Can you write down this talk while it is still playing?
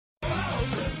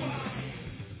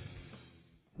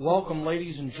Welcome,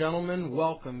 ladies and gentlemen.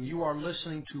 Welcome. You are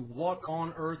listening to What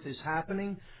on Earth is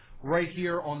Happening right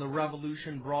here on the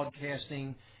Revolution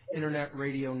Broadcasting Internet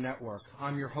Radio Network.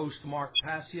 I'm your host, Mark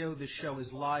Passio. This show is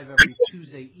live every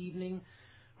Tuesday evening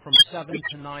from 7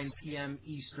 to 9 p.m.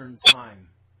 Eastern Time.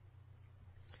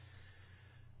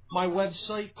 My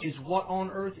website is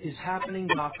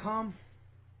whatonearthishappening.com.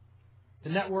 The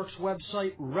network's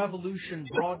website,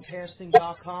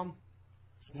 revolutionbroadcasting.com.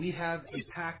 We have a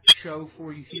packed show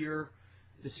for you here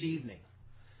this evening.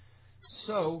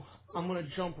 So I'm going to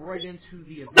jump right into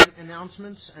the event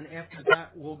announcements, and after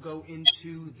that we'll go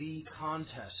into the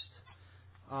contest.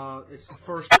 It's the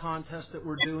first contest that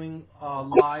we're doing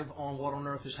live on What on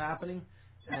Earth is Happening,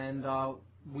 and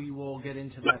we will get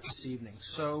into that this evening.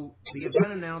 So the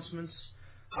event announcements,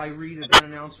 I read event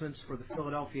announcements for the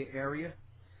Philadelphia area.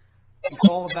 It's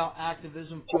all about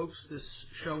activism, folks. This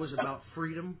show is about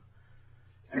freedom.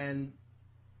 And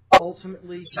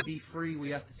ultimately, to be free, we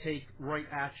have to take right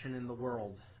action in the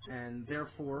world. And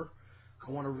therefore,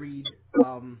 I want to read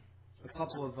a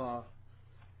couple of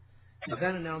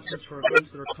event announcements for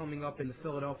events that are coming up in the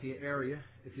Philadelphia area.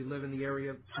 If you live in the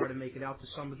area, try to make it out to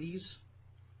some of these.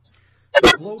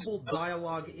 The Global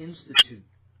Dialogue Institute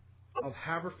of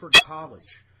Haverford College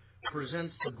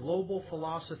presents the Global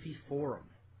Philosophy Forum.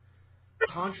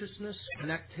 Consciousness,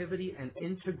 Connectivity, and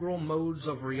Integral Modes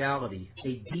of Reality,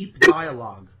 a deep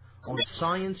dialogue on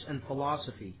science and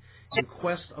philosophy in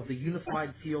quest of the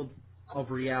unified field of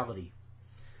reality.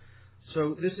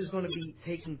 So this is going to be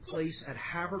taking place at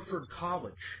Haverford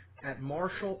College at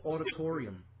Marshall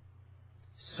Auditorium,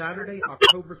 Saturday,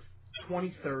 October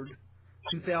 23rd,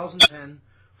 2010,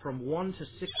 from 1 to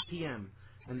 6 p.m.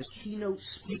 And the keynote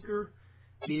speaker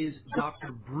is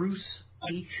Dr. Bruce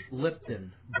H.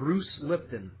 Lipton. Bruce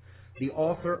Lipton, the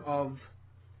author of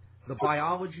The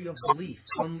Biology of Belief,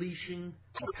 Unleashing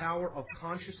the Power of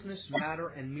Consciousness, Matter,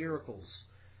 and Miracles,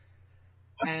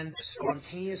 and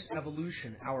Spontaneous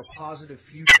Evolution, Our Positive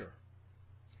Future.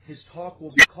 His talk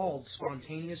will be called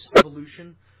Spontaneous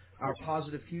Evolution, Our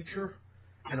Positive Future,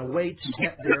 and a Way to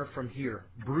Get There from Here.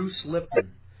 Bruce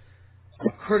Lipton.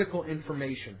 Critical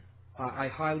information. I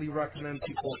highly recommend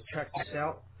people check this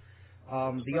out.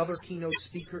 The other keynote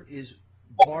speaker is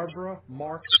Barbara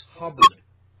Marx Hubbard,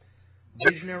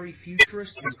 visionary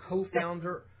futurist and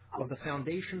co-founder of the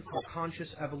Foundation for Conscious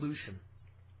Evolution.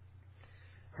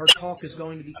 Her talk is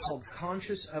going to be called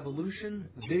Conscious Evolution,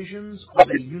 Visions of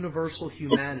a Universal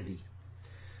Humanity.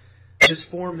 This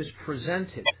forum is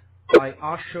presented by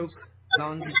Ashok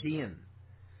Gangadian.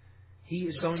 He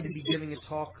is going to be giving a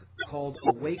talk called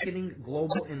Awakening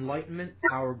Global Enlightenment,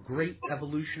 Our Great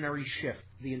Evolutionary Shift.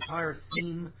 The entire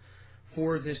theme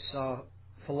for this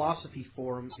philosophy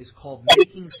forum is called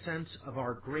Making Sense of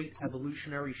Our Great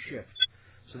Evolutionary Shift.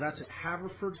 So that's at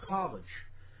Haverford College,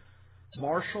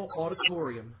 Marshall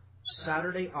Auditorium,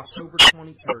 Saturday, October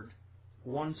 23rd,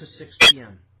 1 to 6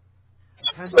 p.m.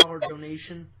 A $10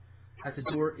 donation at the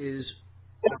door is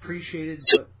appreciated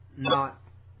but not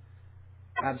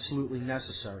absolutely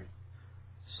necessary.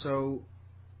 So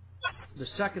the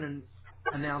second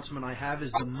announcement I have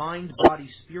is the Mind, Body,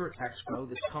 Spirit Expo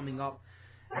that's coming up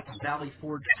at the Valley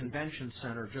Forge Convention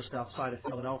Center just outside of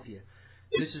Philadelphia.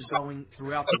 This is going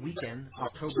throughout the weekend,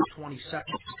 October 22nd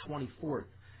to 24th.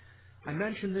 I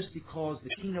mention this because the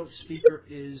keynote speaker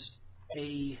is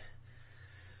a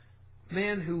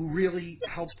man who really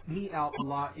helped me out a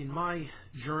lot in my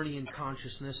journey in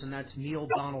consciousness, and that's Neil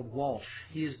Donald Walsh.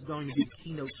 He is going to be the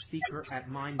keynote speaker at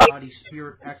Mind, Body,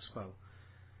 Spirit Expo,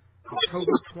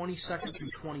 October 22nd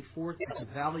through 24th at the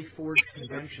Valley Forge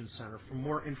Convention Center. For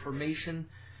more information,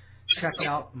 check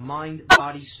out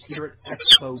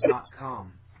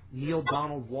mindbodyspiritexpo.com. Neil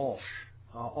Donald Walsh,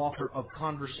 author of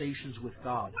Conversations with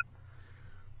God.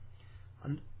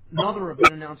 Another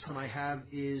event announcement I have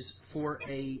is for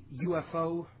a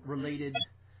UFO-related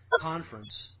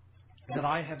conference that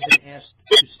I have been asked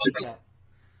to speak at,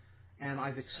 and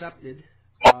I've accepted.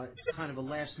 It's kind of a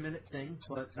last-minute thing,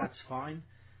 but that's fine.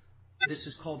 This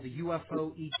is called the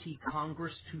UFO ET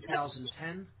Congress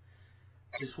 2010.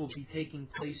 This will be taking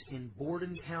place in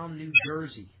Bordentown, New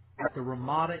Jersey, at the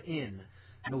Ramada Inn,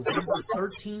 November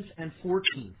 13th and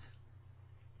 14th.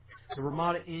 The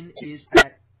Ramada Inn is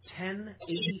at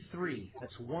 1083,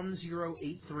 that's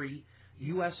 1083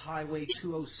 U.S. Highway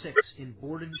 206 in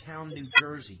Bordentown, New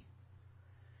Jersey.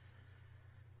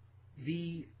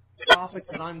 The topic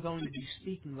that I'm going to be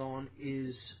speaking on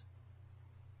is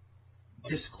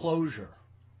disclosure.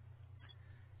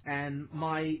 And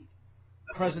my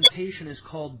presentation is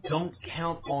called Don't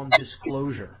Count on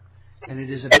Disclosure. And it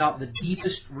is about the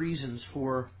deepest reasons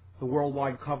for the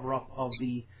worldwide cover-up of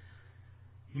the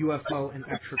UFO and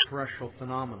extraterrestrial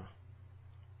phenomena.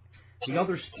 The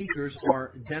other speakers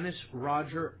are Dennis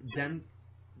Roger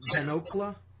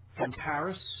Denokla from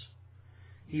Paris.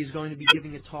 He is going to be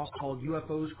giving a talk called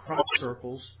UFOs, Crop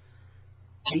Circles,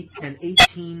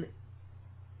 18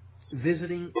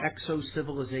 Visiting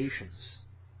Exo-Civilizations.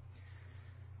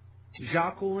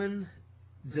 Jacqueline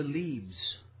Delibes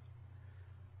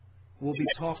will be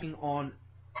talking on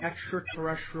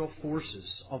extraterrestrial forces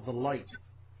of the light.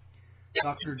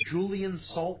 Dr. Julian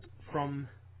Salt from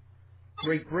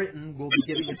Great Britain will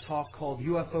be giving a talk called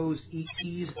UFOs,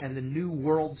 ETs, and the New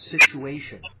World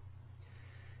Situation.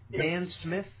 Dan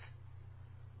Smith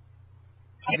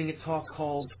giving a talk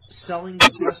called Selling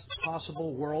the Best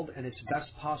Possible World and Its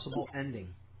Best Possible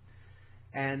Ending.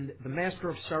 And the Master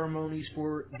of Ceremonies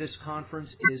for this conference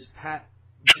is Pat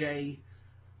J.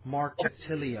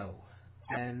 Marcatilio.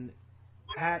 And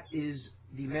Pat is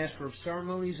the Master of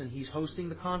Ceremonies, and he's hosting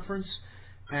the conference.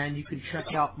 And you can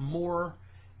check out more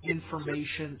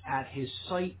information at his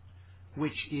site,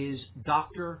 which is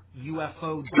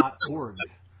drufo.org,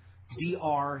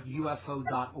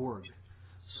 drufo.org.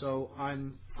 So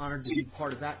I'm honored to be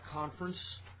part of that conference.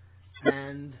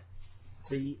 And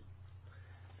the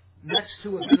next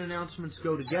two event announcements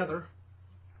go together.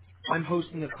 I'm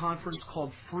hosting a conference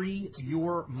called Free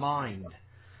Your Mind,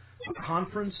 a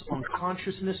conference on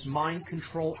consciousness, mind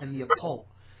control, and the occult.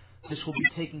 This will be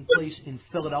taking place in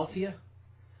Philadelphia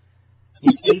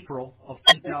in April of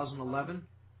 2011.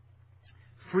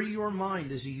 Free Your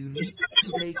Mind is a unique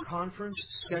two-day conference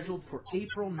scheduled for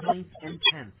April 9th and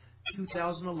 10th,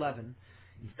 2011,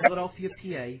 in Philadelphia,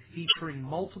 PA, featuring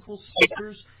multiple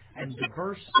speakers and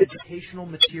diverse educational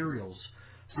materials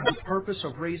for the purpose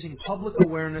of raising public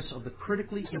awareness of the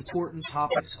critically important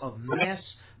topics of mass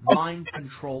mind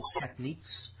control techniques,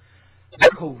 the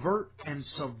covert and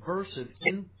subversive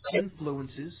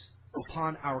influences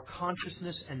upon our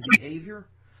consciousness and behavior,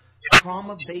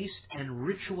 trauma-based and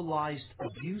ritualized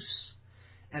abuse,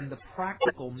 and the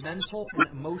practical mental and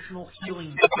emotional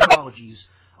healing methodologies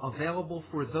available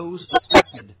for those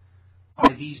affected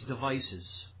by these devices.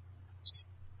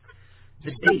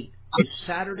 The date is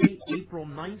Saturday, April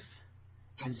 9th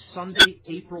and Sunday,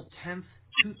 April 10th,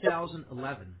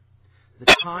 2011. The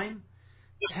time,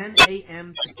 10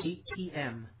 a.m. to 8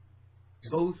 p.m.,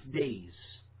 both days.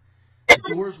 The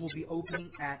doors will be opening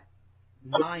at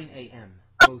 9 a.m.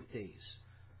 both days.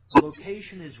 The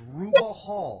location is Ruba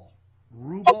Hall,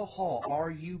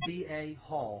 R-U-B-A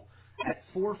Hall, at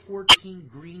 414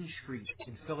 Green Street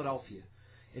in Philadelphia.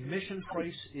 Admission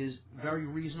price is very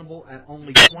reasonable at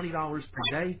only $20 per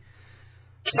day.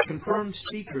 The confirmed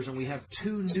speakers, and we have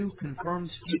two new confirmed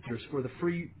speakers for the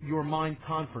Free Your Mind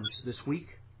conference this week,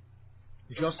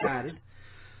 just added.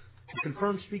 The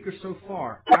confirmed speakers so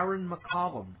far: Aaron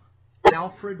McCollum,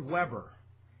 Alfred Weber,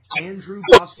 Andrew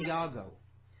Bastiago.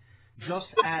 Just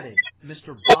added,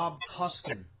 Mr. Bob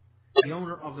Tuskin, the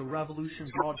owner of the Revolution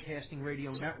Broadcasting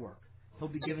Radio Network. He'll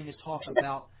be giving a talk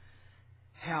about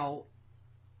how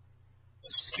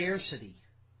scarcity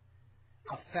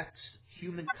affects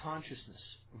human consciousness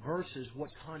versus what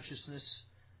consciousness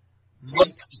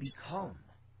might become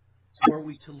were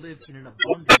we to live in an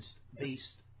abundance-based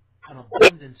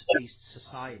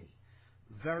society.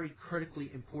 Very critically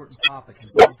important topic,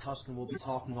 and Bob Tuskin will be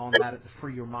talking on that at the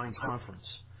Free Your Mind conference.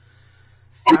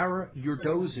 Farah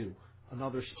Yurdozu,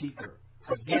 another speaker,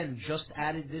 again just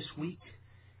added this week.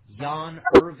 Jan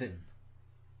Irvin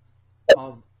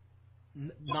of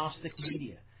Gnostic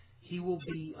Media. He will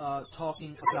be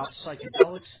talking about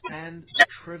psychedelics and the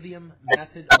trivium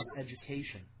method of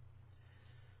education.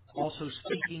 Also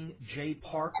speaking, Jay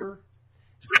Parker,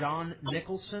 John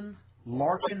Nicholson,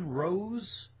 Larkin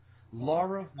Rose,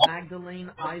 Laura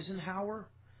Magdalene Eisenhower,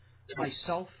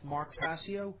 myself, Mark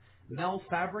Passio, Mel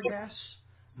Fabregas,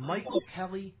 Michael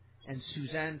Kelly, and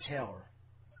Suzanne Taylor.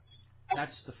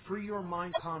 That's the Free Your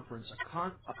Mind conference, a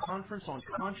conference on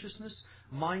consciousness,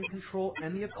 mind control,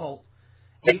 and the occult,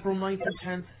 April 9th and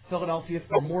 10th, Philadelphia.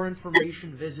 For more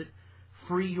information, visit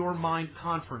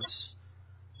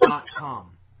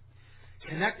freeyourmindconference.com.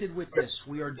 Connected with this,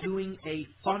 we are doing a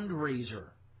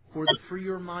fundraiser for the Free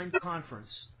Your Mind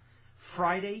conference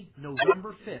Friday,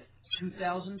 November 5th,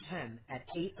 2010 at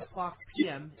 8 o'clock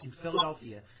p.m. in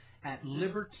Philadelphia at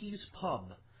Liberty's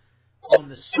Pub on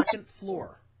the second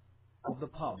floor of the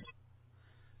pub.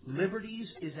 Liberty's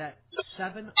is at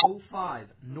 705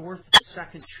 North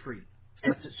 2nd Street.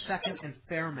 That's at 2nd and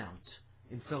Fairmount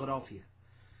in Philadelphia.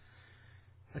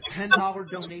 A $10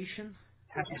 donation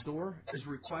at the door is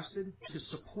requested to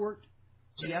support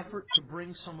the effort to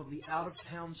bring some of the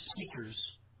out-of-town speakers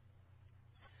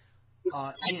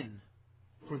in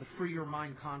for the Free Your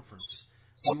Mind conference.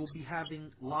 We will be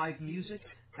having live music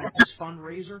at this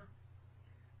fundraiser.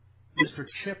 Mr.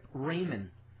 Chip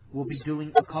Raymond will be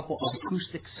doing a couple of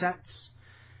acoustic sets,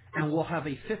 and we'll have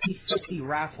a 50-50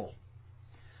 raffle.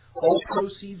 All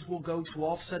proceeds will go to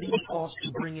offsetting the cost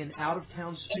to bring in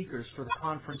out-of-town speakers for the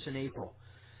conference in April.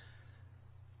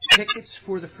 Tickets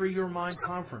for the Free Your Mind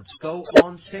conference go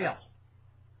on sale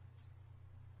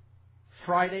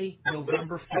Friday,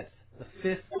 November 5th, the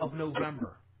 5th of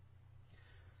November.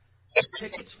 The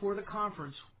tickets for the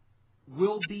conference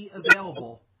will be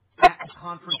available at the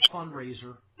conference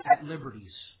fundraiser at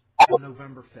Liberty's on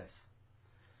November 5th.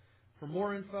 For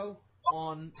more info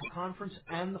on the conference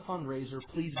and the fundraiser,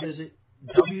 please visit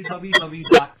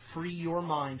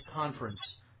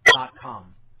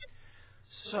www.freeyourmindconference.com.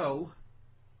 So,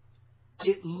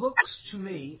 it looks to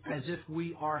me as if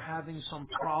we are having some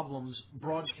problems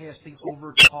broadcasting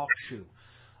over TalkShoe.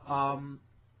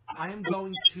 I am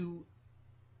going to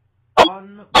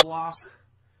unblock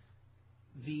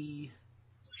the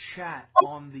chat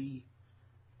on the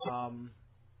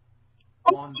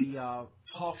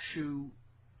TalkShoe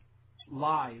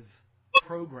live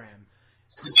program.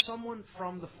 Could someone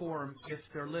from the forum, if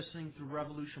they're listening through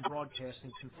Revolution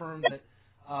Broadcasting, confirm that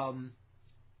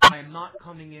I am not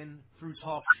coming in through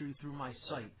TalkShoe through my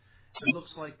site? It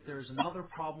looks like there's another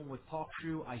problem with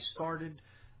TalkShoe. I started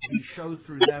the show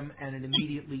through them, and it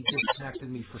immediately disconnected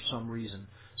me for some reason.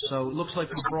 So it looks like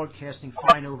we're broadcasting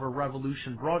fine over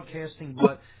Revolution Broadcasting,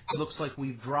 but it looks like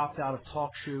we've dropped out of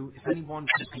TalkShoe. If anyone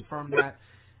can confirm that,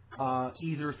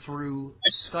 either through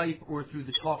Skype or through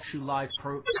the TalkShoe live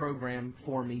program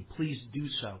for me, please do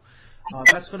so.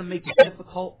 That's going to make it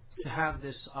difficult to have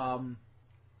this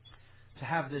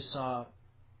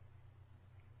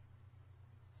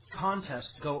contest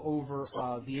go over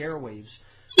the airwaves.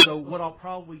 So what I'll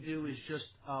probably do is just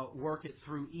work it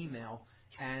through email,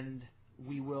 and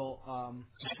we will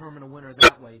determine a winner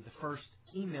that way. The first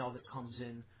email that comes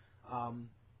in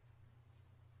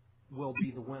will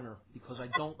be the winner, because I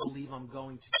don't believe I'm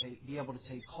going to be able to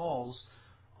take calls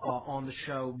on the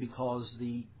show, because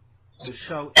the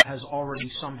show has already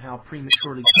somehow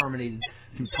prematurely terminated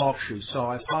through TalkShoe. So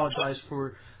I apologize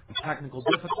for the technical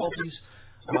difficulties.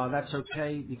 That's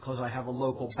okay, because I have a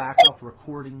local backup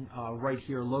recording right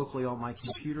here locally on my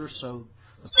computer, so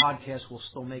the podcast will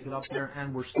still make it up there,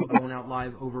 and we're still going out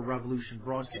live over Revolution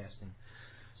Broadcasting.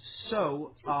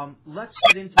 So let's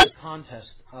get into the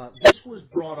contest. This was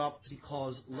brought up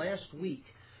because last week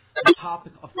the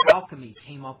topic of alchemy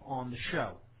came up on the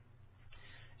show.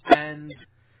 And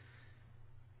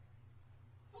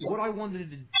what I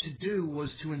wanted to do was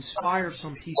to inspire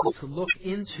some people to look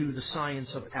into the science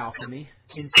of alchemy,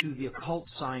 into the occult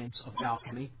science of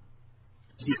alchemy,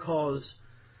 because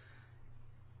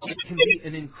it can be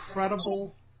an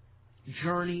incredible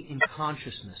journey in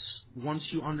consciousness once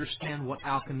you understand what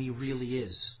alchemy really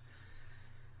is.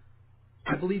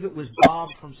 I believe it was Bob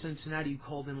from Cincinnati who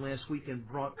called in last week and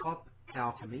brought up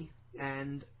alchemy,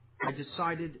 and I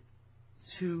decided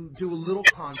to do a little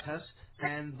contest,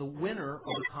 and the winner of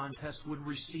the contest would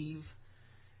receive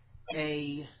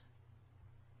a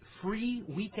free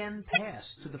weekend pass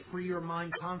to the Free Your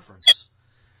Mind conference.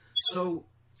 So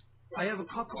I have a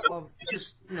couple of just,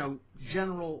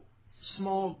 general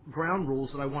small ground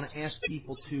rules that I want to ask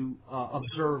people to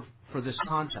observe for this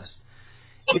contest.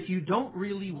 If you don't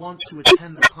really want to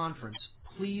attend the conference,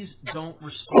 please don't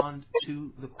respond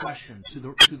to the question,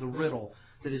 to the riddle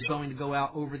that is going to go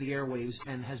out over the airwaves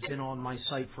and has been on my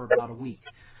site for about a week.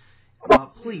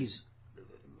 Please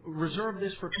reserve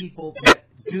this for people that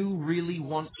do really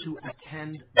want to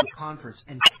attend the conference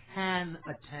and can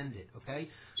attend it, okay?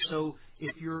 So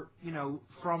if you're,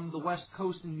 from the West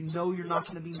Coast and you're not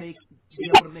going to be able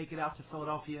to make it out to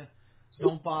Philadelphia,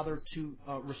 don't bother to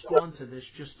respond to this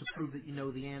just to prove that you know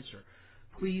the answer.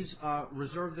 Please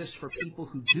reserve this for people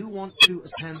who do want to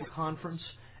attend the conference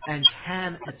and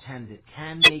can attend it,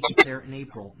 can make it there in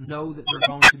April. Know that they're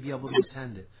going to be able to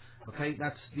attend it. Okay,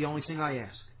 that's the only thing I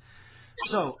ask.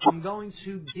 So I'm going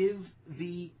to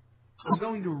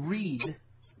read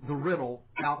the riddle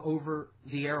out over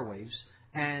the airwaves,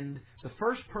 and the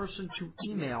first person to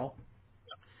email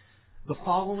the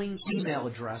following email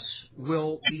address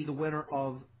will be the winner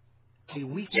of a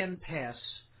weekend pass.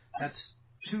 That's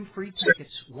 2 free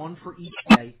tickets, 1 for each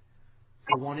day,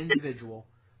 for one individual,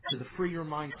 to the Free Your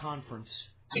Mind conference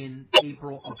in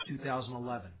April of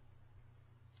 2011.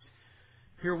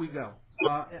 Here we go.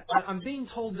 I'm being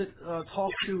told that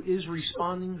TalkShoe is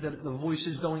responding, that the voice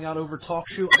is going out over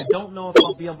TalkShoe. I don't know if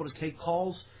I'll be able to take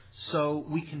calls, so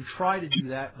we can try to do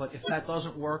that, but if that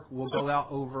doesn't work, we'll go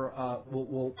out over,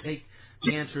 we'll take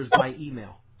the answers by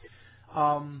email.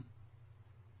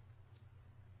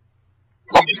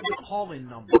 I'll give the call-in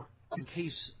number in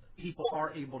case people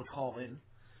are able to call in.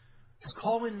 The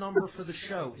call-in number for the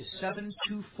show is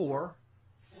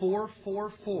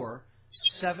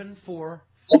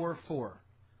 724-444-7444.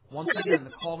 Once again,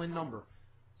 the call-in number,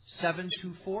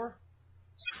 724-444-7444.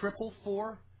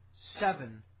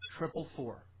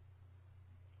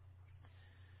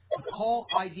 The call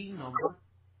ID number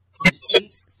is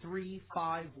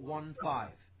 83515.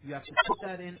 You have to put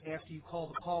that in after you call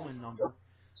the call-in number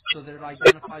so that it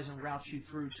identifies and routes you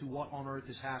through to what on earth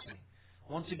is happening.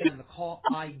 Once again, the call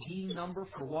ID number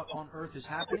for what on earth is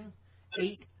happening,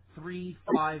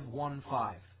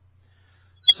 83515.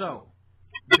 So,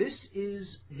 this is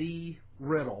the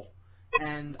riddle,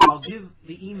 and I'll give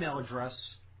the email address,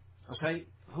 okay?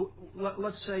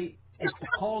 Let's say if the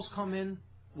calls come in,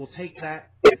 we'll take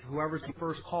that. If whoever's the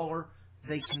first caller,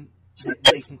 they can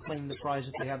claim the prize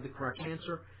if they have the correct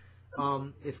answer.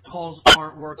 If calls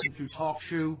aren't working through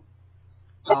TalkShoe,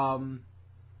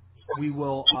 we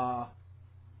will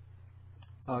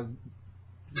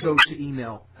go to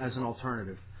email as an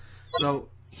alternative. So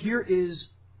here is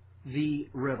the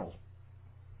riddle.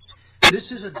 This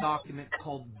is a document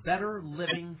called Better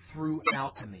Living Through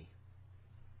Alchemy.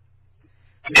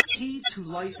 The key to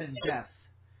life and death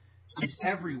is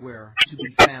everywhere to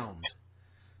be found.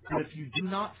 But if you do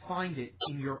not find it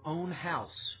in your own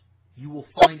house, you will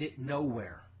find it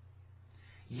nowhere.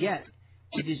 Yet,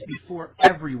 it is before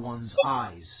everyone's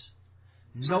eyes.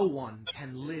 No one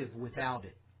can live without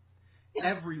it.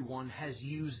 Everyone has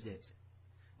used it.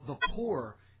 The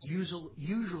poor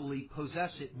usually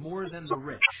possess it more than the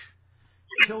rich.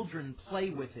 Children play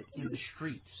with it in the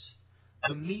streets.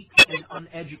 The meek and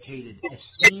uneducated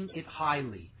esteem it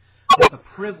highly, but the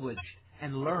privileged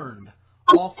and learned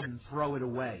often throw it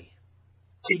away.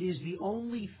 It is the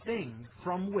only thing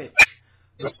from which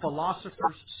the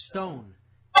philosopher's stone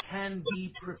can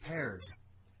be prepared,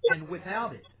 and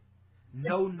without it,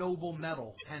 no noble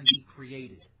metal can be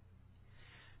created.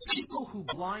 People who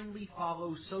blindly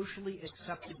follow socially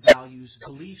accepted values,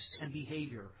 beliefs, and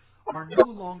behavior are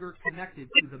no longer connected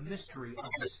to the mystery of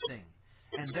this thing,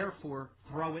 and therefore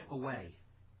throw it away.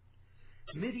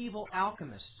 Medieval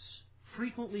alchemists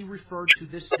frequently referred to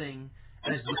this thing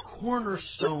as the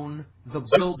cornerstone the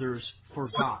builders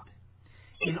forgot.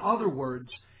 In other words,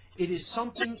 it is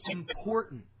something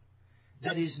important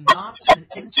that is not an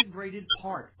integrated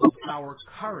part of our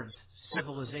current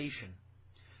civilization.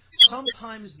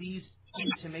 Sometimes these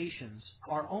intimations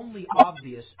are only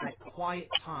obvious at quiet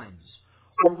times,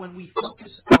 or when we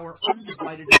focus our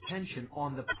undivided attention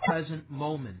on the present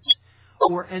moment,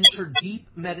 or enter deep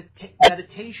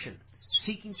meditation,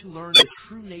 seeking to learn the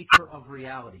true nature of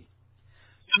reality.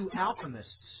 To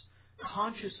alchemists,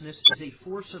 consciousness is a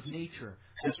force of nature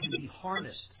that can be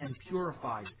harnessed and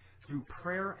purified through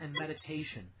prayer and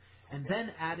meditation, and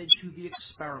then added to the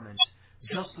experiment,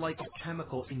 just like a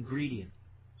chemical ingredient.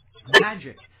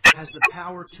 Magic has the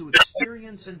power to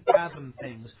experience and fathom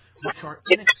things which are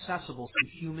inaccessible to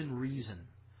human reason.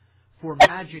 For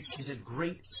magic is a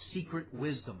great secret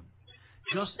wisdom,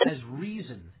 just as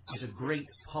reason is a great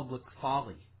public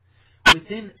folly.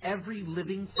 Within every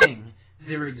living thing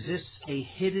there exists a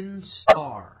hidden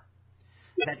star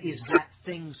that is that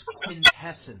thing's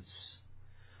quintessence.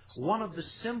 One of the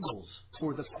symbols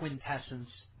for the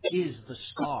quintessence is the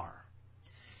star.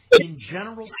 In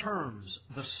general terms,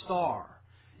 the star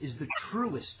is the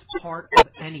truest part of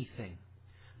anything,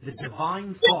 the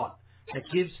divine thought that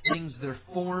gives things their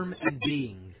form and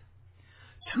being.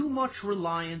 Too much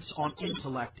reliance on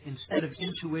intellect instead of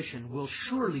intuition will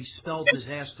surely spell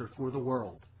disaster for the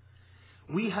world.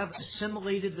 We have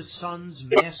assimilated the sun's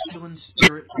masculine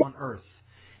spirit on earth,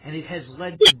 and it has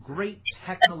led to great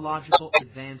technological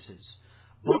advances,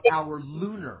 but our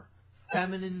lunar,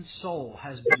 feminine soul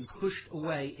has been pushed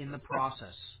away in the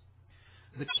process.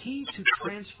 The key to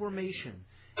transformation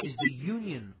is the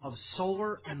union of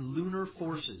solar and lunar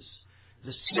forces,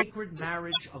 the sacred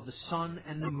marriage of the sun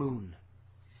and the moon.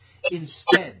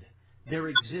 Instead, there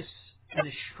exists an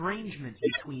estrangement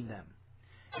between them,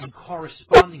 and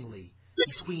correspondingly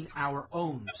between our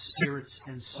own spirits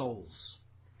and souls.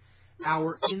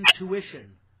 Our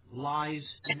intuition lies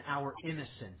in our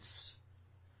innocence.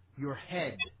 Your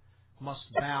head must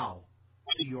bow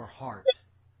to your heart.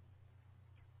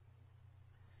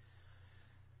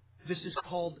 This is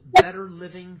called Better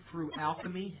Living Through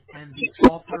Alchemy, and the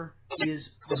author is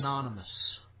anonymous.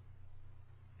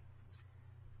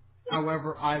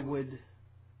 However, I would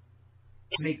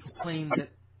make the claim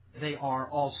that they are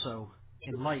also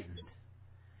enlightened.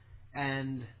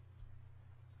 And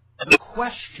the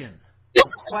question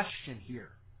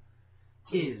here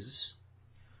is,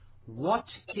 what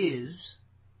is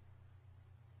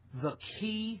the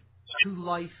key to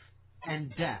life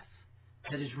and death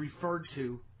that is referred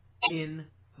to in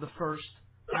the first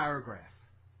paragraph.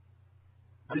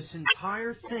 This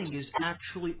entire thing is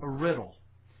actually a riddle.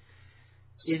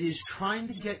 It is trying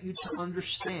to get you to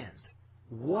understand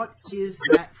what is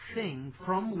that thing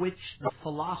from which the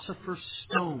philosopher's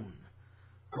stone,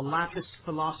 the lapis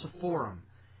philosophorum,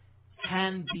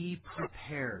 can be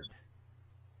prepared.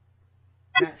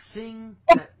 That thing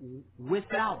that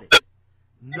without it,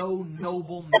 no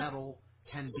noble metal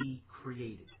can be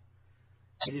created.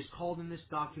 It is called in this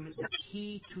document the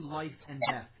key to life and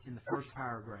death in the first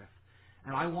paragraph.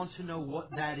 And I want to know what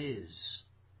that is.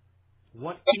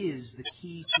 What is the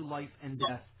key to life and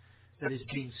death that is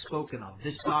being spoken of?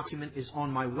 This document is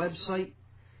on my website.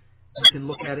 You can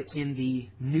look at it in the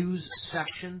news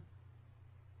section.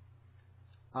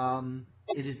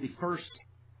 It is the first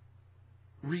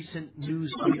recent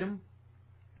news item.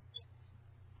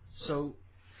 So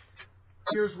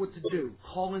here's what to do.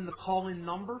 Call in the call-in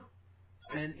number,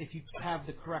 and if you have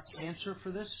the correct answer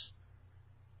for this,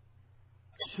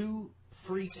 2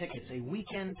 free tickets, a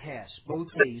weekend pass, both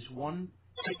days, 1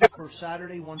 ticket for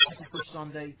Saturday, 1 ticket for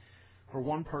Sunday for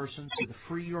one person to the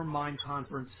Free Your Mind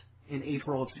conference in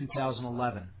April of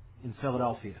 2011 in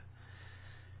Philadelphia.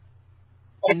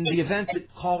 In the event that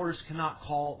callers cannot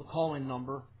call the call-in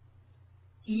number,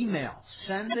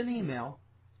 send an email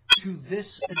to this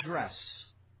address: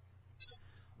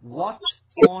 What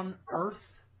on Earth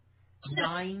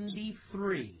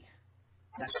 93.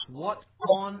 That's What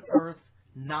on Earth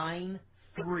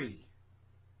 93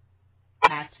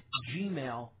 at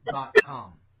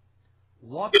gmail.com.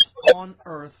 What on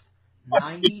Earth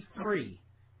 93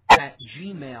 at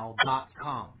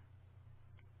gmail.com.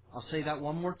 I'll say that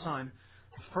one more time.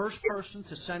 The first person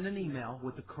to send an email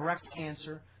with the correct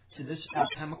answer to this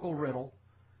alchemical riddle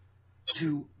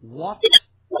to What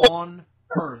on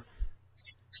Earth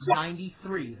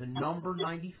 93, the number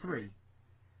 93,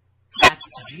 at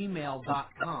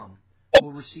gmail.com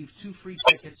will receive 2 free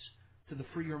tickets to the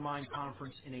Free Your Mind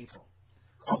conference in April.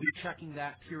 I'll be checking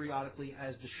that periodically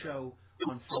as the show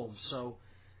unfolds. So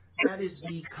that is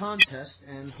the contest,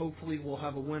 and hopefully we'll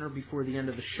have a winner before the end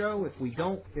of the show. If we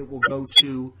don't, it will go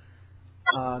to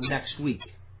next week.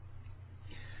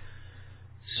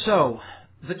 So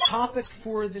the topic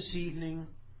for this evening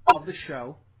of the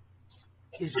show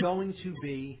is going to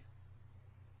be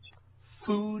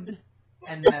food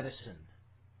and medicine.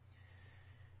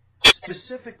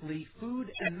 Specifically,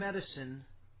 food and medicine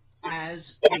as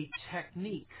a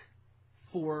technique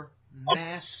for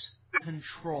mass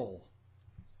control.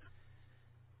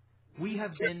 We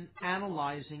have been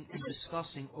analyzing and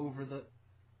discussing over the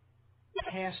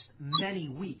past many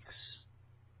weeks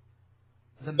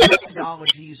the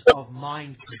methodologies of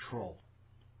mind control.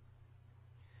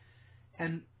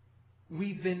 And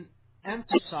we've been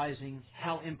emphasizing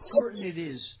how important it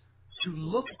is to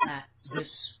look at this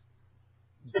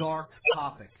dark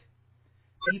topic.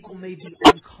 People may be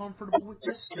uncomfortable with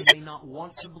this. They may not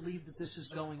want to believe that this is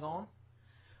going on.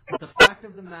 But the fact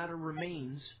of the matter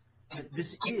remains that this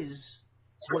is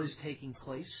what is taking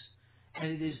place, and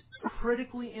it is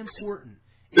critically important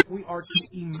if we are to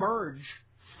emerge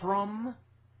from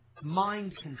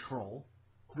mind control,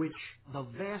 which the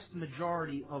vast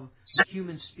majority of the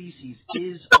human species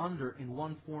is under in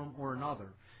one form or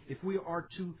another. If we are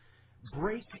to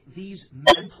break these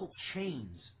mental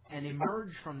chains and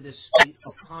emerge from this state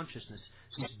of consciousness,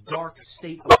 this dark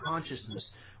state of consciousness,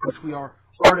 which we are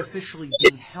artificially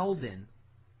being held in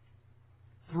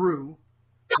through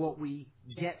what we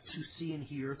get to see and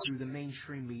hear through the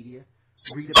mainstream media,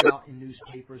 read about in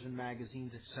newspapers and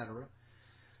magazines, etc.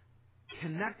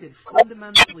 Connected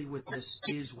fundamentally with this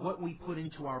is what we put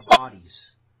into our bodies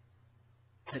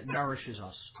that nourishes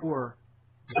us or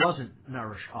doesn't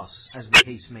nourish us, as the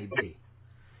case may be.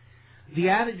 The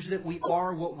adage that we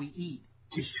are what we eat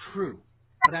is true,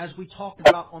 but as we talked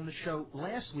about on the show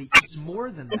last week, it's more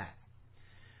than that.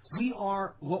 We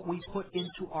are what we put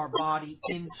into our body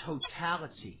in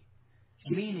totality,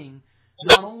 meaning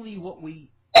not only what we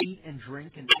eat and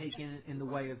drink and take in the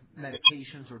way of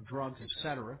medications or drugs,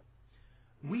 etc.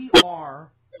 We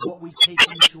are what we take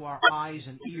into our eyes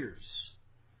and ears,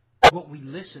 what we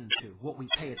listen to, what we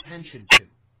pay attention to,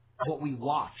 what we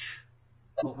watch,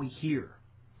 what we hear.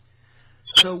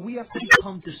 So we have to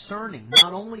become discerning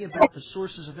not only about the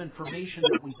sources of information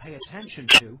that we pay attention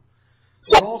to,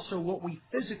 but also what we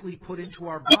physically put into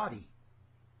our body.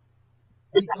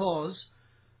 Because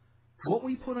what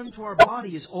we put into our body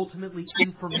is ultimately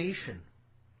information.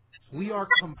 We are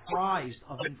comprised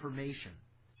of information.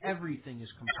 Everything is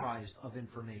comprised of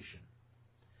information.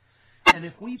 And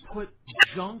if we put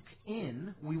junk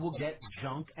in, we will get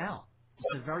junk out.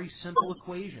 It's a very simple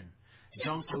equation.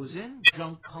 Junk goes in,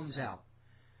 junk comes out.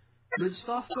 Good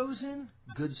stuff goes in,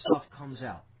 good stuff comes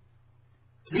out.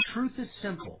 The truth is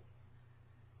simple.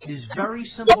 It is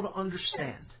very simple to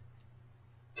understand.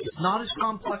 It's not as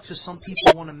complex as some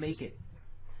people want to make it.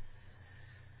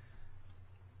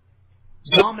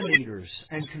 Dominators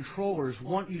and controllers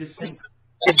want you to think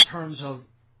in terms of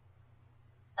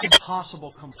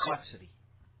impossible complexity.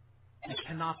 It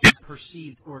cannot be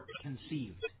perceived or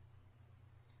conceived.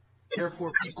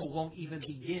 Therefore, people won't even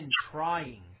begin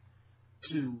trying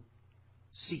to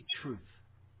seek truth.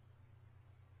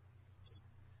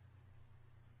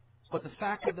 But the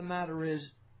fact of the matter is,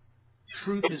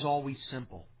 truth is always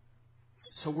simple.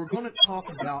 So we're going to talk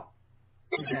about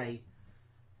today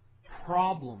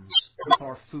problems with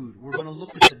our food. We're going to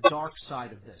look at the dark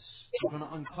side of this. We're going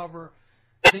to uncover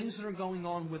things that are going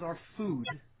on with our food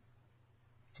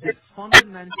that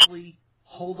fundamentally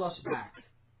hold us back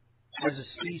as a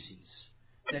species,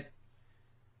 that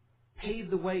pave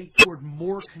the way toward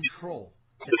more control,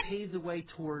 that pave the way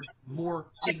toward more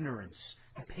ignorance,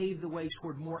 that pave the way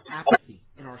toward more apathy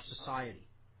in our society.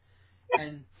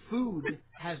 And food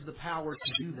has the power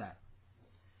to do that.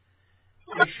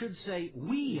 I should say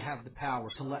we have the power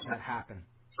to let that happen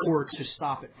or to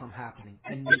stop it from happening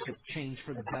and make a change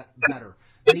for the better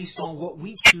based on what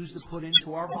we choose to put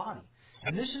into our body.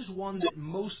 And this is one that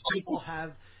most people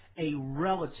have a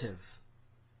relative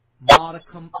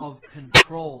modicum of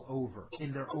control over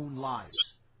in their own lives.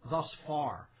 Thus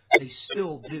far, they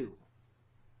still do.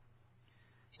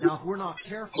 Now, if we're not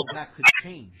careful, that could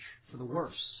change for the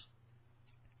worse.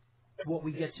 What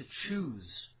we get to choose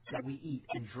that we eat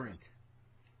and drink.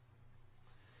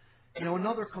 You know,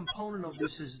 another component of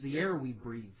this is the air we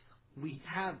breathe. We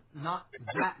have not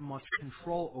that much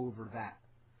control over that,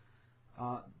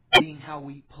 being how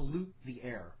we pollute the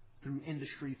air through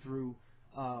industry, through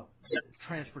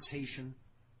transportation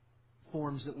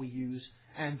forms that we use,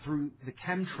 and through the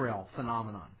chemtrail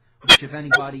phenomenon, which if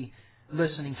anybody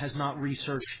listening has not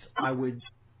researched, I would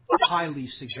highly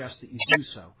suggest that you do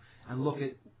so and look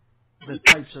at the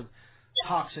types of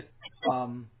toxic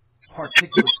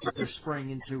particulates that they're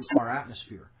spraying into our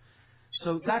atmosphere.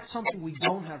 So that's something we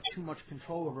don't have too much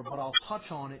control over, but I'll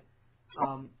touch on it,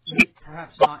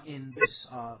 perhaps not in this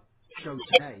show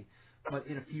today, but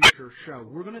in a future show.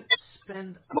 We're going to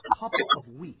spend a couple of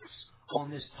weeks on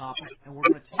this topic, and we're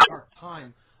going to take our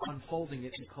time unfolding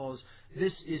it because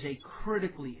this is a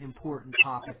critically important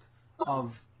topic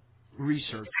of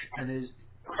research and is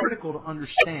critical to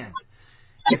understand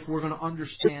if we're going to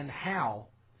understand how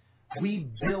we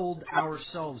build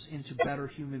ourselves into better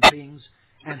human beings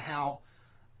and how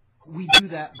we do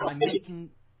that by making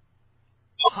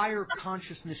higher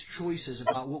consciousness choices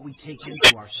about what we take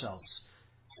into ourselves.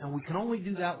 And we can only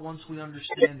do that once we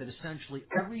understand that essentially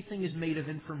everything is made of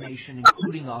information,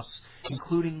 including us,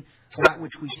 including that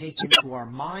which we take into our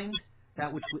mind,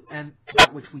 that which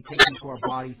we take into our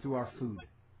body through our food.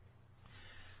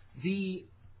 The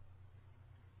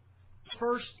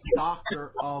first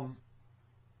doctor of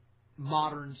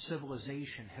modern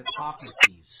civilization, Hippocrates,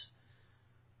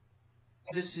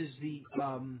 this is the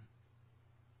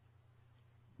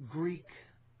Greek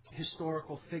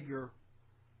historical figure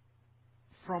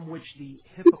from which the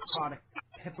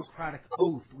Hippocratic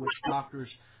oath, which doctors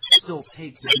still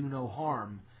take to do no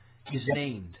harm, is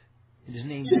named. It is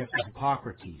named after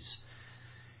Hippocrates.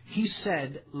 He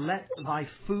said, "Let thy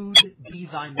food be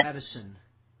thy medicine,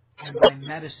 and thy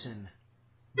medicine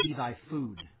be thy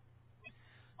food."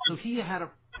 So he had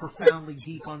a profoundly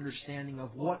deep understanding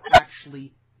of what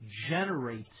actually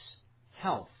generates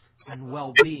health and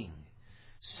well-being.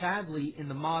 Sadly, in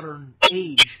the modern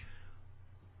age,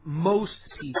 most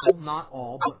people, not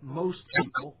all, but most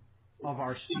people of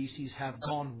our species have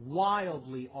gone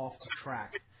wildly off the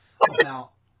track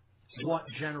about what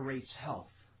generates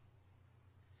health.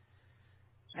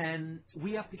 And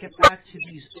we have to get back to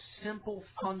these simple,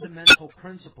 fundamental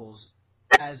principles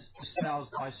as espoused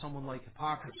by someone like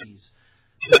Hippocrates,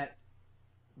 that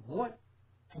what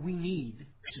we need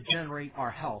to generate our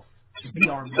health, to be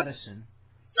our medicine,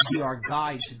 to be our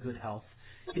guide to good health,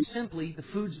 is simply the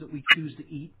foods that we choose to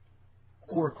eat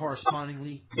or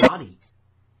correspondingly not eat.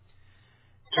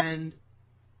 And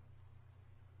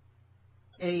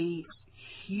a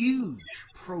huge,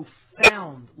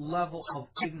 profound level of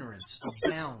ignorance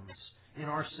abounds in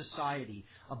our society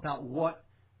about what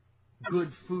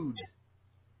good food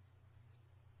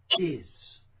is.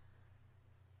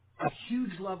 A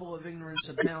huge level of ignorance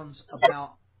abounds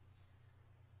about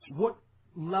what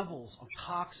levels of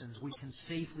toxins we can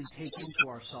safely take into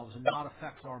ourselves and not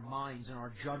affect our minds and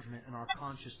our judgment and our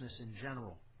consciousness in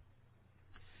general.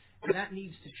 And that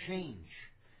needs to change.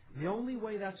 The only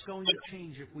way that's going to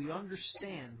change if we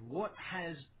understand what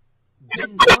has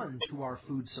been done to our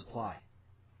food supply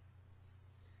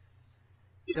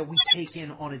that we take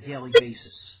in on a daily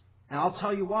basis. And I'll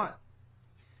tell you what,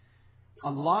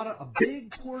 a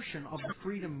big portion of the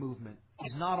freedom movement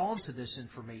is not onto this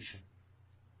information.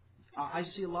 I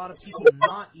see a lot of people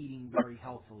not eating very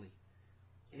healthily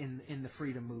in the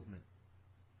freedom movement.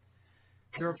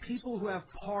 There are people who have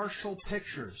partial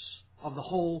pictures of the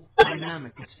whole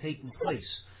dynamic that's taking place.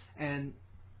 And,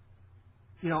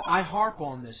 I harp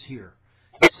on this here.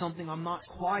 It's something I'm not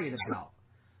quiet about.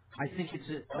 I think it's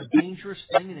a dangerous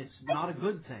thing and it's not a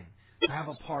good thing to have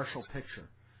a partial picture.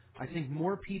 I think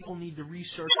more people need to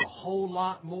research a whole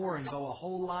lot more and go a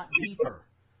whole lot deeper.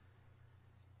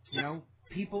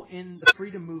 People in the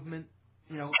freedom movement,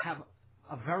 have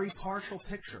a very partial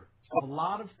picture of a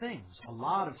lot of things,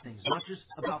 not just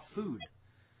about food.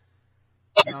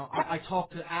 I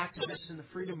talk to activists in the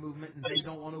freedom movement and they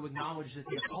don't want to acknowledge that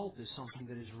the occult is something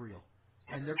that is real.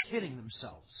 And they're kidding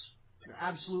themselves. They're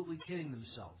absolutely kidding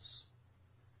themselves.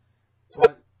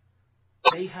 But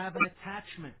they have an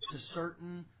attachment to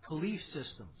certain belief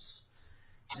systems.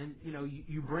 And,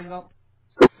 you bring up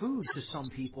food to some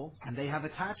people and they have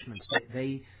attachments.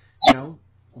 They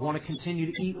want to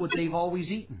continue to eat what they've always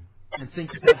eaten and think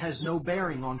that has no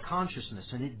bearing on consciousness.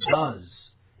 And it does.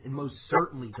 It most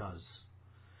certainly does.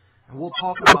 And we'll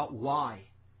talk about why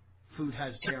food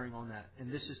has bearing on that.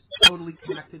 And this is totally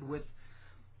connected with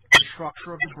the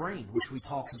structure of the brain, which we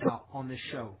talked about on this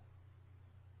show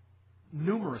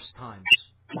numerous times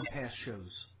in past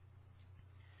shows.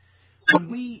 When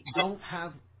we don't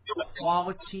have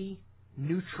quality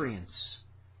nutrients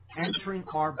entering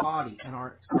our body and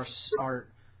our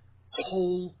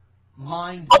whole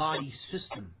mind-body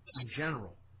system in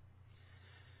general,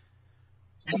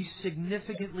 we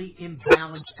significantly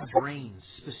imbalance the brain,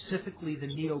 specifically the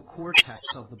neocortex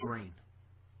of the brain.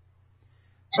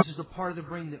 This is the part of the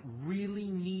brain that really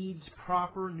needs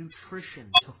proper nutrition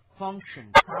to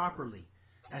function properly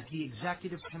as the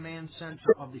executive command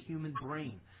center of the human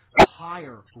brain. The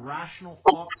higher rational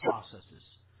thought processes,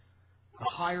 the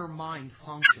higher mind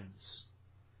functions.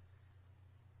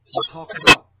 We'll talk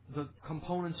about the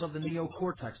components of the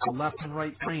neocortex, the left and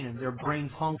right brain, and their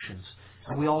brain functions.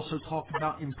 And we also talked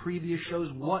about in previous shows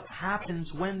what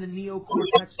happens when the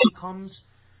neocortex becomes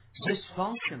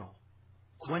dysfunctional,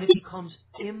 when it becomes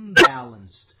imbalanced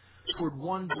toward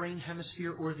one brain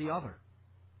hemisphere or the other.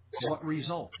 What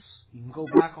results? You can go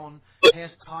back on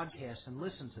past podcasts and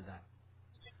listen to that.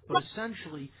 But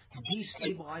essentially,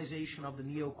 destabilization of the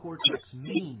neocortex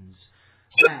means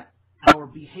that our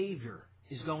behavior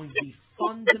is going to be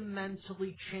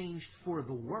fundamentally changed for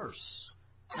the worse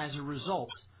as a result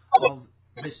of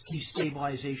this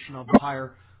destabilization of the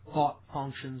higher thought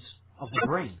functions of the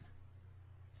brain.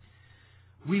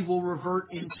 We will revert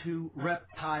into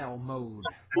reptile mode,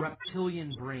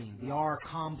 reptilian brain, the R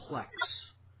complex,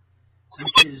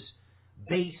 which is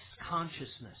base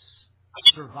consciousness,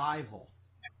 survival,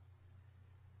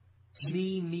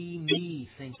 me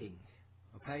thinking,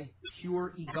 okay?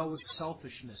 Pure egoic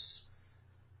selfishness,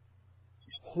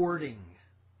 hoarding,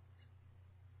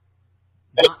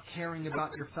 not caring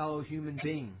about your fellow human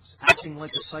beings, acting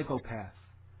like a psychopath,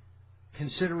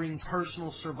 considering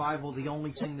personal survival the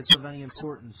only thing that's of any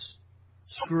importance,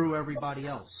 screw everybody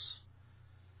else.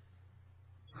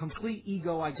 Complete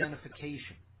ego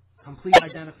identification, complete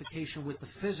identification with the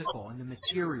physical and the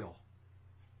material.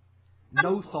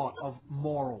 No thought of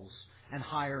morals and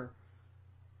higher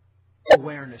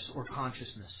awareness or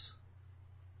consciousness.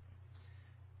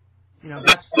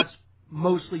 That's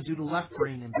mostly due to left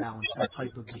brain imbalance, that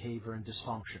type of behavior and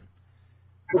dysfunction.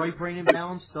 Right brain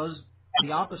imbalance does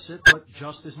the opposite, but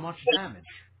just as much damage.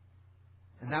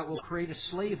 And that will create a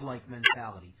slave-like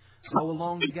mentality. Go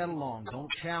along to get along.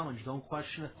 Don't challenge. Don't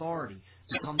question authority.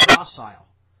 Become docile.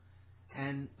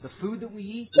 And the food that we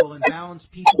eat will imbalance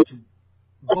people to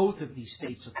both of these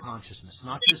states of consciousness,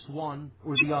 not just one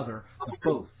or the other, but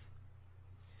both.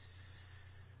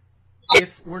 If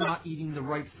we're not eating the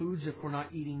right foods, if we're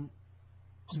not eating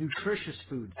nutritious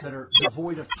foods that are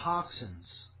devoid of toxins,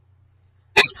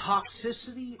 the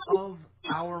toxicity of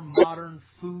our modern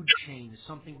food chain is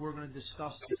something we're going to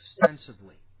discuss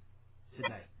extensively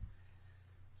today.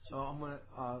 So I'm going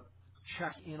to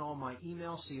check in on my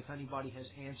email, see if anybody has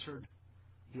answered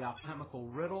the alchemical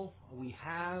riddle. We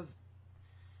have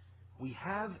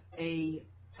a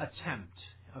attempt.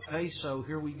 Okay, so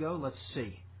here we go. Let's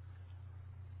see.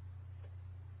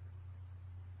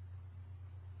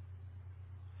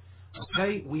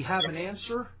 Okay, we have an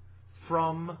answer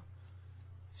from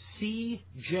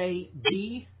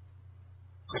CJB.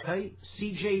 Okay,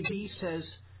 CJB says,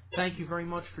 thank you very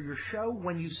much for your show.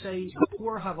 When you say the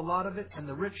poor have a lot of it and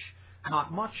the rich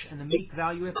not much, and the meek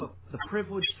value it, but the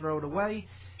privileged throw it away,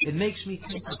 it makes me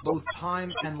think of both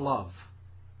time and love.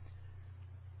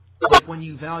 Like when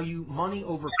you value money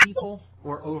over people,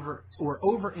 or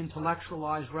over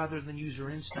intellectualize rather than use your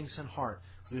instincts and heart.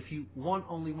 But if you want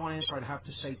only one answer, I'd have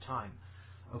to say time.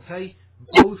 Okay?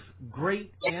 Both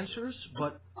great answers,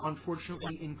 but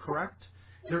unfortunately incorrect.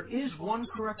 There is one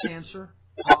correct answer.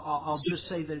 I'll just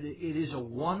say that it is a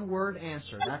one-word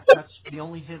answer. That's the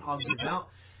only hint I'll give out.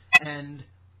 And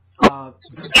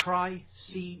good try,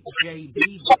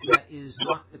 CJB, but that is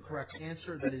not the correct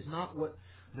answer. That is not what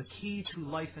the key to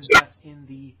life and death in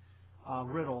the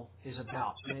riddle is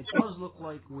about. And it does look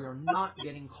like we're not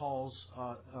getting calls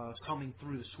coming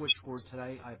through the switchboard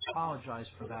today. I apologize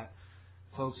for that,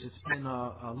 folks. It's been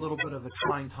a little bit of a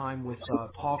trying time with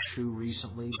TalkShoe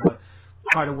recently, but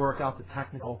try to work out the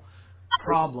technical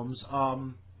problems.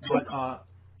 But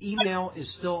email is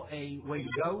still a way to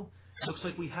go. Looks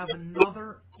like we have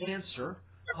another answer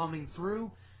coming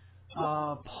through.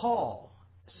 Paul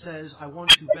says, I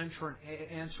want to venture an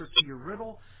answer to your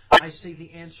riddle. I say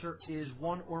the answer is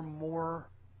one or more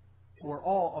or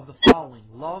all of the following: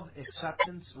 love,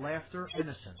 acceptance, laughter,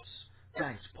 innocence.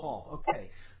 Thanks, Paul. Okay.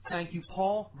 Thank you,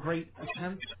 Paul. Great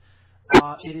attempt.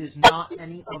 It is not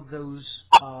any of those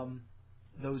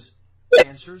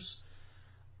answers,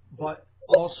 but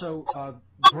also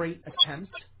great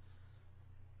attempt.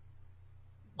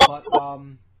 But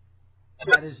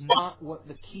that is not what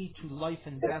the key to life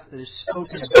and death that is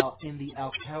spoken about in the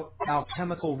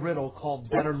alchemical riddle called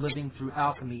Better Living Through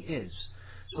Alchemy is.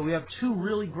 So we have two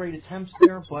really great attempts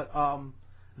there, but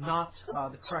not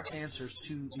the correct answers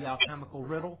to the alchemical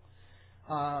riddle.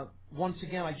 Once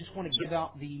again, I just want to give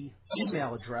out the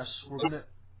email address. We're going to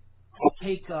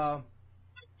take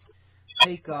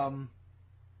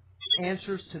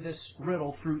answers to this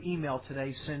riddle through email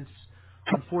today, since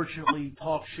unfortunately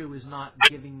TalkShoe is not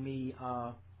giving me,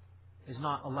 is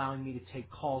not allowing me to take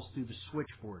calls through the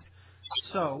switchboard.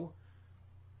 So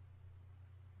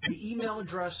the email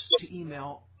address to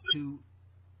email to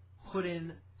put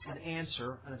in an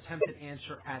answer, an attempted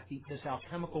answer at this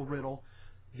alchemical riddle,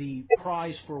 the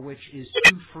prize for which is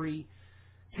 2 free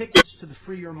tickets to the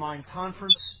Free Your Mind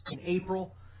conference in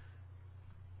April.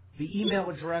 The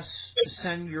email address to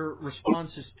send your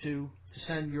responses to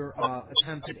send your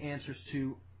attempted answers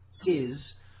to is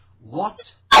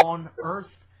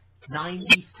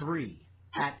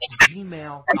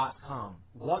whatonearth93@gmail.com.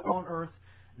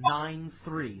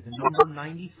 Whatonearth93, the number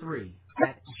 93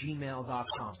 at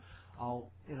gmail.com.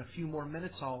 In a few more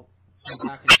minutes, I'll go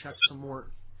back and check some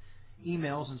more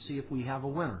emails and see if we have a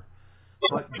winner.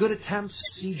 But good attempts,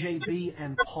 CJB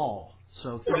and Paul.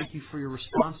 So thank you for your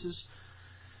responses.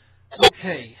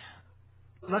 Okay,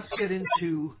 let's get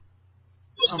into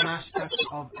some aspects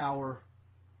of our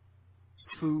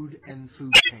food and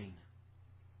food chain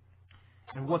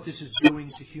and what this is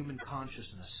doing to human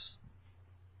consciousness.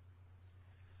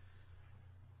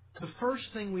 The first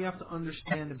thing we have to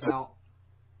understand about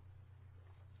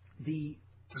the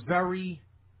very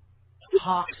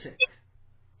toxic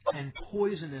and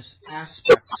poisonous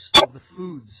aspects of the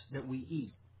foods that we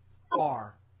eat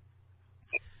are: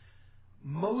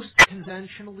 most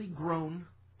conventionally grown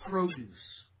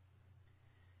produce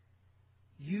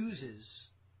uses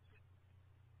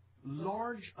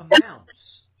large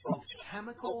amounts of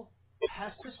chemical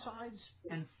pesticides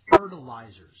and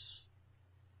fertilizers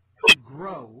to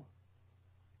grow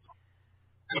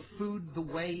the food the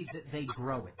way that they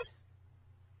grow it.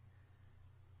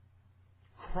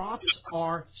 Crops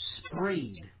are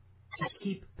sprayed to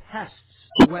keep pests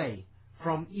away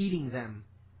from eating them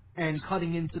and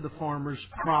cutting into the farmer's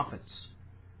profits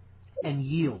and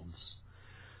yields.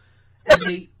 And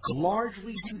they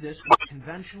largely do this with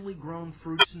conventionally grown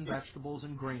fruits and vegetables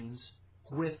and grains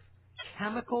with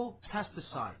chemical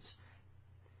pesticides,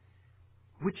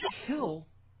 which kill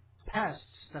pests.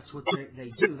 That's what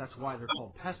they do. That's why they're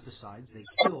called pesticides. They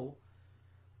kill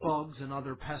bugs and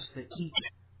other pests that eat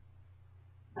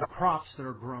the crops that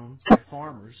are grown by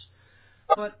farmers.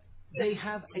 But they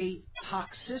have a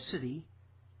toxicity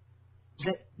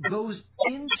that goes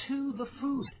into the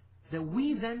food that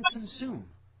we then consume.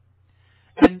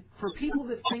 And for people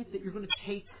that think that you're going to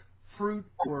take fruit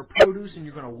or produce and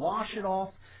you're going to wash it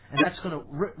off and that's going to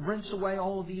rinse away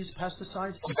all of these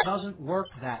pesticides, it doesn't work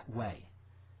that way.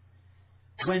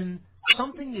 When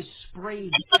something is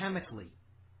sprayed chemically,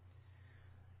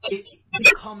 it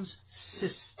becomes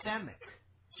systemic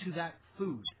to that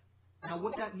food. Now,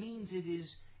 what that means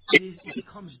it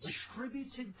becomes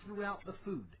distributed throughout the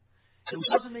food. It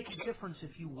doesn't make a difference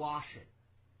if you wash it.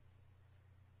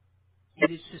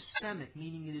 It is systemic,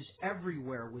 meaning it is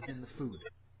everywhere within the food.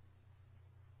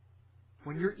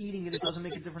 When you're eating it, it doesn't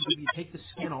make a difference if you take the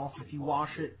skin off, if you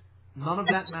wash it. None of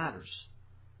that matters.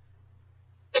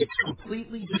 It's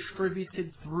completely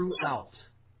distributed throughout.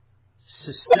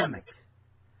 Systemic.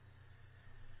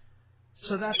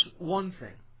 So that's one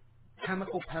thing.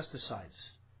 Chemical pesticides.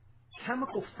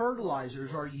 Chemical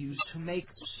fertilizers are used to make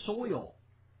soil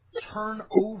turn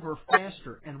over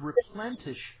faster and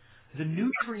replenish the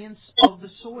nutrients of the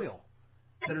soil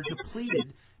that are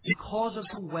depleted because of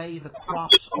the way the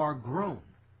crops are grown.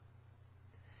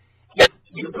 If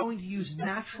you're going to use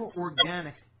natural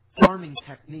organic farming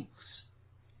techniques,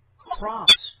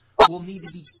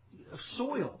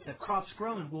 soil that crops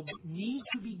grow in will need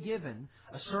to be given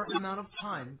a certain amount of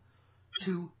time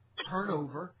to turn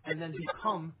over and then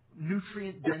become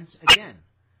nutrient dense again.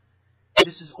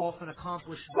 This is often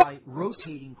accomplished by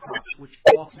rotating crops, which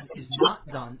often is not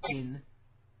done in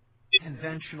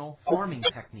conventional farming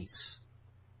techniques.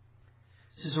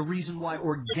 This is a reason why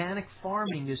organic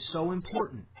farming is so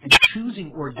important, and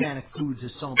choosing organic foods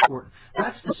is so important.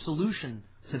 That's the solution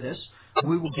to this.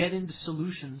 We will get into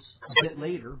solutions a bit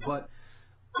later, but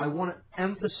I want to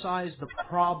emphasize the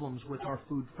problems with our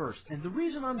food first. And the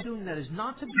reason I'm doing that is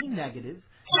not to be negative,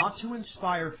 not to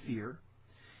inspire fear.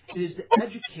 It is to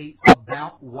educate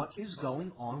about what is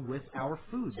going on with our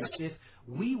food. That if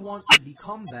we want to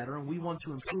become better and we want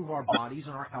to improve our bodies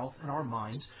and our health and our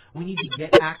minds, we need to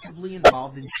get actively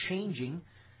involved in changing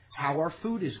how our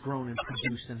food is grown and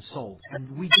produced and sold.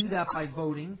 And we do that by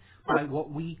voting, by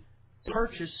what we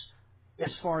purchase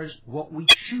as far as what we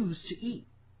choose to eat.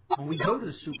 When we go to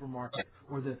the supermarket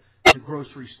or the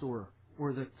grocery store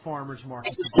or the farmer's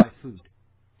market to buy food.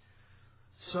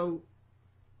 So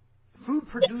food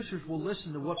producers will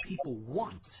listen to what people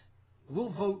want. We'll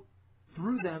vote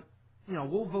through them,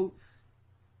 we'll vote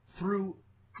through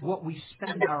what we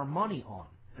spend our money on.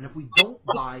 And if we don't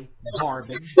buy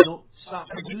garbage, they'll stop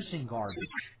producing garbage.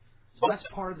 So that's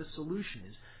part of the solution,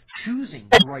 is choosing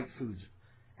the right foods.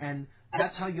 And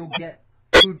that's how you'll get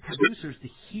food producers to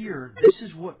hear this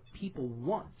is what people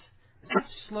want. That's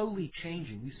slowly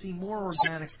changing. You see more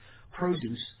organic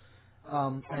produce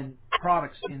and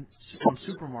products on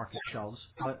supermarket shelves,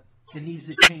 but it needs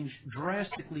to change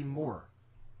drastically more.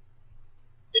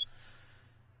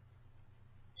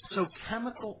 So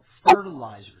chemical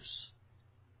fertilizers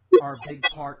are a big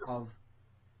part of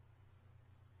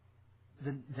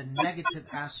the negative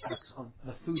aspects of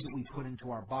the food that we put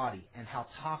into our body and how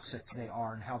toxic they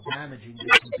are and how damaging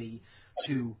they can be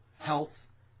to health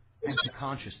and to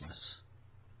consciousness.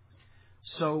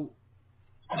 So,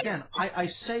 again,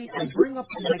 I bring up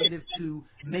the negative to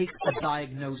make a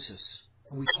diagnosis.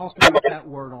 And we talked about that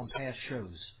word on past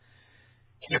shows.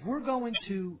 If we're going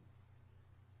to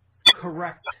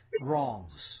correct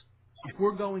wrongs, if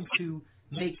we're going to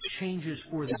make changes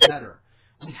for the better,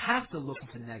 we have to look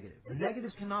at the negative. The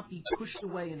negative cannot be pushed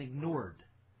away and ignored.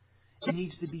 It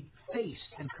needs to be faced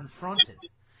and confronted.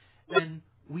 And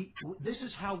this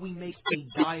is how we make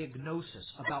a diagnosis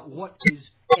about what is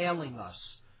ailing us,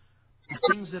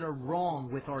 the things that are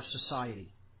wrong with our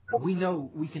society. We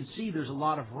can see there's a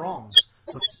lot of wrongs,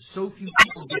 but so few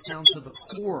people get down to the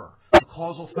core, the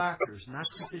causal factors, and that's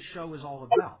what this show is all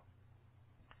about.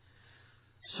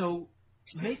 So,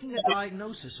 making a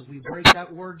diagnosis, if we break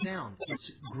that word down, it's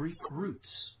Greek roots.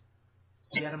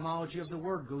 The etymology of the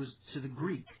word goes to the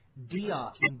Greek.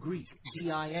 Dia in Greek,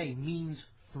 D-I-A, means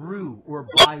through or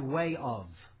by way of.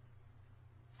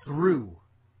 Through,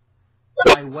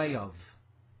 by way of.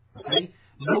 Okay?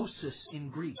 Gnosis in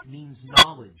Greek means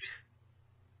knowledge.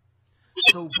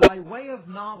 So by way of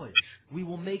knowledge, we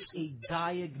will make a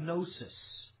diagnosis.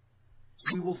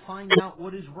 We will find out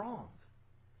what is wrong.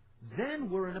 Then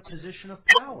we're in a position of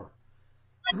power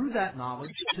through that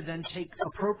knowledge to then take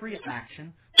appropriate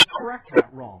action to correct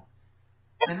that wrong.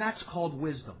 And that's called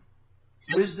wisdom.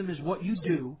 Wisdom is what you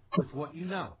do with what you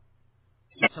know.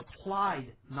 It's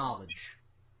applied knowledge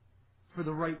for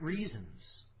the right reasons.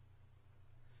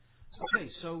 Okay,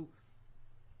 so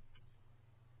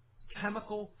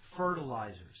chemical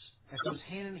fertilizers. That goes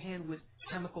hand in hand with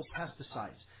chemical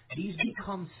pesticides. These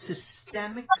become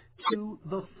systemic to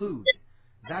the food.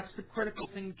 That's the critical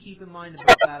thing to keep in mind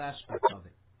about that aspect of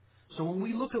it. So when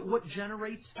we look at what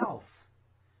generates health,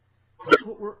 that's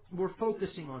what we're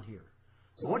focusing on here.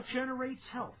 What generates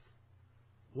health?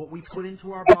 What we put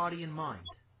into our body and mind.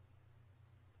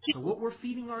 So what we're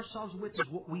feeding ourselves with is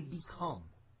what we become.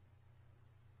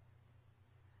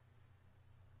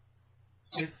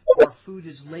 if our food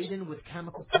is laden with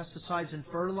chemical pesticides and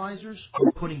fertilizers,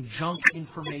 we're putting junk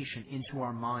information into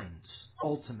our minds,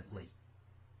 ultimately.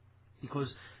 Because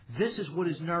this is what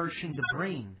is nourishing the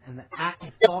brain and the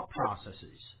active thought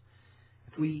processes.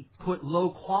 If we put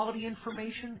low-quality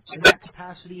information in that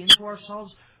capacity into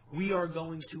ourselves, we are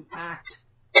going to act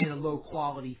in a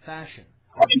low-quality fashion.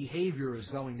 Our behavior is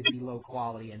going to be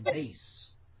low-quality and base.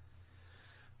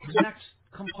 The next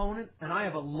component, and I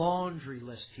have a laundry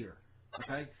list here,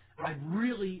 okay? I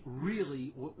really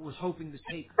was hoping to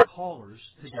take callers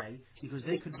today because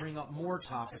they could bring up more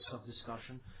topics of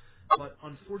discussion. But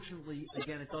unfortunately,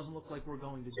 again, it doesn't look like we're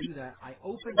going to do that. I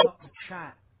opened up the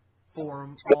chat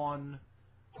forum on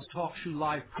the TalkShoe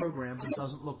Live program, but it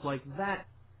doesn't look like that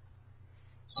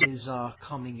is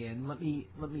coming in. Let me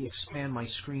expand my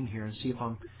screen here and see if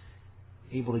I'm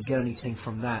able to get anything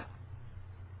from that.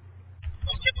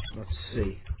 Let's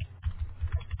see.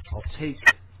 I'll take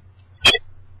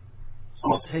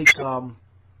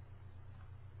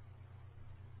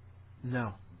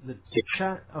no. The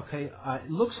chat, okay, it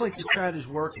looks like the chat is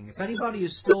working. If anybody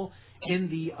is still in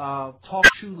the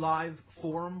TalkShoe Live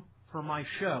forum for my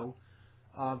show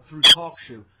through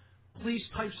TalkShoe, please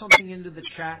type something into the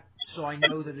chat so I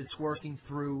know that it's working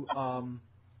through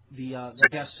the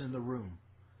guests in the room.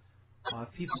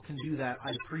 If people can do that,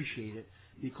 I'd appreciate it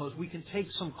because we can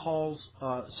take some calls,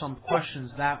 some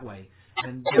questions that way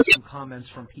and get some comments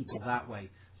from people that way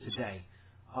today.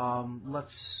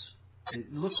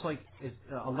 It looks like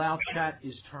allow chat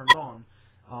is turned on.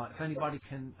 If anybody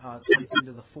can type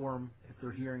into the forum, if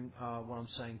they're hearing what I'm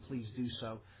saying, please do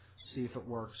so. See if it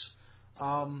works.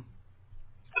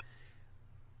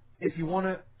 If you want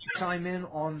to chime in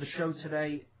on the show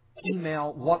today,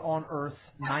 email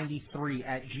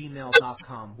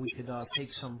whatonearth93@gmail.com. We could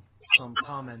take some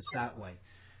comments that way.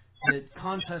 The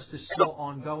contest is still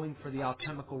ongoing for the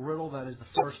alchemical riddle. That is the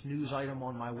first news item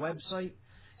on my website.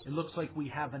 It looks like we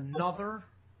have another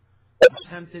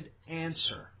attempted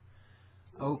answer.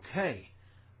 Okay.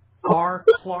 R.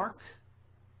 Clark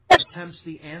attempts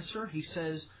the answer. He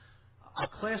says, a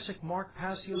classic Mark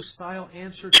Passio style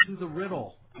answer to the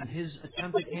riddle. And his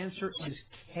attempted answer is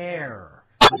care,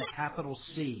 with a capital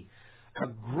C. A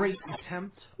great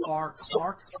attempt, R.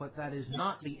 Clark, but that is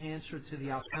not the answer to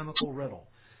the alchemical riddle.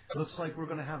 It looks like we're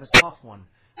going to have a tough one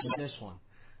with this one.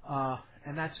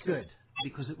 And that's good,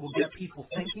 because it will get people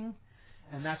thinking,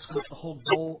 and that's what the whole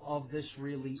goal of this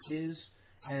really is.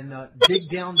 And dig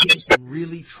down deep and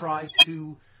really try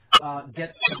to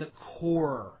get to the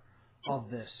core of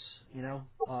this, you know.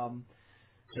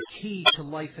 The key to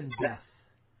life and death.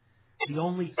 The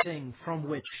only thing from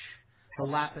which the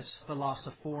lapis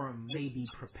philosophorum may be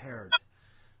prepared.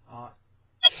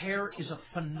 Care is a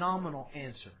phenomenal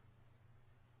answer.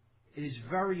 It is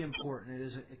very important. It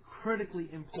is a critically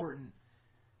important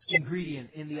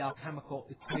ingredient in the alchemical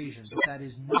equation, but that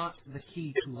is not the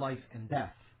key to life and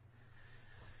death.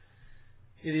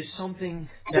 It is something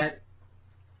that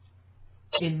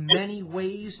in many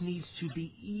ways needs to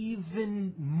be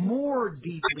even more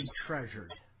deeply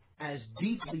treasured. As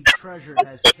deeply treasured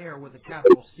as care with a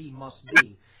capital C must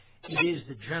be. It is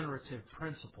the generative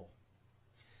principle.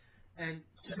 And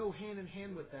to go hand in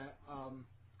hand with that,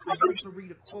 I'd like to read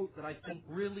a quote that I think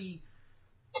really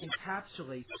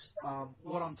encapsulates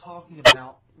what I'm talking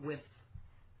about with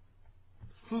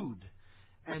food.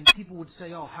 And people would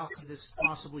say, oh, how could this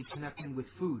possibly connect in with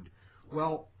food?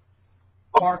 Well,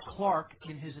 R. Clark,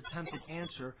 in his attempted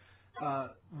answer,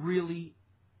 really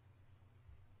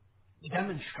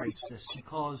demonstrates this,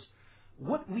 because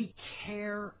what we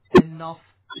care enough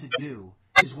to do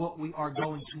is what we are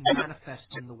going to manifest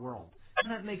in the world.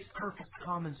 And that makes perfect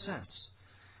common sense.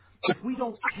 If we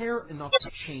don't care enough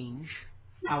to change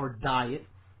our diet,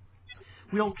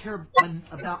 we don't care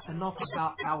enough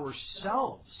about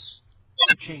ourselves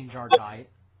to change our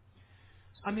diet.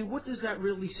 I mean, what does that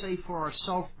really say for our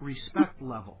self-respect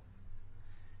level?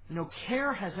 You know,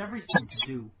 care has everything to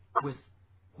do with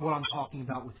what I'm talking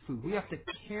about with food. We have to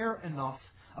care enough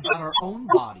about our own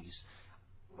bodies.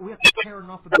 We have to care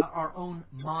enough about our own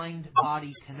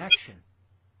mind-body connection.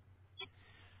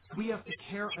 We have to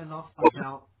care enough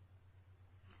about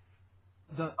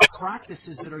the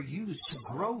practices that are used to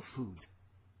grow food.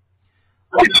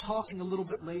 I'll be talking a little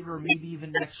bit later, or maybe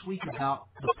even next week, about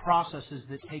the processes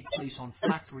that take place on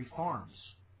factory farms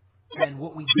and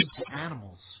what we do to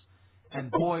animals. And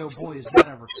boy, oh boy, is that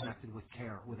ever connected with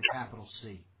care, with a capital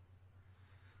C.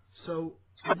 So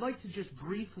I'd like to just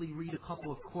briefly read a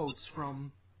couple of quotes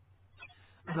from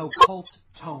an occult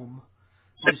tome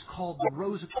that is called The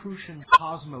Rosicrucian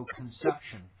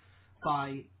Cosmo-Conception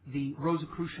by the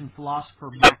Rosicrucian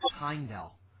philosopher Max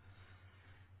Heindel.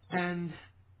 And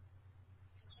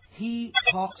he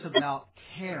talks about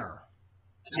care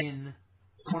in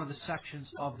one of the sections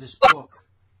of this book.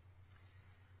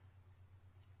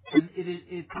 And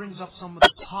it brings up some of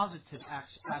the positive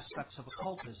aspects of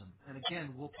occultism. And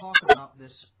again, we'll talk about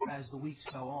this as the weeks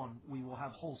go on. We will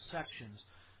have whole sections,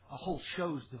 whole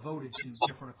shows devoted to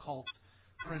different occult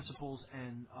principles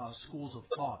and schools of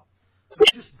thought. But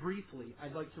just briefly,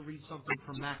 I'd like to read something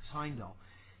from Max Heindel.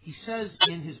 He says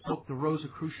in his book, The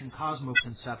Rosicrucian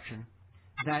Cosmoconception,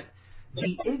 that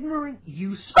the ignorant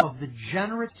use of the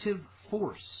generative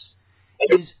force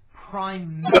is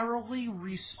primarily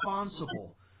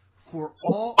responsible for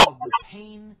all of the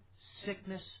pain,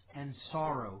 sickness, and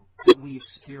sorrow that we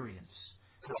experience.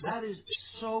 Now, that is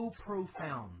so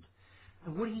profound.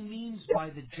 And what he means by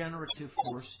the generative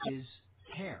force is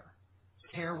care.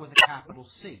 Care with a capital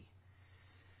C.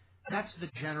 That's the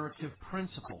generative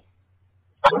principle.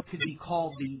 What could be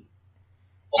called the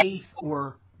eighth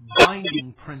or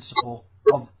binding principle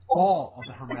of all of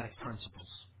the Hermetic principles.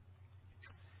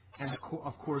 And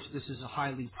of course, this is a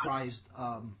highly prized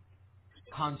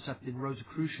concept in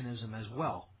Rosicrucianism as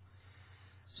well.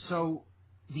 So,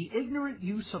 the ignorant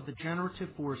use of the generative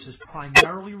force is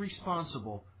primarily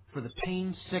responsible for the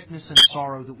pain, sickness, and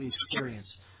sorrow that we experience.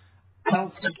 I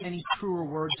don't think any truer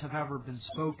words have ever been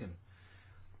spoken.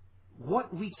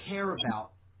 What we care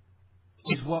about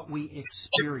is what we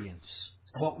experience.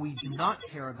 What we do not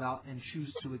care about and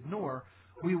choose to ignore,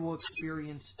 we will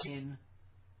experience in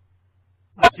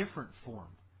a different form,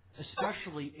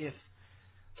 especially if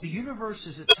the universe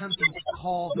is attempting to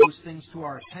call those things to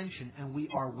our attention and we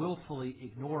are willfully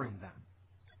ignoring them.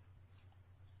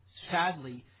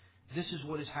 Sadly, this is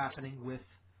what is happening with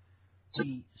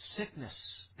the sickness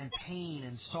and pain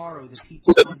and sorrow that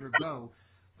people undergo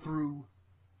through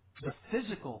the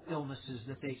physical illnesses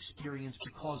that they experience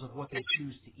because of what they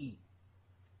choose to eat.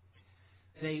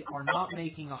 They are not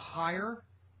making a higher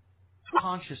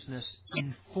consciousness,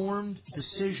 informed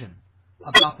decision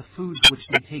about the foods which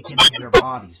they take into their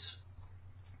bodies.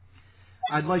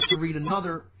 I'd like to read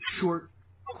another short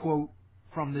quote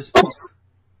from this book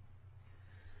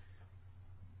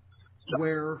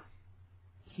where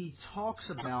he talks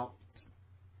about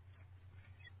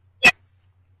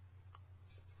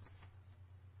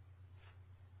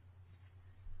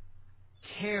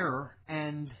care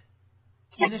and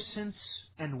innocence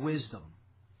and wisdom.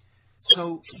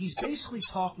 So he's basically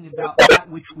talking about that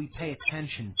which we pay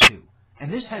attention to.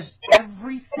 And this has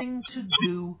everything to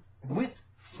do with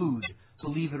food,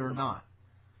 believe it or not.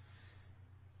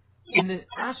 In the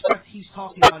aspect he's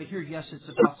talking about here, yes, it's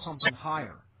about something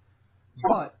higher.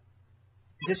 But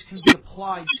this can be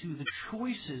applied to the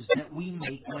choices that we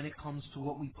make when it comes to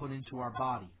what we put into our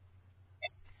body.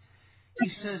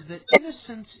 He says that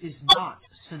innocence is not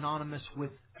synonymous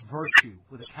with virtue,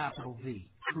 with a capital V,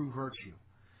 true virtue.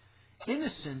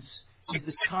 Innocence is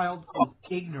the child of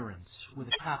ignorance, with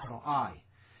a capital I,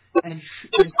 and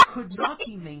could not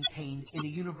be maintained in a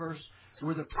universe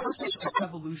where the purpose of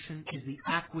evolution is the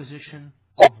acquisition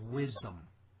of wisdom.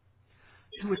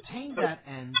 To attain that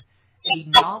end, a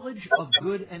knowledge of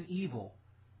good and evil,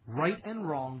 right and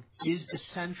wrong, is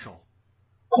essential.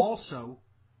 Also,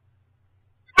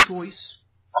 choice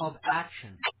of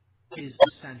action is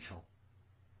essential.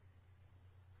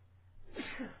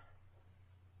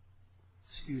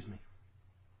 Excuse me.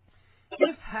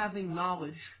 If having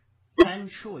knowledge and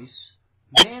choice,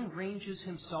 man ranges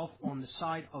himself on the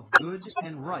side of good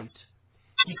and right,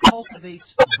 he cultivates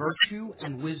virtue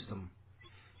and wisdom.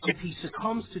 If he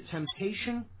succumbs to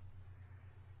temptation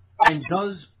and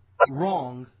does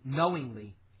wrong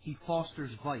knowingly, he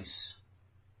fosters vice.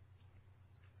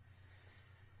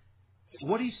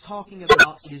 What he's talking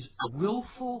about is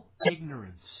willful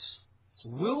ignorance,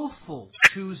 willful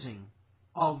choosing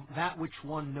of that which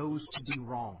one knows to be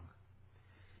wrong.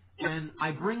 And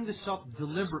I bring this up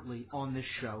deliberately on this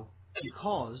show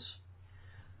because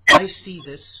I see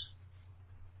this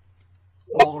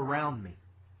all around me.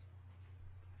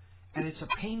 And it's a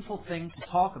painful thing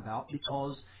to talk about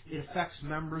because it affects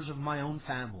members of my own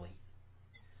family.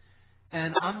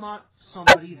 And I'm not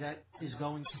somebody that is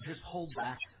going to just hold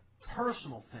back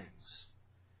personal things.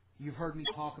 You've heard me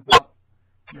talk about,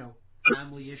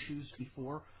 family issues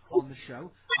before on the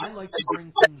show. I like to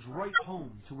bring things right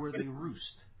home to where they roost,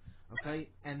 okay?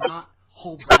 And not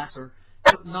hold back or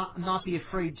not be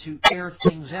afraid to air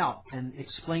things out and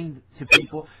explain to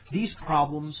people these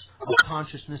problems of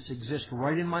consciousness exist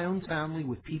right in my own family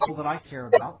with people that I care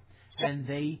about, and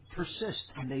they persist,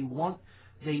 and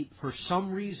they for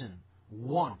some reason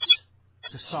want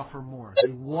to suffer more.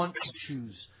 They want to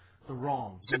choose the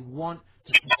wrong. They want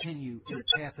to continue in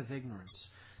a path of ignorance.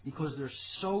 because they're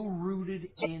so rooted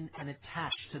in and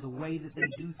attached to the way that they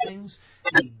do things,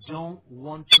 they don't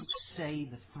want to say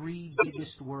the three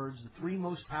biggest words, the three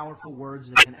most powerful words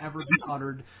that can ever be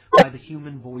uttered by the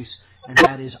human voice, and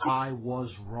that is, I was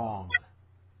wrong.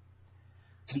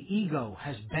 The ego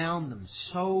has bound them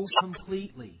so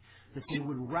completely that they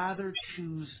would rather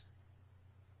choose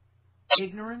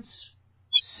ignorance,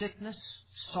 sickness,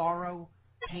 sorrow,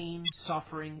 pain,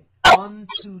 suffering,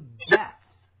 unto death,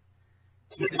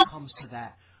 if it comes to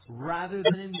that, rather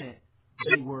than admit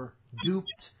they were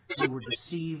duped, they were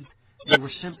deceived, they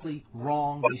were simply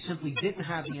wrong, they simply didn't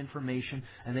have the information,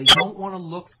 and they don't want to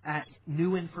look at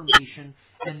new information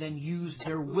and then use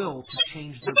their will to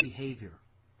change their behavior.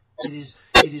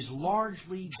 It is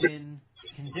largely been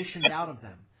conditioned out of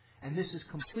them, and this is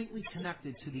completely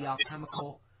connected to the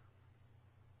alchemical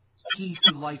key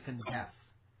to life and death.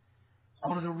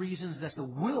 One of the reasons that the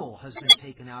will has been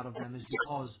taken out of them is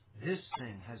because this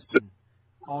thing has been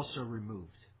also removed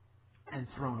and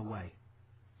thrown away.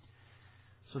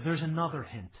 So there's another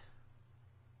hint.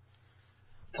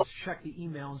 Let's check the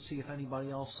email and see if anybody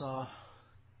else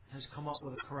has come up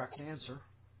with a correct answer.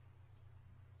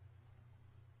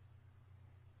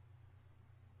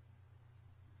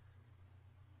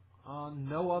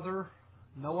 No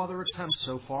other attempts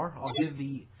so far. I'll give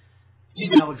the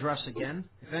email address again.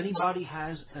 If anybody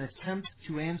has an attempt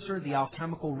to answer the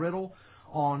alchemical riddle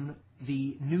on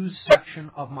the news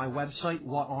section of my website,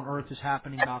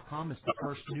 whatonearthishappening.com, it's the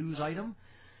first news item.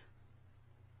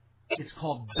 It's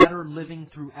called Better Living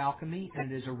Through Alchemy,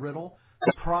 and it is a riddle.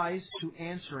 The prize to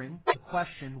answering the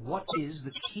question, what is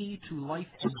the key to life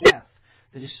and death,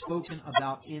 that is spoken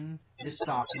about in this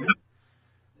document.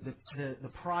 The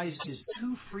prize is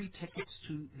 2 free tickets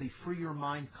to the Free Your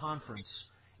Mind conference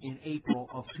in April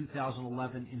of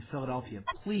 2011 in Philadelphia.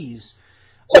 Please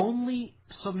only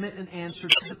submit an answer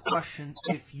to the question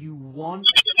if you want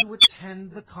to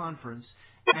attend the conference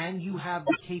and you have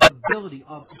the capability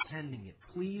of attending it.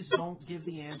 Please don't give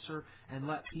the answer and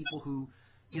let people who,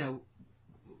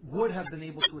 would have been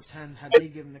able to attend had they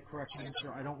given the correct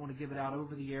answer. I don't want to give it out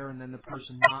over the air and then the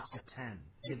person not attend.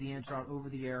 Give the answer out over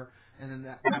the air and then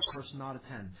that person not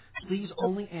attend. Please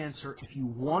only answer if you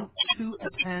want to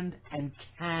attend and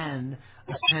can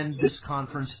attend this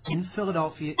conference in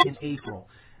Philadelphia in April.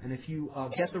 And if you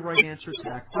get the right answer to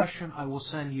that question, I will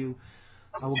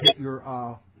get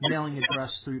your mailing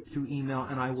address through email,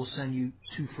 and I will send you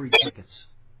 2 free tickets.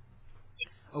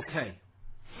 Okay.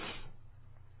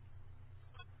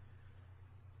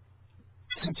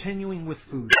 Continuing with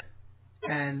food,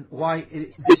 and why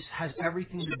this has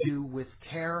everything to do with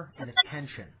care and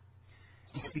attention.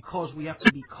 It's because we have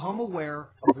to become aware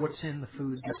of what's in the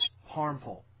food that's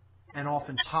harmful and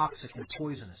often toxic and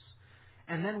poisonous.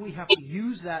 And then we have to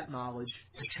use that knowledge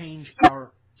to change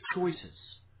our choices.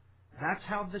 That's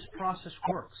how this process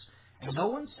works. And no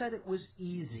one said it was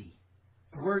easy.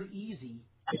 The word easy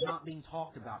is not being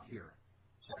talked about here.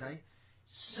 Okay?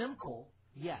 Simple,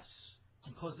 yes,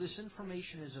 because this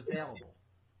information is available.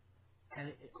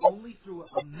 And only through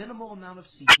a minimal amount of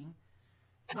seeking,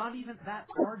 not even that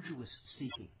arduous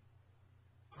seeking.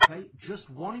 Okay? Just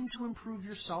wanting to improve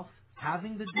yourself,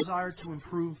 having the desire to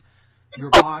improve your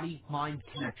body-mind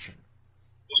connection.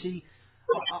 See,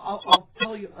 I'll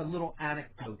tell you a little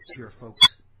anecdote here, folks.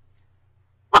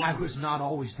 I was not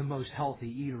always the most healthy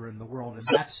eater in the world, and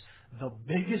that's the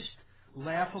biggest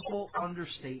laughable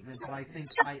understatement that I think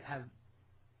I have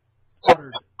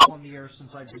uttered on the air since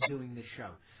I've been doing this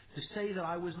show. To say that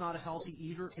I was not a healthy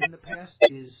eater in the past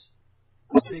is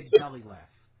a big belly laugh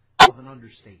of an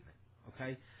understatement,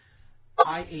 okay?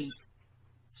 I ate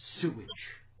sewage.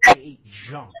 I ate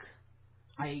junk.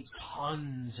 I ate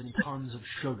tons and tons of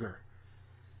sugar.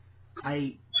 I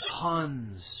ate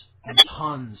tons and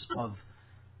tons of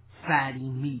fatty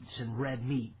meats and red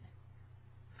meat.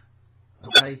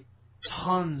 Okay?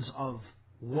 Tons of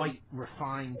white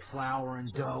refined flour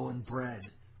and dough and bread,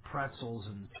 pretzels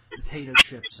and potato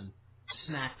chips and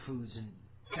snack foods and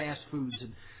fast foods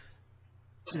and,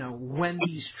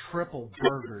 Wendy's triple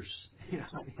burgers,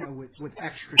 with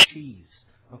extra cheese.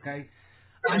 Okay?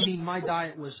 I mean, my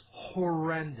diet was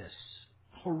horrendous.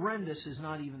 Horrendous is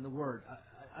not even the word.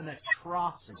 An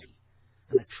atrocity.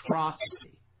 An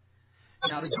atrocity.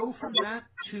 Now, to go from that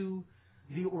to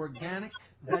the organic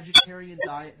vegetarian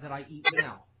diet that I eat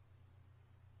now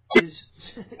is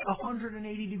a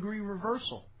 180-degree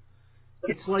reversal.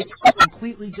 It's like a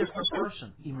completely different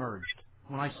person emerged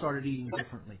when I started eating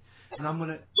differently. And I'm going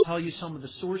to tell you some of the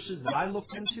sources that I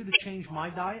looked into to change my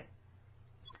diet.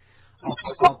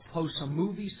 I'll post some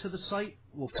movies to the site.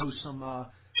 We'll post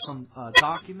some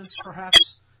documents, perhaps,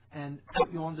 and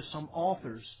put you onto some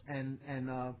authors and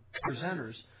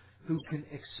presenters who can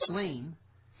explain,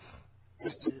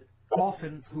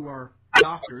 often who are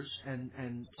doctors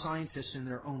and scientists in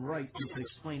their own right, who can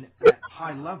explain at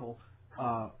high level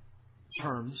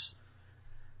terms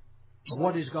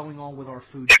what is going on with our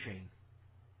food chain.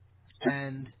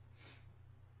 And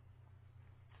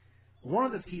one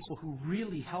of the people who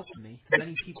really helped me,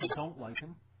 many people don't like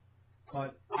him,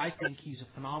 but I think he's a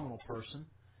phenomenal person,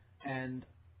 and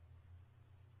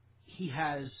he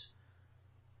has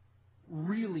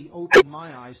really opened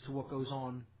my eyes to what goes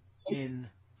on in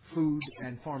food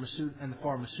and the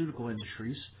pharmaceutical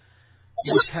industries,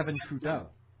 was Kevin Trudeau.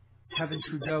 Kevin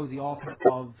Trudeau, the author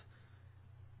of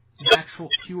Natural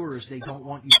Cures They Don't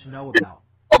Want You to Know About,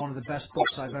 one of the best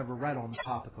books I've ever read on the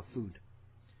topic of food.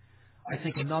 I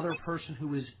think another person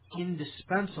who is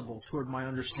indispensable toward my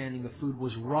understanding of food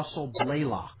was Russell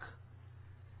Blaylock,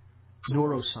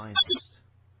 neurosurgeon,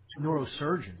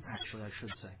 actually, I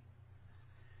should say.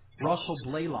 Russell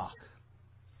Blaylock.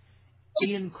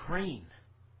 Ian Crane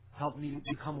helped me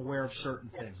become aware of certain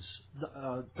things.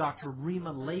 Dr.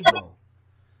 Rima Labo.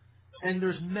 And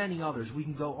there's many others. We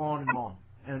can go on and on.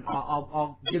 And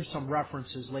I'll give some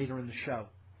references later in the show.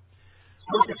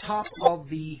 We're at the top of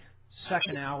the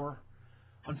second hour.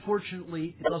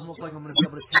 Unfortunately, it doesn't look like I'm going to be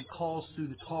able to take calls through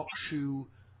the TalkShoe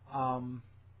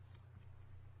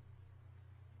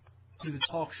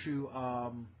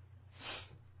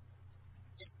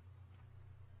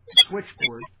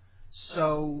switchboard.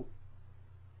 So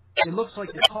it looks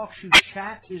like the TalkShoe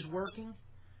chat is working,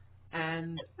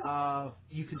 and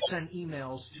you can send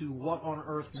emails to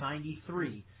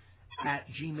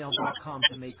whatonearth93@gmail.com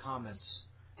to make comments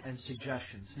and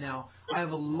suggestions. Now, I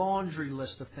have a laundry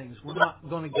list of things. We're not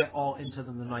going to get all into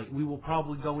them tonight. We will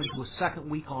probably go into a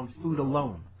second week on food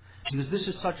alone, because this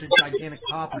is such a gigantic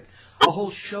topic. A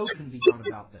whole show can be done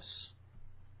about this.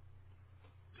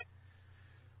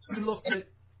 We looked at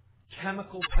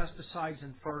chemical pesticides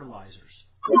and fertilizers.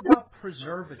 What about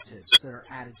preservatives that are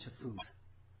added to food?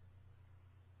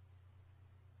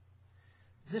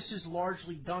 This is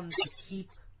largely done to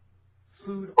keep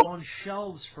food on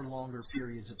shelves for longer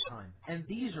periods of time, and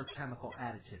these are chemical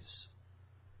additives.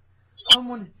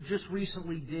 Someone just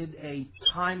recently did a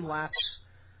time-lapse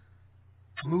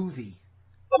movie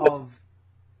of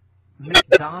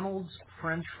McDonald's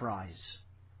French fries.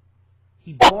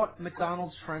 He bought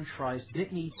McDonald's French fries,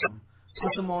 didn't eat them,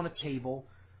 put them on a table,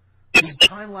 did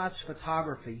time-lapse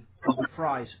photography of the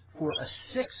fries for a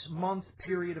 6-month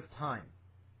period of time.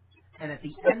 And at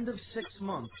the end of 6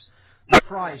 months, the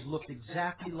fries looked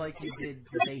exactly like they did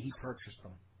the day he purchased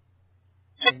them.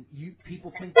 And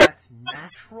people think that's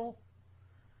natural?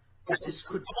 That this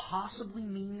could possibly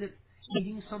mean that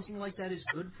eating something like that is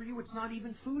good for you? It's not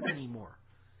even food anymore.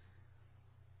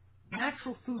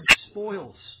 Natural food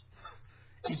spoils,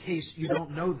 in case you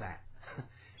don't know that.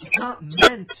 It's not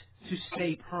meant to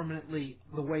stay permanently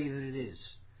the way that it is.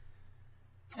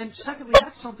 And secondly,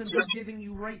 that's something they're giving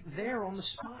you right there on the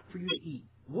spot for you to eat.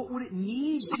 What would it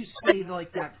need to stay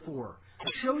like that for?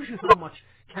 It shows you how much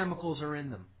chemicals are in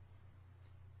them.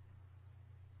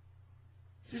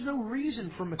 There's no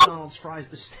reason for McDonald's fries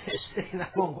to stay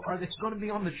that long. Are they going to be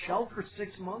on the shelf for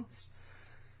 6 months?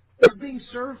 They're being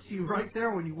served to you right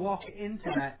there when you walk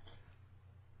into that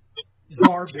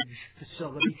garbage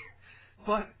facility.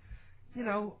 But, you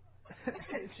know,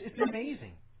 it's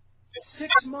amazing.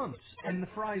 6 months, and the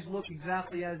fries look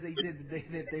exactly as they did the day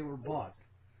that they were bought.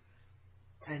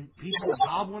 And people are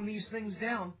gobbling these things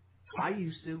down. I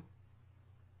used to.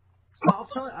 I'll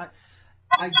tell you,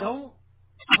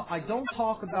 I don't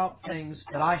talk about things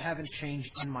that I haven't changed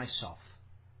in myself.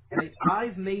 Right?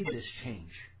 I've made this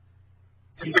change.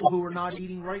 People who are not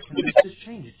eating right can make this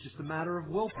change. It's just a matter of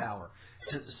willpower.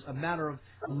 It's a matter of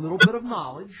a little bit of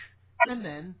knowledge, and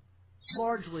then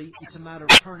largely it's a matter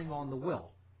of turning on the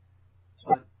will.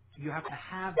 But you have to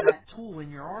have that tool in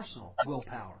your arsenal,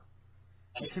 willpower.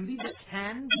 It can be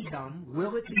done.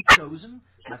 Will it be chosen?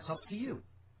 That's up to you.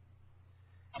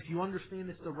 If you understand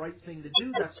it's the right thing to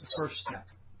do, that's the first step.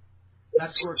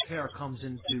 That's where care comes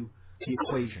into the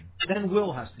equation. Then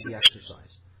will has to be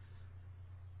exercised.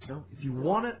 You know, if you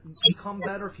want to become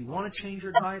better, if you want to change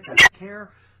your diet, that's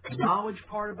care. The knowledge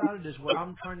part about it is what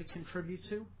I'm trying to contribute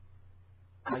to.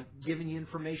 Like giving you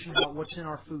information about what's in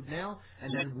our food now,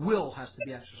 and then will has to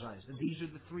be exercised. And these are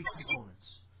the 3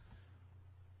 components.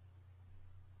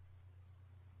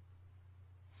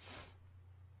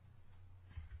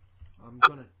 I'm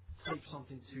going to type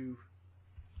something to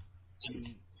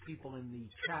the people in the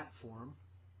chat forum.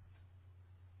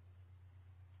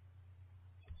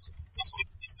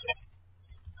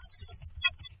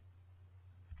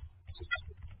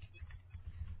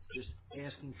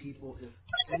 asking people if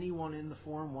anyone in the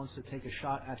forum wants to take a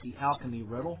shot at the Alchemy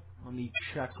riddle. Let me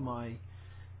check my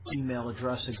email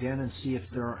address again and see if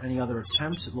there are any other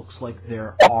attempts. It looks like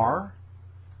there are.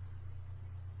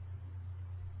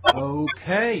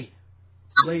 Okay,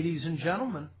 ladies and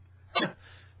gentlemen,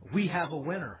 we have a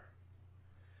winner.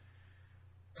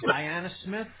 Diana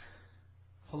Smith.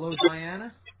 Hello,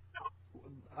 Diana.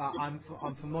 I'm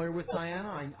familiar with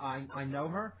Diana. I know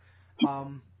her.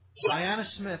 Diana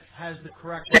Smith has the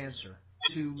correct answer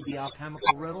to the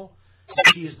alchemical riddle.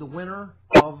 She is the winner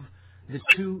of the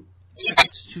 2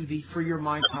 tickets to the Free Your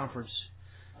Mind conference.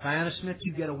 Diana Smith,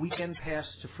 you get a weekend pass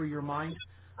to Free Your Mind.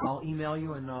 I'll email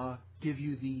you and give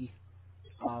you the.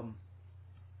 I'll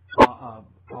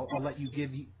let you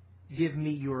give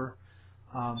me your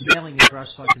mailing address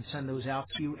so I can send those out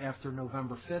to you after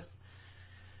November 5th.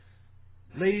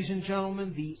 Ladies and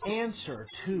gentlemen, the answer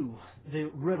to the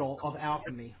riddle of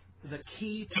alchemy, the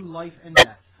key to life and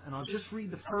death. And I'll just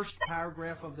read the first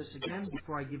paragraph of this again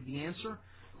before I give the answer,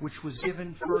 which was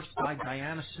given first by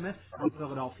Diana Smith from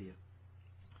Philadelphia.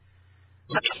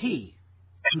 The key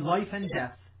to life and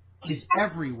death is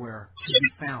everywhere to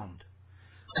be found.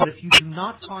 But if you do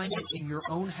not find it in your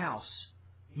own house,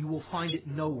 you will find it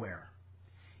nowhere.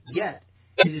 Yet,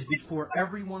 it is before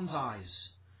everyone's eyes.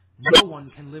 No one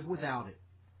can live without it.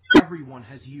 Everyone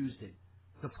has used it.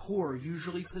 The poor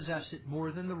usually possess it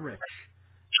more than the rich.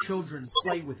 Children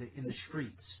play with it in the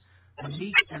streets. The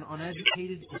meek and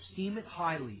uneducated esteem it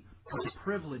highly, but the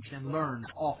privileged and learned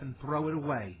often throw it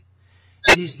away.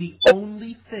 It is the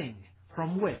only thing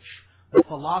from which the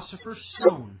philosopher's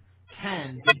stone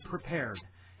can be prepared,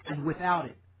 and without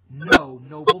it, no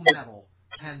noble metal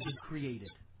can be created.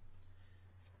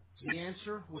 The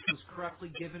answer, which was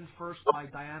correctly given first by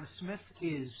Diana Smith,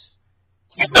 is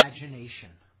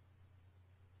imagination.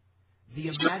 The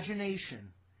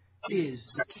imagination is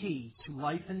the key to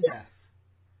life and death.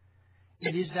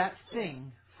 It is that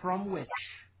thing from which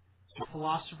the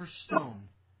philosopher's stone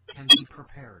can be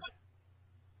prepared.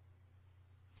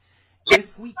 If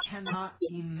we cannot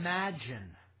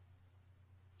imagine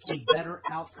a better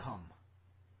outcome,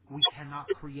 we cannot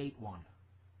create one.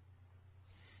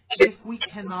 If we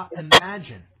cannot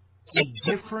imagine a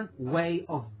different way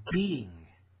of being,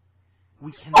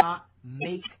 we cannot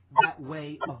make that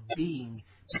way of being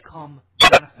become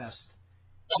manifest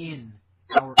in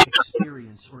our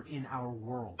experience or in our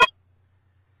world.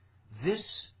 This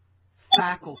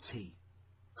faculty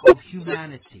of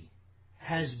humanity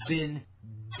has been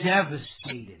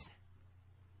devastated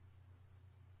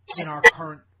in our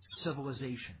current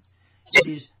civilization. It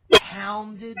is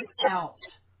pounded out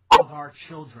of our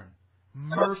children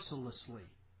mercilessly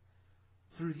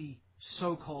through the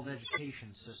so-called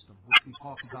education system, which we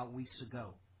talked about weeks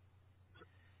ago.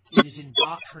 It is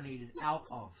indoctrinated out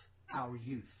of our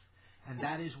youth, and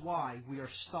that is why we are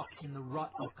stuck in the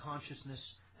rut of consciousness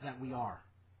that we are.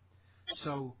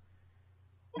 So,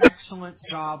 excellent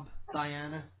job,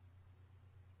 Diana.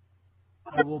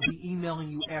 I will be emailing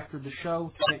you after the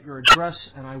show to get your address,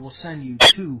 and I will send you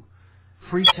 2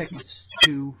 free tickets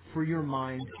to Free Your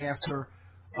Mind after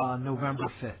November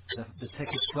 5th. The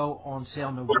tickets go on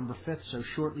sale November 5th, so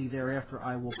shortly thereafter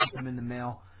I will put them in the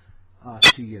mail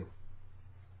to you.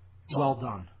 Well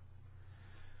done.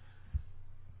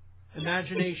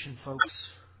 Imagination, folks.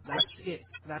 That's it.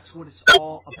 That's what it's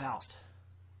all about.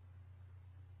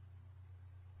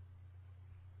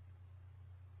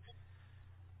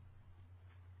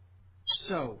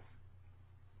 So,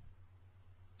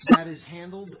 that is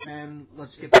handled, and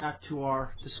let's get back to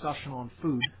our discussion on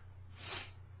food.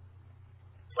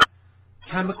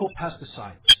 Chemical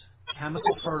pesticides,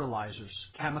 chemical fertilizers,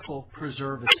 chemical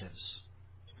preservatives,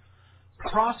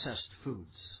 processed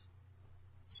foods.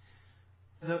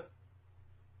 The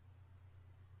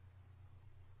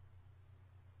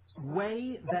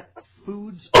way that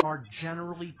foods are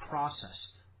generally processed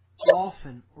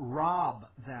often rob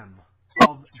them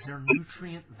of their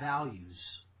nutrient values.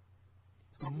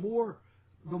 The more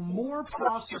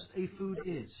processed a food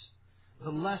is,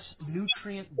 the less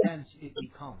nutrient dense it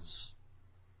becomes.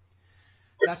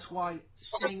 That's why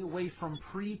staying away from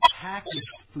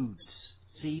pre-packaged foods.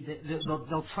 See,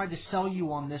 they'll try to sell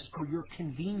you on this for your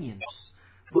convenience,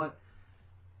 but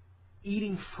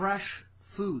eating fresh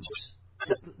foods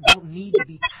that don't need to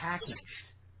be packaged,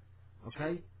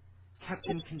 okay, kept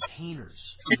in containers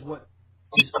is what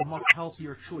is a much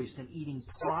healthier choice than eating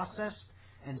processed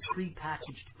and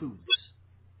pre-packaged foods.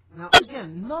 Now,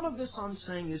 again, none of this I'm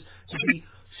saying is to be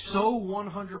so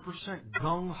 100%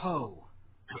 gung-ho,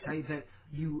 okay, that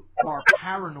you are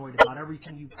paranoid about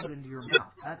everything you put into your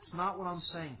mouth. That's not what I'm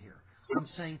saying here. I'm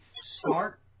saying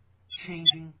start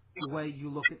changing the way you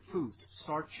look at food.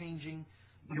 Start changing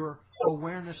your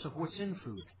awareness of what's in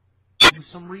food. Do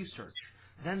some research.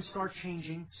 Then start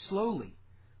changing slowly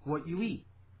what you eat.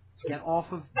 Get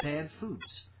off of bad foods.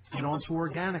 Get onto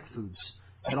organic foods.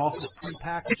 Get off of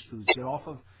prepackaged foods. Get off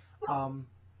of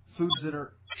foods that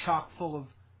are chock full of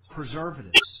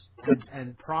preservatives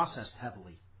and processed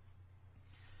heavily.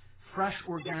 Fresh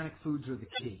organic foods are the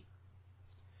key.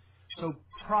 So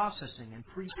processing and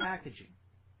prepackaging,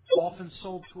 often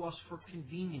sold to us for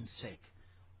convenience sake,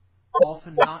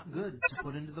 often not good to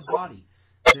put into the body.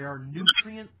 They are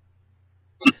nutrient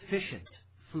deficient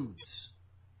foods.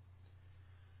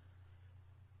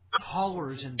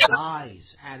 Colors and dyes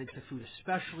added to food,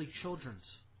 especially children's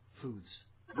foods.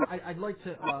 I'd like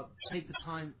to take the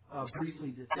time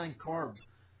briefly to thank Barb,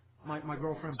 my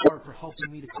girlfriend Barb, for helping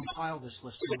me to compile this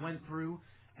list. We went through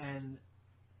and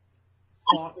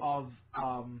thought of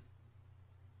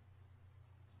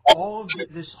all of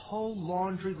this whole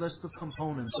laundry list of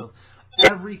components of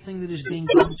everything that is being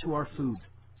done to our food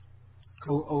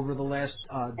over the last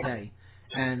day,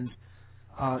 and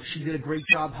she did a great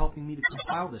job helping me to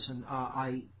compile this. And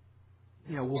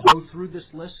we'll go through this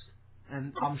list,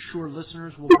 and I'm sure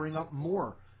listeners will bring up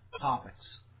more topics.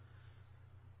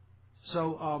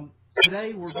 So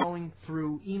today we're going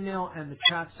through email and the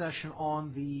chat session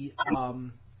on the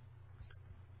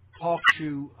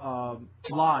TalkShoe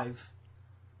live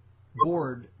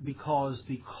board because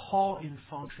the call-in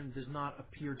function does not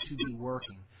appear to be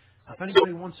working. If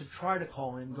anybody wants to try to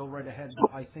call in, go right ahead.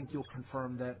 But I think you'll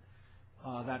confirm that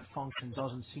that function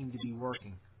doesn't seem to be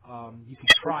working. You could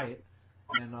try it,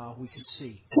 and we could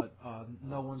see. But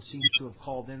no one seems to have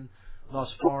called in thus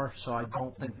far, so I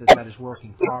don't think that that is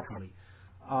working properly.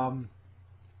 The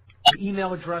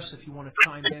email address, if you want to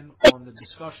chime in on the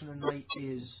discussion tonight,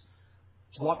 is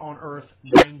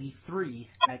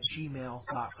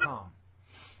whatonearth93@gmail.com.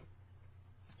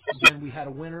 Again, we had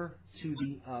a winner to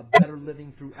the Better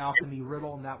Living Through Alchemy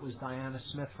riddle, and that was Diana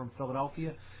Smith from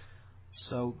Philadelphia.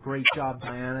 So great job,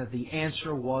 Diana. The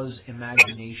answer was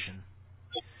imagination.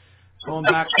 Going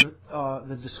back to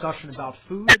the discussion about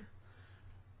food,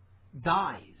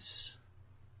 dyes.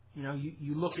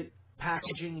 You look at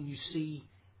packaging and you see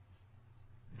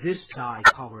this dye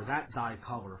color, that dye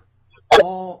color,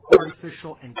 all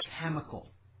artificial and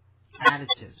chemical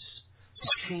additives to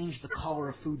change the color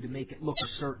of food to make it look a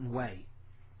certain way.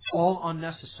 All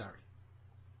unnecessary.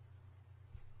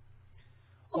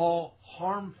 All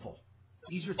harmful.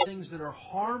 These are things that are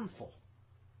harmful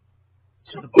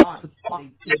to the body.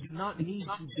 They do not need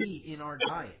to be in our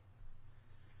diet.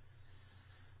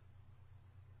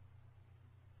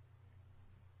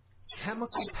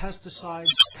 Chemical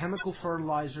pesticides, chemical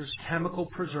fertilizers, chemical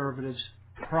preservatives,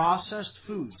 processed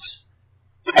foods,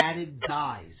 added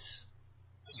dyes.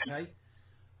 Okay?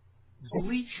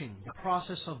 Bleaching, the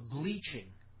process of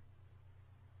bleaching.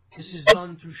 This is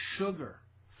done through sugar,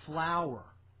 flour.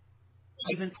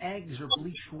 Even eggs are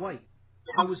bleached white.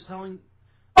 I was telling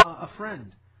a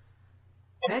friend,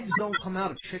 eggs don't come out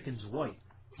of chickens white.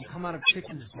 They come out of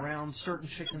chickens brown. Certain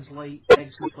chickens lay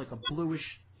eggs with like a bluish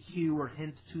hue or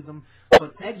hint to them.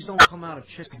 But eggs don't come out of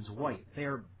chickens white.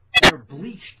 They're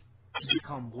bleached to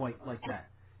become white like that.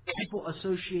 People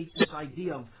associate this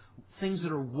idea of things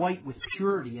that are white with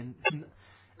purity, and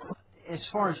as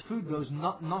far as food goes,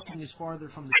 nothing is farther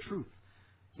from the truth.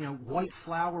 White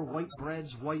flour, white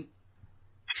breads, white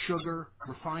sugar,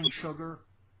 refined sugar.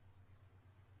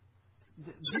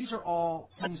 These are all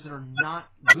things that are not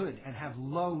good and have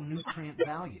low nutrient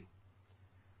value.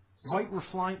 White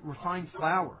refined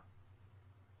flour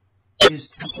is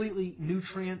completely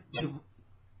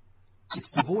it's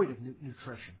devoid of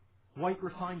nutrition. White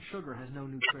refined sugar has no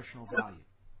nutritional value.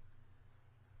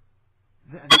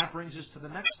 And that brings us to the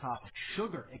next topic,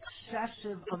 sugar.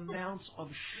 Excessive amounts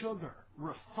of sugar,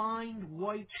 refined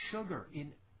white sugar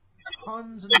in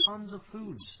tons and tons of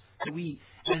foods that we eat.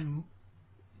 And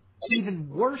even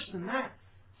worse than that,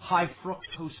 high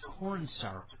fructose corn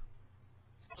syrup.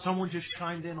 Someone just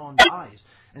chimed in on dyes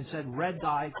and said red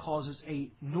dye causes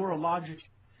a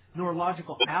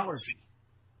neurological allergy.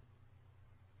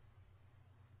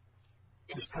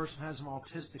 This person has an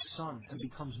autistic son and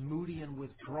becomes moody and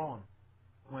withdrawn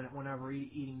whenever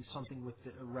eating something with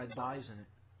the red dyes in it.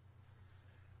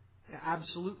 Yeah,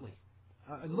 absolutely.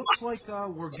 It looks like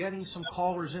we're getting some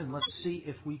callers in. Let's see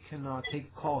if we can take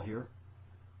a call here.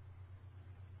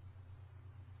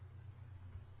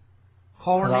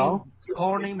 Caller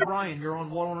named Brian. You're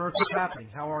on What on Earth is Happening.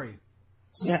 How are you?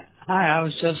 Yeah. Hi. I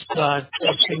was just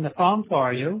texting the phone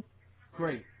for you.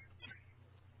 Great.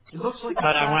 It looks like.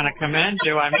 But I want to commend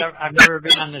you. I've never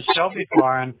been on this show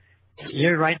before, and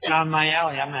You're right down my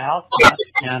alley. I'm a health nut,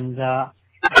 and I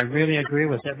really agree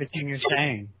with everything you're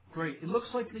saying. Great. It looks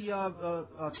like the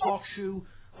talk shoe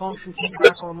function came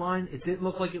back online. It didn't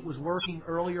look like it was working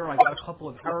earlier. I got a couple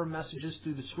of error messages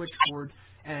through the switchboard,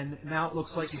 and now it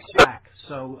looks like it's back.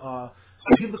 So I'll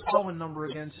give the call-in number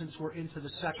again since we're into the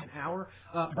second hour.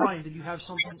 Brian, did you have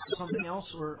something else,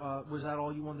 or was that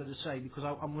all you wanted to say? Because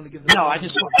I'm going to give the No, I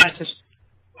just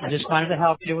wanted to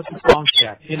help you with the phone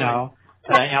check, you know.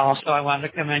 But I wanted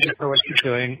to commend you for what you're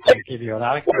doing and give you a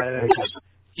lot of credit because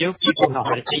few people know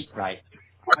how to eat right.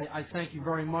 I thank you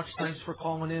very much. Thanks for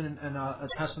calling in and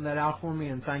testing that out for me,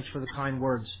 and thanks for the kind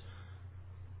words.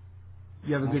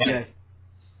 You have a good day.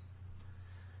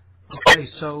 Okay,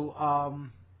 so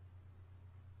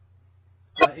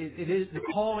it is the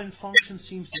call-in function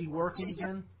seems to be working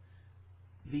again.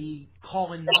 The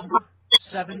call-in number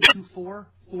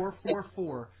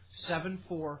 724-444-7444.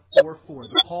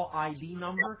 The call ID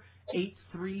number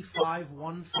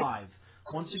 83515.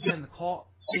 Once again, the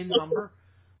call-in number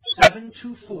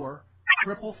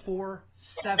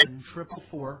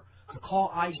 724-444-7444. The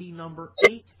call ID number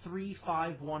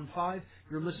 83515.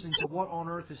 You're listening to What on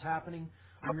Earth is Happening.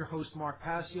 I'm your host, Mark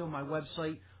Passio. My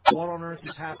website,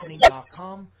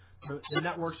 whatonearthishappening.com. The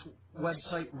network's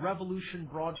website,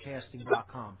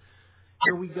 revolutionbroadcasting.com.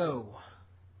 Here we go.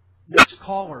 Next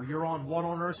caller, you're on What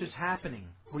on Earth is Happening.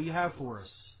 What do you have for us?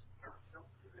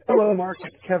 Hello, Mark.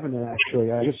 It's Kevin,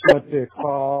 actually. I just wanted to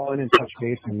call in and touch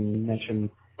base and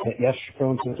mention that yes, your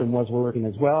phone system was working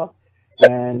as well,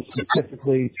 and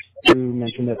specifically to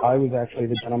mention that I was actually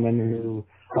the gentleman who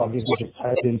obviously just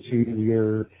typed into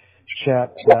your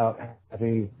chat about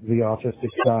having the autistic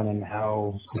son and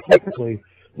how specifically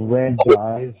red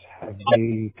dyes have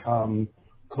become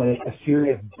like a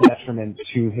serious detriment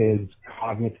to his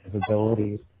cognitive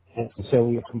abilities, and so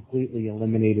we have completely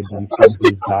eliminated them from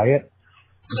his diet.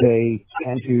 They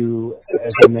tend to,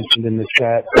 as I mentioned in the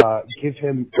chat, give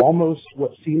him almost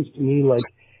what seems to me like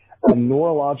a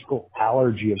neurological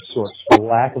allergy of sorts, for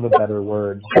lack of a better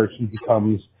word, where he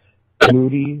becomes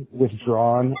moody,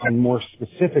 withdrawn, and more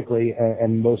specifically,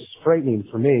 and most frightening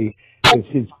for me, is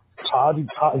he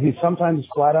sometimes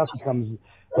flat out becomes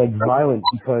like violent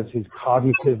because his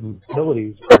cognitive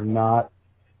abilities are not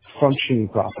functioning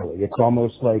properly. It's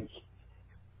almost like,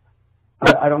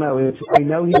 I don't know. I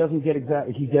know he doesn't get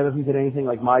anything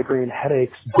like migraine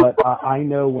headaches, but I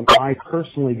know when I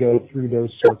personally go through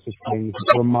those sorts of things,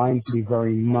 it reminds me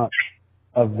very much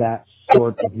of that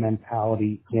sort of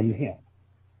mentality in him.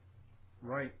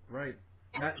 Right.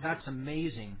 That's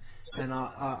amazing, and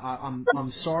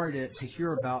I'm sorry to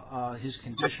hear about his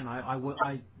condition. I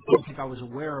don't think I was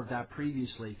aware of that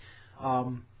previously.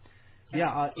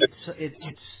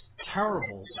 It's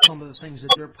terrible, some of the things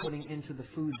that they're putting into the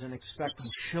foods and expecting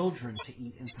children to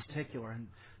eat in particular. And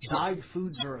dyed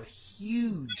foods are a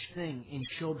huge thing in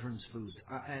children's food,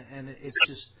 and it's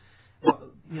just,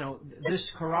 this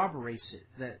corroborates it,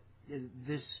 that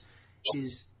this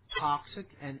is toxic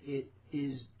and it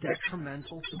is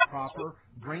detrimental to proper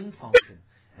brain function.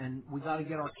 And we got to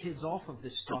get our kids off of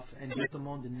this stuff and get them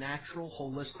on to natural,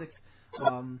 holistic,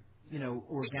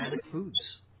 organic foods.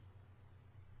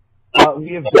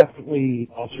 We have definitely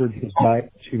altered his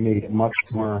diet to make it much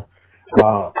more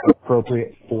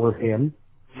appropriate for him,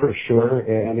 for sure,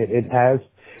 and it has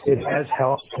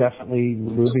helped definitely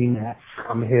removing that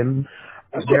from him.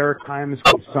 There are times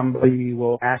when somebody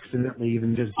will accidentally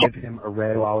even just give him a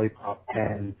red lollipop,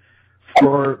 and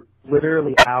for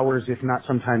literally hours, if not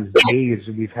sometimes days,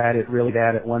 we've had it really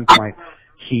bad at one point.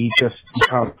 He just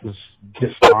becomes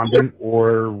despondent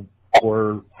or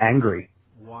angry.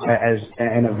 Wow. As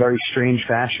in a very strange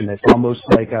fashion. It's almost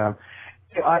like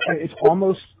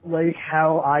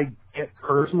how I get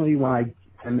personally when I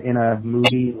am in a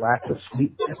moody, lack of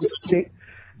sleep state.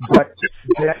 But it's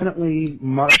definitely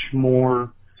much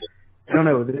more. I don't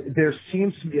know. There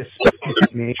seems to be a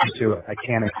specific nature to it. I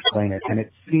can't explain it, and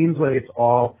it seems like it's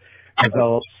all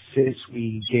developed since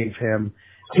we gave him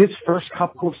his first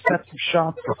couple of sets of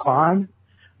shots were fine,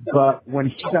 but when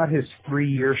he got his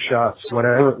 3-year shots,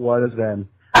 whatever it was then,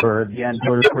 or the end,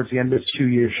 or towards the end of his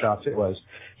 2-year shots,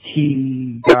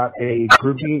 he got a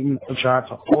grouping of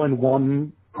shots all in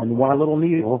one little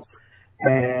needle.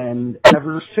 And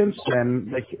ever since then,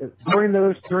 like during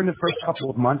the first couple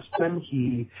of months, then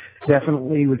he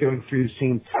definitely was going through the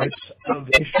same types of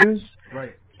issues.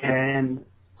 Right. And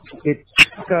it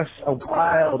took us a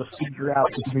while to figure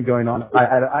out what's been going on.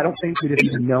 I don't think we'd have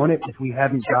even known it if we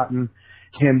hadn't gotten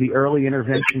him the early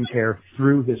intervention care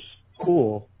through his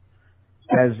school,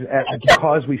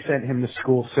 because we sent him to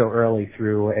school so early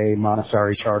through a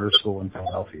Montessori charter school in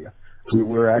Philadelphia. we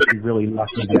were actually really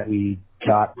lucky that we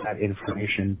got that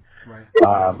information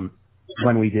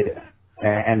when we did it,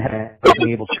 and have been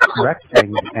able to correct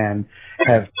things and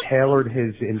have tailored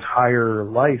his entire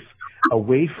life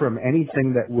away from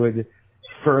anything that would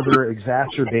further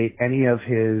exacerbate any of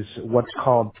his what's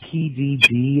called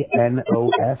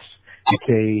PDD-NOS. It's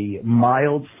a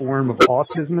mild form of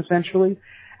autism, essentially.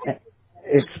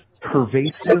 It's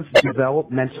pervasive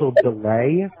developmental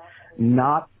delay,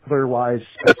 not otherwise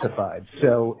specified.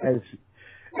 So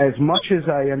as much as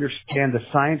I understand the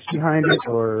science behind it,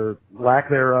 or lack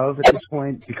thereof at this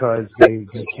point, because they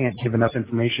can't give enough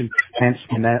information, hence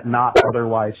the not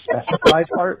otherwise specified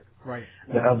part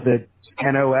of the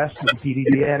NOS, the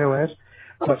PDD-NOS.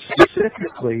 But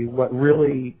specifically, what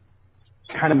really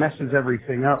kind of messes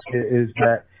everything up is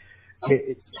that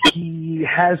he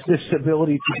has this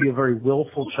ability to be a very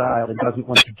willful child and doesn't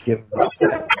want to give up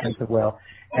that sense of will.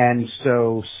 And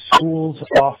so schools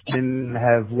often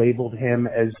have labeled him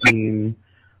as being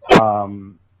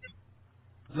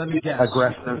let me guess.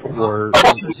 Aggressive or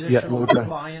oppositional,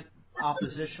 defiant.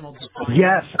 Oppositional, defiant.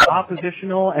 Yes,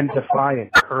 oppositional and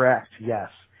defiant. Correct. Yes.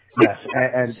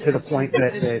 And to the point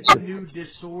that it's a new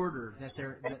disorder that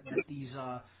these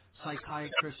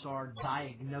psychiatrists are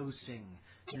diagnosing.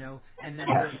 You know, and then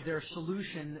their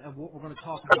solution of what we're going to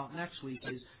talk about next week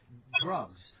is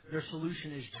drugs. Their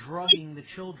solution is drugging the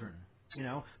children. You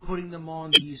know, putting them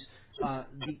on these.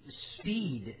 The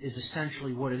speed is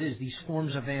essentially what it is. These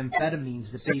forms of amphetamines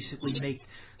that basically make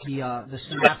the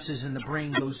synapses in the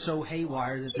brain go so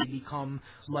haywire that they become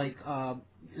like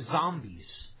zombies.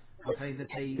 Okay, that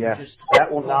they just.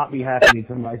 That will not be happening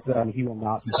to my son. He will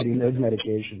not be getting those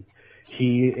medications.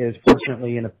 He is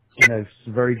fortunately in a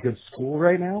very good school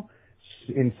right now,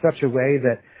 in such a way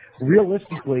that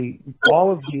realistically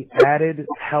all of the added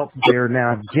help they're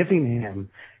now giving him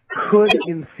could,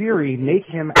 in theory, make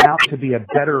him out to be a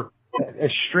better,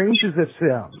 as strange as this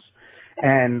sounds.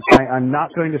 And I'm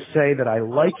not going to say that I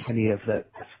like any of this,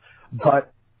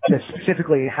 but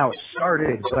specifically how it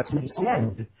started, but in the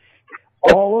end,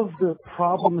 all of the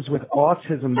problems with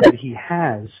autism that he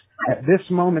has at this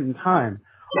moment in time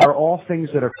are all things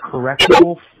that are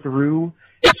correctable through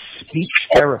speech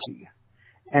therapy.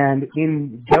 And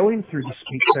in going through the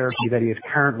speech therapy that he is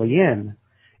currently in,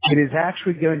 it is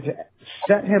actually going to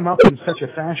set him up in such a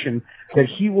fashion that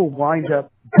he will wind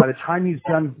up, by the time he's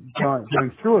done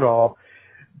going through it all,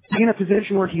 be in a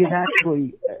position where he is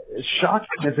actually, as shocked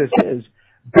as this is,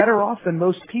 better off than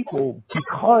most people,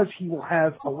 because he will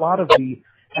have a lot of the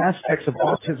aspects of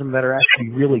autism that are actually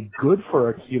really good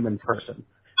for a human person,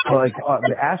 like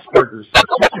the Asperger's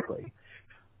specifically.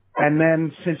 And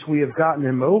then since we have gotten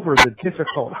him over the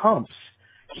difficult humps,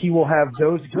 he will have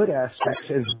those good aspects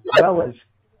as well as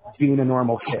being a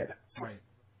normal kid. Right.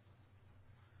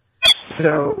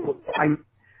 So I'm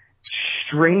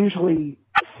strangely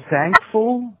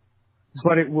thankful,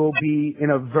 but it will be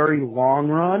in a very long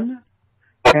run.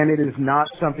 And it is not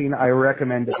something I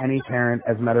recommend to any parent.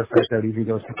 As a matter of fact, I would even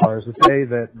go so far as to say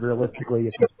that realistically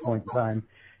at this point in time,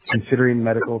 considering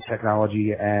medical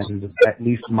technology and at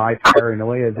least my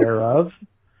paranoia thereof,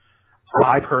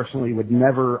 I personally would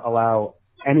never allow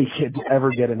any kid to ever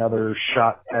get another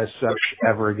shot as such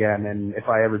ever again. And if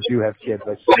I ever do have kids,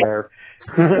 I swear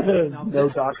no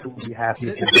doctor will be happy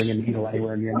to bring a needle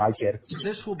anywhere near my kid.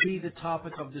 This will be the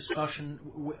topic of discussion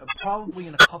probably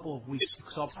in a couple of weeks,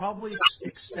 because I'll probably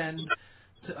extend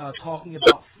to, talking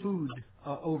about food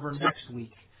over next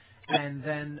week. And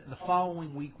then the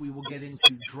following week we will get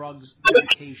into drugs,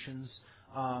 medications.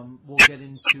 We'll get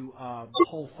into the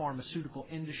whole pharmaceutical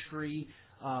industry,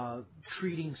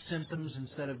 treating symptoms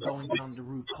instead of going down to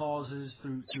root causes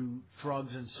through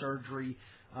drugs and surgery.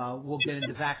 We'll get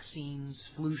into vaccines,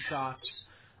 flu shots,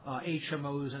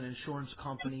 HMOs and insurance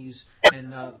companies,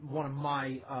 and one of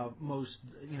my most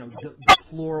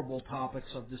deplorable topics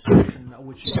of discussion,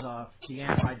 which is the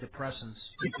antidepressants.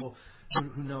 People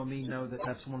who know me know that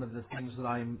that's one of the things that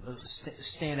I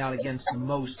stand out against the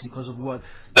most, because of what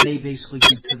they basically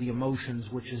do to the emotions,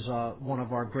 which is one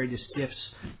of our greatest gifts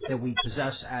that we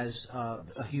possess as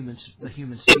the human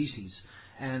species.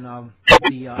 And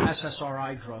the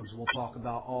SSRI drugs we'll talk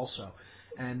about also.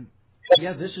 And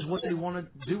yeah, this is what they want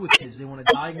to do with kids. They want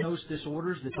to diagnose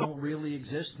disorders that don't really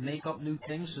exist, make up new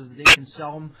things so that they can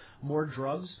sell them more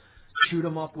drugs, shoot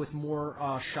them up with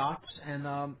more shots, and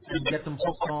get them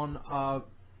hooked on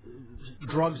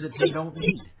drugs that they don't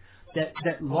need.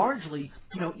 That largely,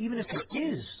 even if there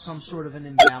is some sort of an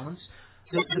imbalance,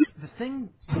 the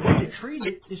way to treat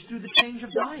it is through the change of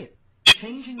diet.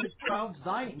 changing the child's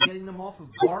diet and getting them off of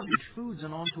garbage foods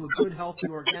and onto a good, healthy,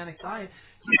 organic diet,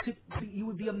 you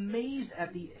would be amazed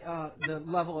at the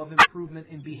level of improvement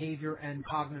in behavior and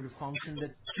cognitive function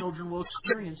that children will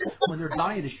experience when their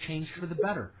diet is changed for the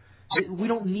better. We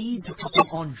don't need to put them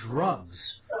on drugs,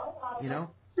 you know.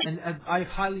 And I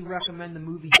highly recommend the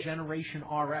movie Generation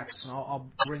RX, and I'll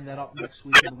bring that up next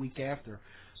week and the week after.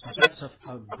 But that's a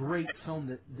great film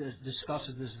that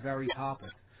discusses this very topic.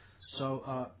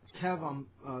 So, Kev, I'm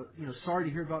sorry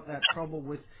to hear about that trouble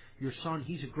with your son.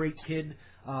 He's a great kid.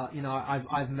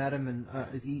 I've met him, and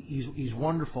he's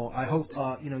wonderful. I hope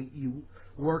you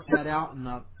work that out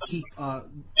and keep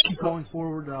going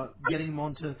forward, getting him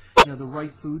onto the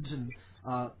right foods, and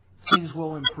things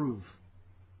will improve.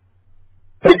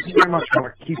 Thank you very much,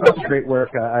 Mark. Keep up the great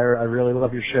work. I really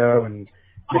love your show, and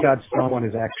God, someone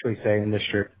is actually saying this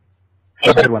true.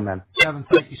 Have a good one, then. Kevin,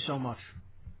 thank you so much.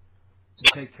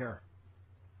 Take care.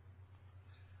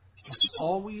 It's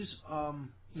always,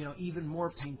 even more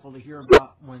painful to hear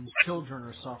about when children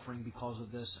are suffering because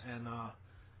of this, and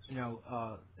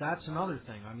that's another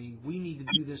thing. I mean, we need to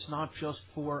do this not just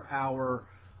for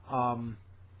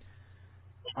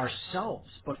ourselves,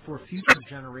 but for future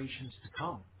generations to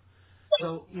come.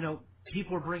 So,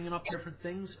 people are bringing up different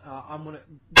things. I'm going to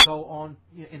go on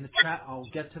in the chat. I'll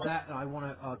get to that. And I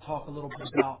want to talk a little bit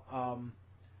about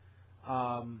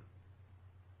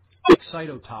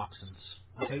excitotoxins.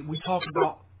 Okay, we talked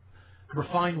about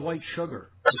refined white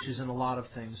sugar, which is in a lot of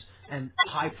things, and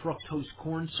high fructose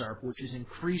corn syrup, which is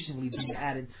increasingly being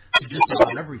added to just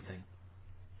about everything.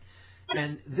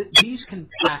 And these can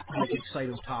act like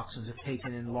excitotoxins if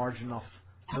taken in large enough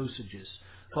dosages.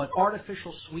 But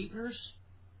artificial sweeteners,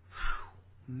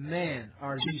 man,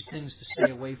 are these things to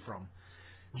stay away from.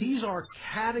 These are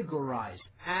categorized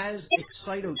as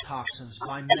excitotoxins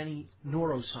by many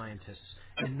neuroscientists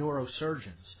and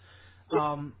neurosurgeons.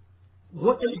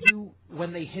 What they do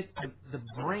when they hit the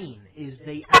brain is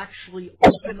they actually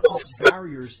open up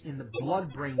barriers in the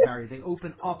blood-brain barrier. They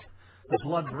open up the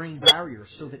blood-brain barrier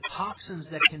so that toxins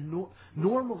that can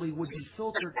normally would be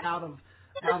filtered out of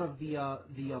the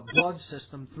blood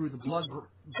system through the blood,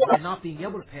 by not being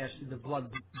able to pass through the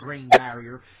blood-brain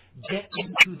barrier, get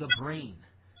into the brain.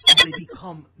 And they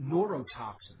become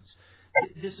neurotoxins.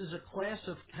 This is a class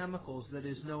of chemicals that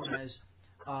is known as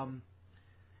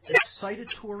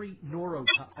excitatory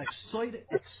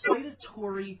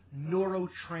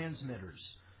neurotransmitters.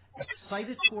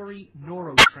 Excitatory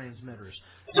neurotransmitters.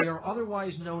 They are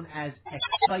otherwise known as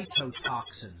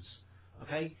excitotoxins.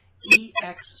 Okay?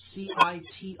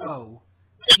 EXCITOTOXINS.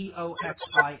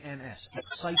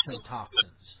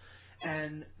 Excitotoxins.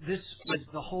 And this is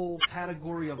the whole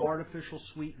category of artificial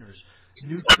sweeteners.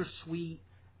 NutraSweet,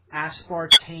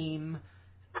 aspartame,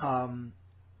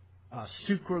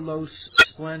 sucralose,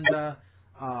 Splenda,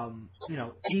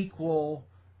 Equal,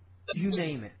 you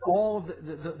name it. All of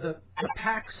the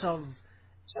packs of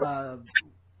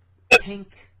pink,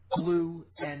 blue,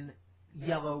 and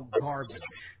yellow garbage.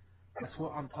 That's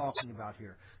what I'm talking about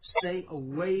here. Stay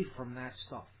away from that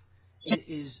stuff. It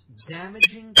is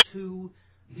damaging to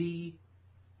the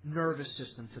nervous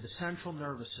system, to the central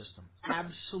nervous system.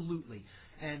 Absolutely.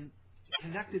 And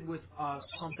connected with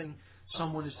something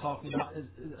someone is talking about,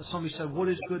 somebody said, what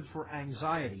is good for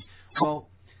anxiety? Well,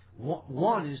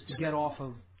 one is to get off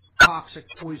of toxic,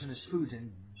 poisonous foods,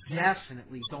 and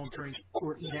definitely don't drink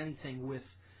or eat anything with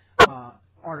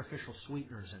artificial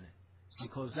sweeteners in it,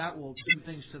 because that will do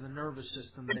things to the nervous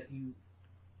system that you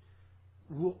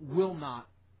will not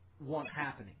want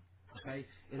happening. Okay,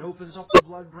 it opens up the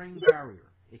blood-brain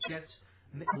barrier. It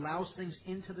allows things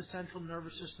into the central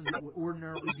nervous system that would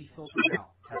ordinarily be filtered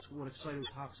out. That's what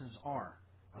excitotoxins are.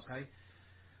 Okay,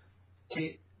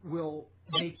 it will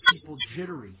make people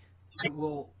jittery. It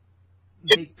will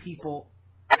make people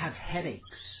have headaches.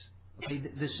 Okay,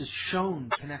 this is shown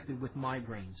connected with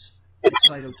migraines,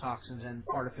 excitotoxins, and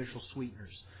artificial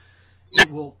sweeteners. It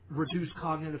will reduce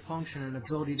cognitive function and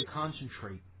ability to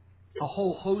concentrate. A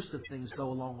whole host of things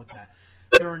go along with that.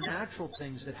 There are natural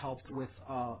things that help with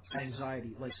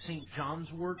anxiety, like St.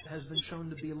 John's wort has been shown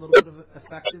to be a little bit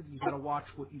effective. You've got to watch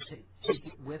what you take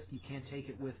it with. You can't take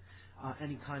it with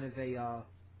any kind of a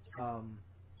MAO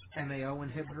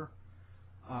inhibitor,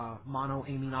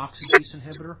 monoamine oxidase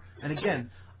inhibitor. And again,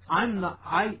 I'm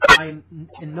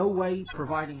in no way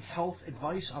providing health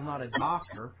advice. I'm not a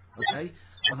doctor. Okay,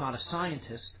 I'm not a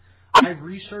scientist. I've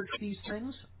researched these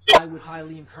things. I would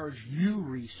highly encourage you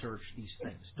research these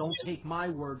things. Don't take my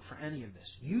word for any of this.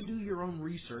 You do your own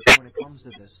research when it comes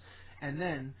to this, and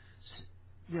then,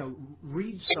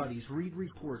 read studies, read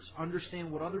reports,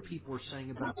 understand what other people are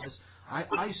saying about this.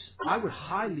 I would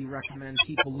highly recommend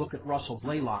people look at Russell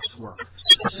Blaylock's work,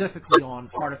 specifically on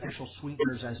artificial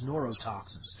sweeteners as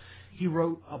neurotoxins. He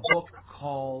wrote a book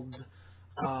called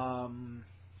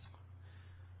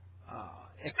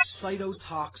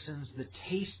Excitotoxins, The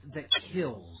Taste That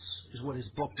Kills, is what his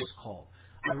book was called.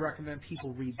 I recommend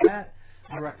people read that.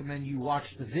 I recommend you watch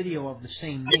the video of the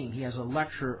same name. He has a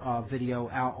lecture video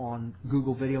out on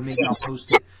Google Video. Maybe I'll post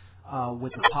it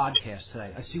with the podcast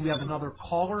today. I see we have another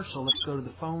caller, so let's go to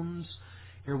the phones.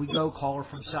 Here we go. Caller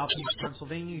from Southeast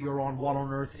Pennsylvania. You're on What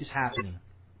on Earth is Happening.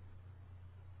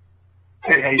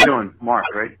 Hey, how you doing? Mark,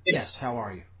 right? Yes, how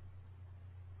are you?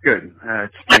 Good.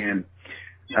 It's Dan.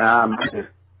 I had to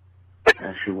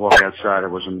actually walk outside. I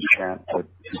was in the chat, but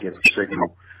to get the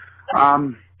signal.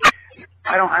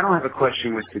 I don't have a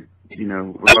question with the,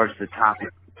 regards to the topic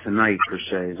tonight per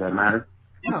se. Does that matter?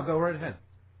 No, go right ahead.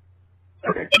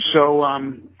 Okay. So,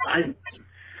 I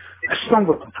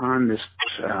stumbled upon this,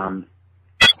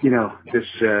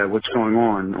 what's going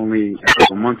on only a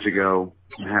couple months ago.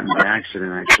 It happened by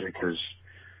accident, actually, because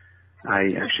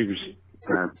I actually was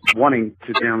wanting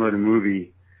to download a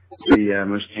movie, The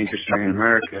Most Dangerous Man in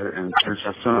America, and it turns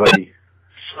out somebody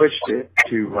switched it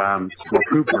to a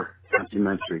Cooper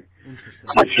documentary,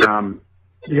 which,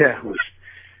 was,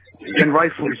 and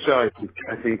rightfully so.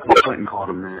 I think Clinton called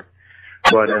him that.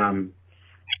 But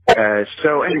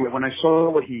so anyway, when I saw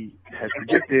what he had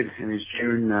predicted in his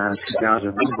June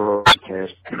 2001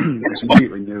 broadcast, I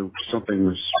immediately knew something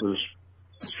was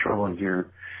troubling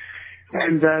here,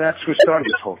 and that's what started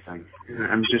this whole thing.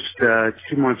 I'm just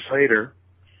 2 months later,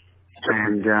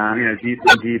 and deeper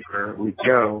and deeper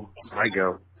I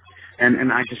go.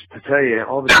 And I just, to tell you,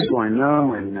 all the people I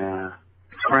know and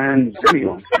friends,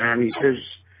 anyone, because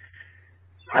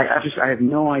I have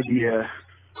no idea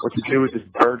what to do with this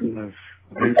burden of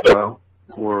info,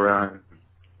 or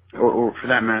for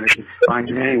that matter, to find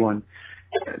anyone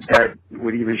that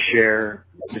would even share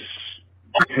this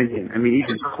opinion. I mean,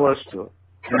 even close to it.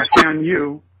 And I found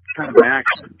you kind of by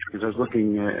accident because I was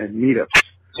looking at meetups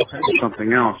or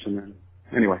something else, and then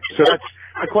anyway. So that's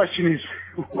my question: is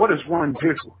what does one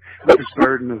do with this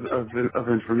burden of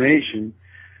information?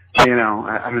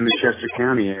 I'm in the Chester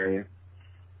County area,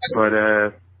 but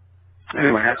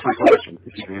anyway, that's my question.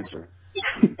 If you can answer.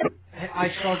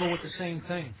 I struggle with the same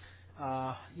thing.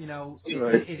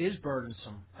 It is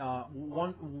burdensome.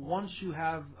 Once you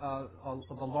have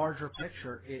the larger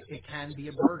picture, it can be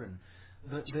a burden.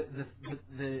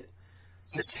 The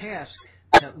task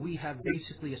that we have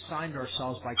basically assigned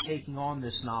ourselves by taking on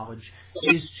this knowledge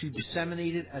is to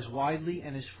disseminate it as widely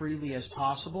and as freely as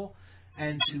possible,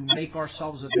 and to make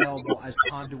ourselves available as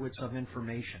conduits of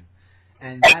information.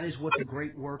 And that is what the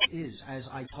great work is, as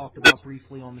I talked about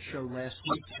briefly on the show last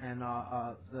week, and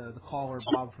the caller,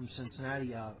 Bob from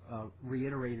Cincinnati,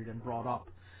 reiterated and brought up.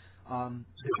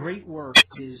 The great work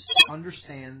is to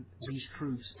understand these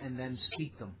truths and then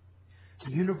speak them.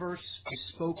 The universe is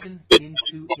spoken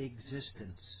into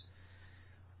existence.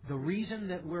 The reason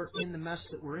that we're in the mess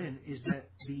that we're in is that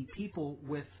the people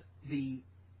with the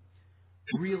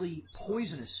really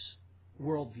poisonous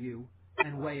worldview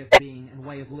and way of being and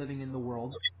way of living in the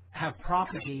world have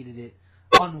propagated it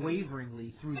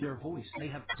unwaveringly through their voice. They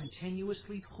have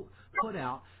continuously put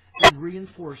out and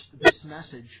reinforced this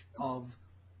message of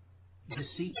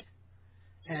deceit.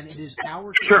 And it is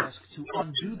our task to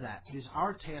undo that. It is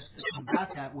our task to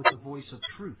combat that with the voice of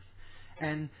truth.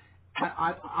 And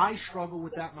I struggle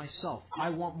with that myself. I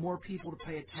want more people to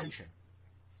pay attention.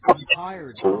 I'm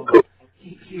tired of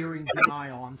hearing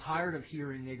denial. I'm tired of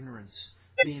hearing ignorance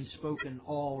being spoken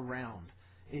all around.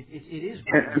 It is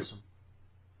burdensome.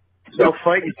 They'll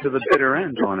fight you to the bitter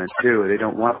end on it, too. They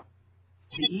don't want...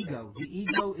 The ego. The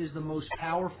ego is the most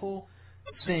powerful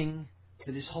thing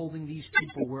that is holding these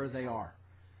people where they are.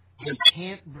 They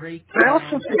can't break down. But I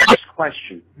also think this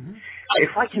question,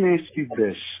 if I can ask you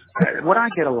this, what I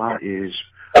get a lot is,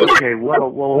 okay,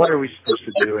 well, what are we supposed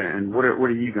to do, and what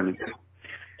are you going to do?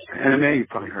 And I know you've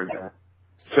probably heard that.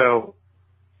 So...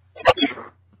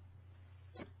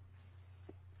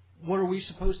 What are we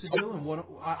supposed to do? And what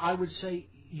I would say,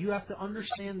 you have to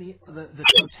understand the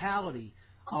totality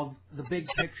of the big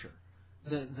picture,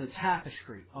 the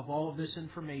tapestry of all of this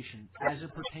information as it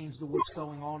pertains to what's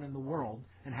going on in the world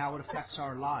and how it affects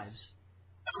our lives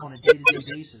on a day-to-day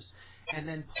basis, and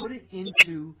then put it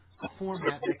into a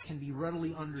format that can be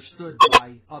readily understood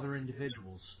by other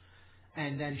individuals,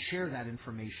 and then share that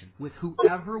information with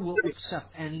whoever will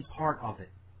accept any part of it.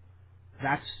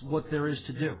 That's what there is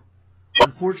to do.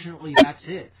 Unfortunately, that's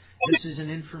it. This is an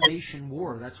information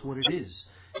war. That's what it is.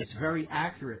 It's very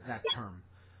accurate, that term.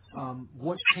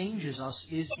 What changes us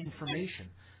is information.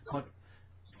 But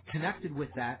connected with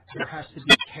that, there has to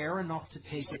be care enough to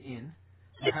take it in.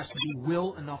 There has to be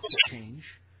will enough to change.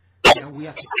 We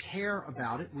have to care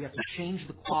about it. We have to change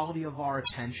the quality of our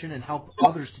attention and help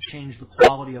others to change the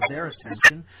quality of their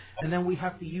attention. And then we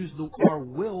have to use our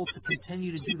will to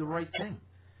continue to do the right thing.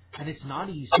 And it's not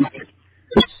easy. I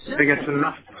think that's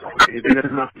enough. I think that's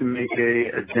enough to make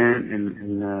a dent.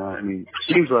 I mean,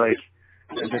 it seems like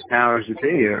the powers that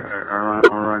be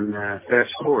are on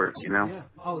fast forward. Yeah.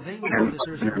 Oh, they know that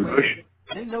there's an awakening.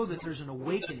 They know that there's an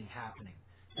awakening happening.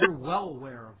 They're well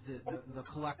aware of the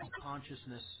collective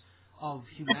consciousness of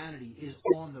humanity is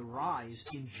on the rise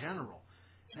in general.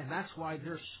 And that's why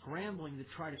they're scrambling to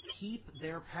try to keep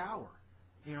their power.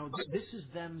 This is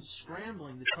them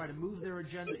scrambling to try to move their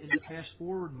agenda into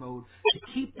fast-forward mode to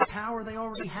keep the power they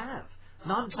already have.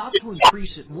 Not to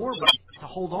increase it more, but to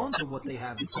hold on to what they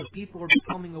have, because people are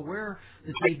becoming aware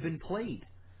that they've been played.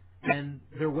 And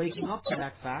they're waking up to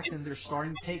that fact, and they're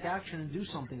starting to take action and do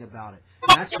something about it.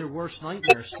 And that's their worst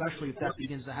nightmare, especially if that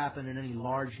begins to happen in any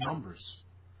large numbers.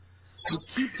 So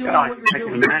keep doing what you're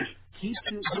doing. Keep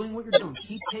doing what you're doing.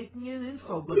 Keep taking in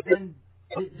info, but then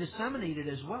disseminate it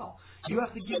as well. You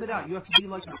have to give it out. You have to be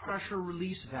like a pressure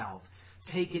release valve.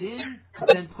 Take it in, but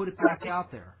then put it back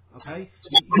out there. Okay?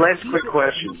 Last quick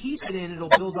question. You keep it in, it'll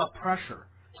build up pressure.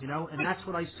 And that's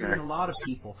what I see in a lot of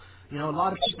people. A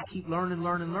lot of people keep learning,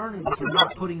 but they're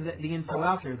not putting the info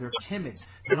out there. They're timid.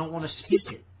 They don't want to speak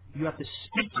it. You have to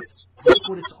speak it. That's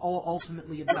what it's all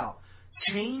ultimately about.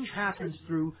 Change happens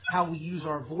through how we use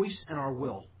our voice and our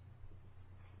will.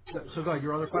 So go ahead.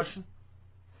 Your other question?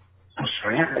 I'm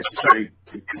sorry. How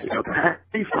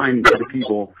do you find other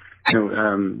people,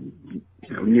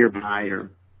 nearby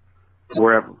or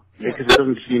wherever? Because it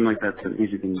doesn't seem like that's an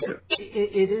easy thing to do.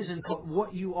 It isn't, but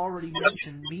what you already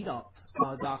mentioned,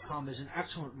 meetup.com, is an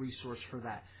excellent resource for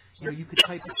that. You could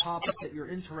type a topic that you're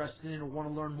interested in or want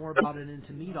to learn more about it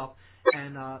into Meetup,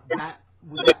 and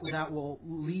that will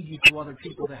lead you to other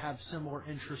people that have similar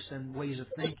interests and ways of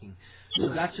thinking. So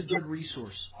that's a good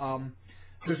resource.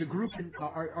 There's a group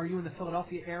are you in the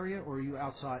Philadelphia area, or are you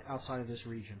outside of this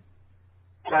region?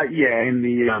 Yeah, in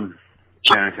the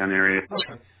Chinatown area.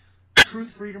 Okay. Truth,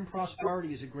 Freedom,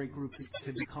 Prosperity is a great group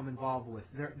to become involved with.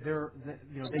 They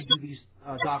do these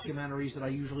documentaries that I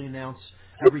usually announce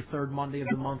every third Monday of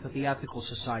the month at the Ethical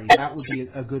Society. That would be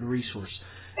a good resource.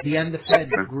 The End the Fed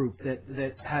group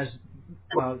that has,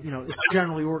 it's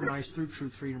generally organized through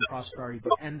Truth, Freedom, Prosperity,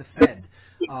 but End the Fed.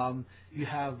 You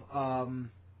have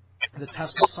the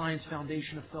Tesla Science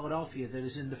Foundation of Philadelphia that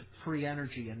is into free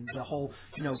energy and the whole,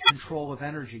 control of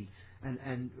energy.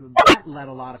 And that led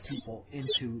a lot of people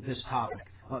into this topic,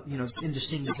 into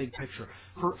seeing the big picture.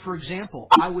 For example,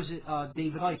 I was at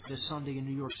David Icke this Sunday in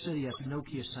New York City at the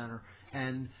Nokia Center,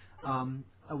 and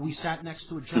we sat next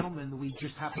to a gentleman. We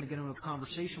just happened to get into a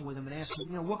conversation with him and asked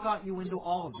him, what got you into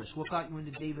all of this? What got you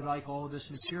into David Icke, all of this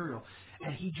material?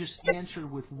 And he just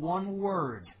answered with one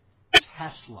word,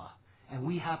 Tesla. And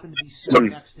we happened to be sitting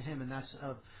next to him, and that's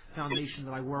a foundation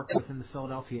that I work with in the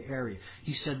Philadelphia area.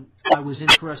 He said, I was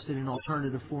interested in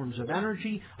alternative forms of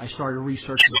energy. I started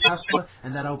researching Tesla,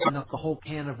 and that opened up the whole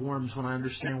can of worms when I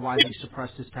understand why they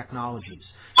suppressed his technologies.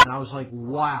 And I was like,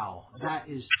 wow, that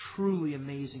is truly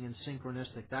amazing and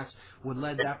synchronistic. That's what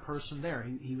led that person there.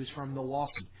 He was from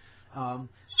Milwaukee.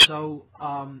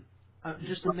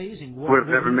 Just amazing. We've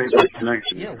never made that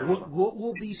connection. Yeah, what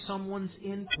will be someone's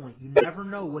endpoint? You never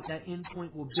know what that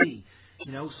endpoint will be.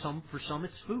 For some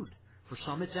it's food, for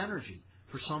some it's energy,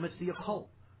 for some it's the occult,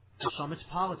 for some it's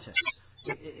politics,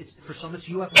 for some it's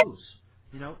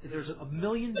UFOs. There's a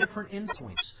million different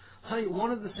endpoints. I'll tell you,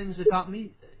 one of the things that got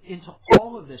me into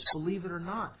all of this, believe it or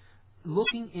not,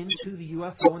 looking into the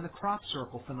UFO and the crop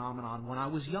circle phenomenon when I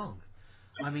was young.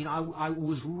 I mean, I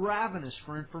was ravenous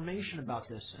for information about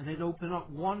this, and it opened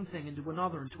up one thing into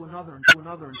another, into another, into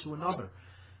another, into another.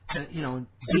 And,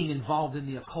 being involved in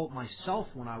the occult myself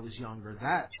when I was younger,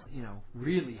 that,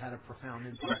 really had a profound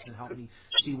impact and helped me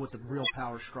see what the real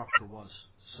power structure was.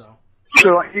 So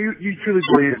you truly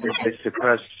believe that they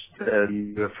suppress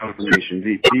the UFO information.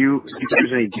 Do you think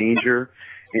there's any danger?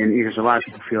 And because a lot of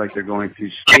people feel like they're going to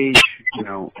stage, a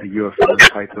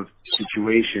UFO type of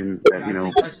situation that, I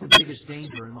think that's the biggest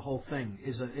danger in the whole thing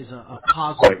is a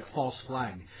cosmic false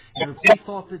flag. If we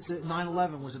thought that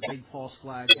 9/11 was a big false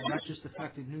flag, and that just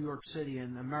affected New York City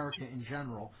and America in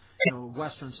general,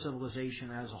 Western civilization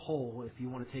as a whole, if you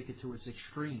want to take it to its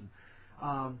extreme,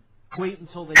 wait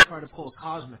until they try to pull a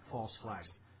cosmic false flag.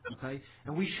 Okay?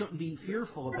 And we shouldn't be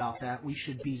fearful about that. We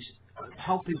should be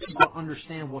helping people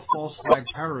understand what false flag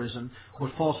terrorism,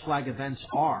 what false flag events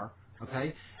are,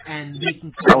 okay? and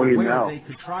making How people do you aware know? they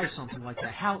could try something like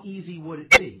that. How easy would it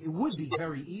be? It would be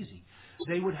very easy.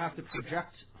 They would have to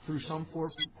project through some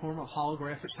form of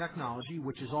holographic technology,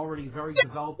 which is already very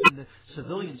developed in the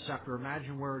civilian sector.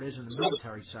 Imagine where it is in the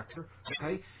military sector.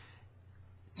 Okay,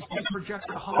 if they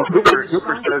projected a hologram,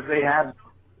 Cooper says they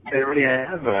already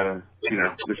have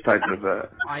this type of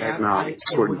technology.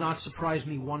 It would not surprise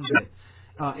me one bit.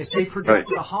 If they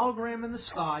projected a hologram in the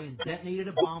sky and detonated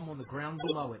a bomb on the ground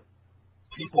below it,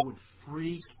 people would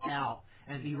freak out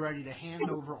and be ready to hand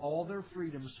over all their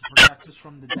freedoms to protect us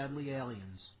from the deadly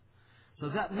aliens. So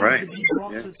that needs to be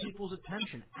brought to people's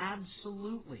attention.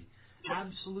 Absolutely.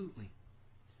 Absolutely.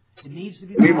 It needs to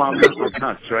be brought. Meanwhile, that's like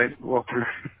nuts, right? Well,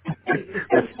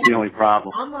 that's the only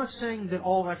problem. I'm not saying that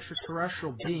all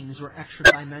extraterrestrial beings or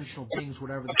extra-dimensional beings,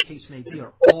 whatever the case may be,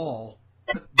 are all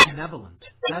benevolent.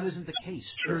 That isn't the case.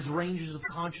 There's ranges of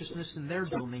consciousness in their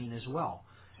domain as well.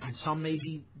 And some may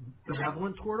be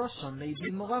benevolent toward us, some may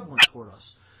be malevolent toward us.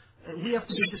 We have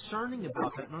to be discerning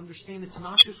about that and understand it's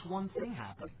not just one thing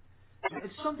happening.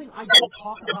 It's something I don't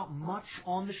talk about much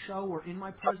on the show or in my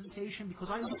presentation because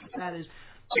I look at that as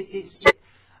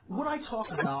what I talk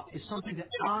about is something that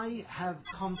I have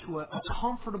come to a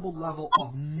comfortable level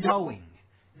of knowing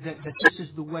that this is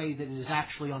the way that it is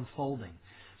actually unfolding.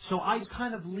 So I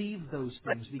kind of leave those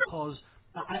things because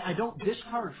I don't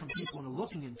discourage from people into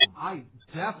looking into them. I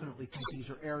definitely think these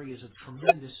are areas of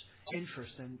tremendous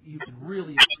interest, and you can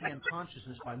really expand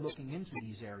consciousness by looking into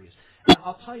these areas. And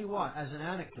I'll tell you what, as an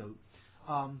anecdote,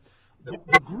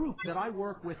 the group that I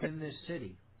work with in this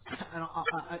city, and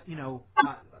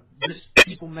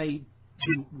people may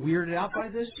be weirded out by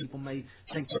this. People may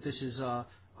think that this is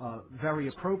very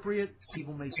appropriate.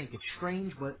 People may think it's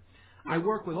strange, but I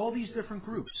work with all these different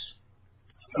groups.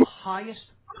 The highest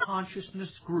consciousness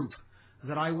group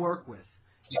that I work with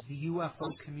is the UFO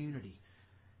community,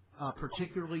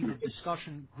 particularly the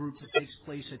discussion group that takes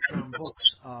place at Durham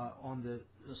Books on the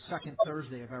second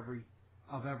Thursday of every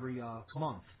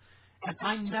month. And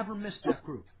I never miss that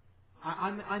group.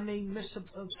 I may miss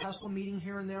a Tesla meeting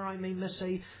here and there. I may miss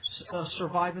a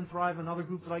Survive and Thrive, another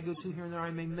group that I go to here and there.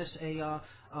 I may miss a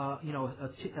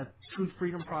Truth,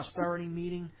 Freedom, Prosperity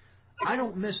meeting. I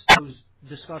don't miss those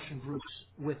discussion groups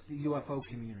with the UFO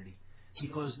community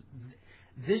because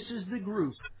this is the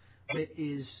group that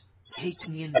is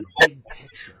taking in the big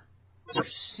picture. They're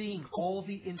seeing all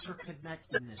the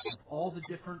interconnectedness of all the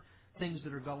different things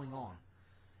that are going on.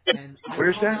 And I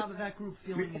come out of that group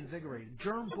feeling invigorated.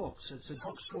 Durham Books, it's a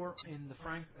bookstore in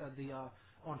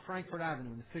on Frankfurt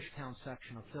Avenue in the Fishtown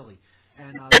section of Philly.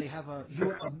 And they have a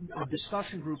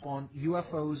discussion group on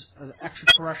UFOs,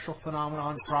 extraterrestrial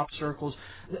phenomenon, crop circles,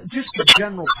 just the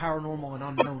general paranormal and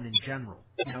unknown in general.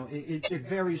 You know, it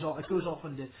varies. It goes off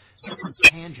into different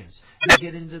tangents. They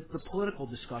get into the political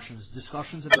discussions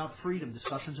about freedom,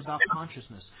 discussions about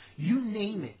consciousness. You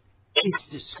name it,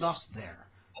 it's discussed there.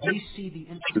 They see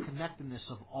the interconnectedness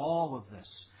of all of this.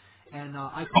 And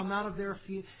I come out of there,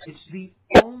 it's the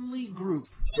only group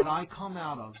that I come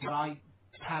out of that I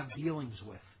have dealings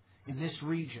with in this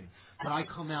region, that I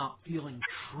come out feeling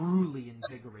truly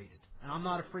invigorated. And I'm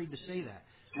not afraid to say that.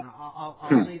 And I'll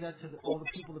say that to all the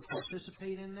people that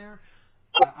participate in there.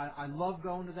 I love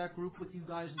going to that group with you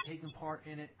guys and taking part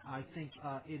in it. I think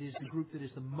it is the group that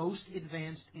is the most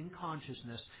advanced in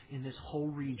consciousness in this whole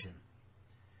region.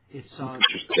 It's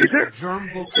Germ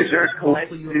Books. Is there a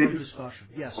collective discussion?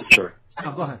 Yes. Sure.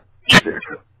 No, go ahead. Is there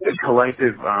a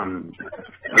collective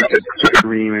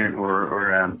agreement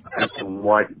or as to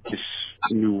what this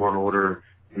New World Order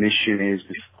mission is,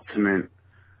 this ultimate,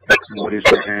 what is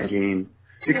the end game?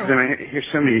 Because I mean, here's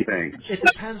so many things. It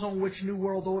depends on which New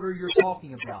World Order you're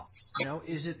talking about. You know,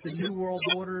 is it the New World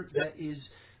Order that is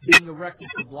being erected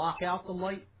to block out the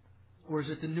light, or is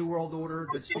it the New World Order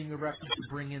that's being erected to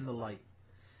bring in the light?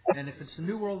 And if it's the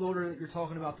New World Order that you're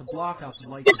talking about to block out the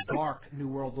light, the dark New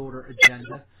World Order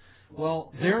agenda,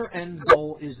 well, their end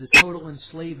goal is the total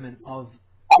enslavement of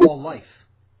all life.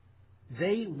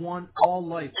 They want all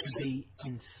life to be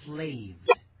enslaved,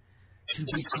 to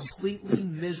be completely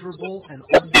miserable and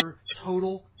under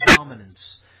total dominance.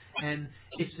 And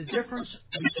it's the difference.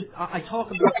 I talk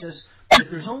about this, that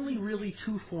there's only really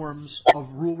two forms of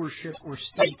rulership or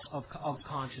state of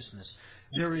consciousness.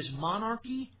 There is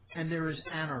monarchy and there is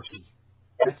anarchy.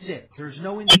 That's it. There's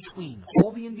no in-between.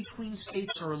 All the in-between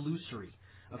states are illusory.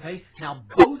 Okay? Now,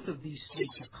 both of these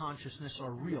states of consciousness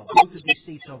are real. Both of these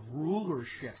states of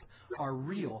rulership are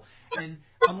real. And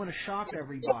I'm going to shock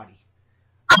everybody.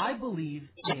 I believe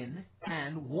in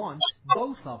and want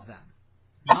both of them,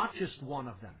 not just one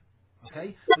of them.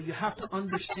 Okay? But you have to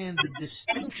understand the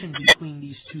distinction between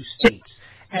these two states.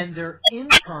 and their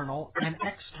internal and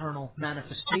external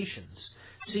manifestations.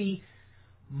 See,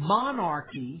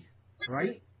 monarchy,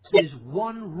 right, is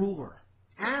one ruler.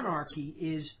 Anarchy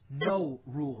is no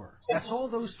ruler. That's all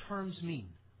those terms mean.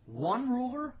 One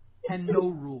ruler and no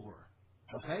ruler.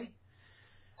 Okay?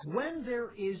 When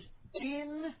there is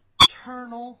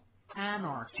internal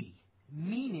anarchy,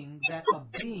 meaning that a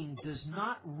being does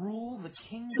not rule the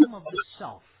kingdom of the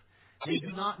self, they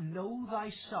do not know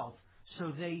thyself,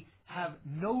 so they have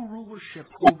no rulership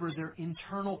over their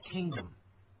internal kingdom.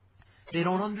 They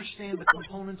don't understand the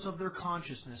components of their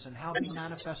consciousness and how they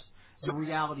manifest the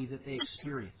reality that they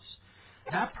experience.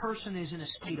 That person is in a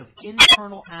state of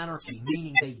internal anarchy,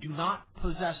 meaning they do not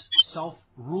possess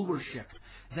self-rulership.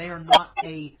 They are not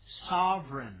a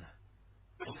sovereign.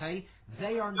 Okay?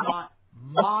 They are not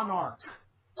monarch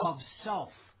of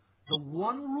self. The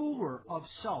one ruler of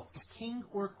self, the king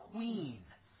or queen,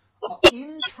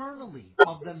 internally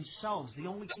of themselves, the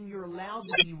only thing you're allowed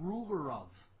to be ruler of.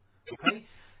 Okay?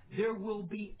 There will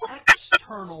be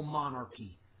external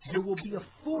monarchy. There will be a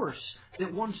force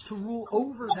that wants to rule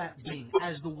over that being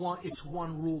as its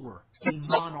one ruler, a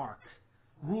monarch,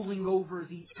 ruling over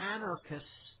the anarchist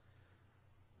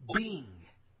being,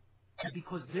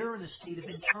 because they're in a state of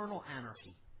internal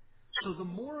anarchy. So the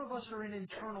more of us are in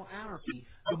internal anarchy,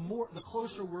 the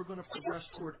closer we're going to progress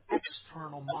toward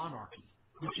external monarchy,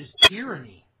 which is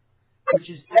tyranny.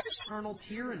 Which is external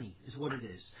tyranny, is what it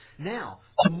is. Now,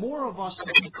 the more of us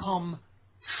that become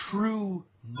true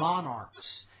monarchs,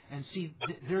 and see,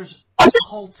 there's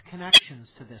occult connections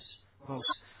to this, folks.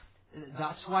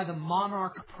 That's why the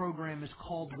monarch program is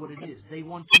called what it is. They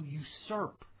want to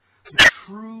usurp the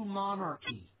true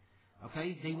monarchy.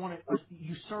 Okay? They want to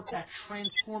usurp that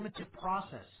transformative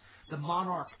process. The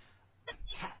monarch,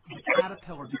 the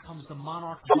caterpillar becomes the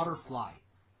monarch butterfly.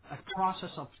 A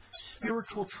process of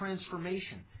spiritual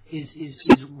transformation is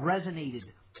resonated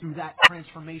through that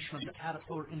transformation of the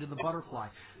caterpillar into the butterfly.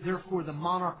 Therefore, the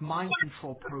monarch mind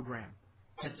control program,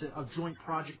 that's a joint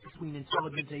project between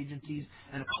intelligence agencies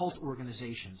and occult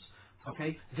organizations.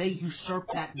 Okay, they usurp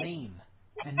that name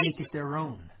and make it their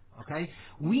own. Okay,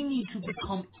 we need to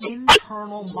become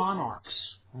internal monarchs,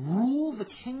 rule the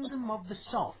kingdom of the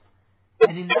self,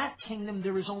 and in that kingdom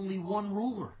there is only one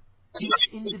ruler, each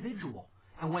individual.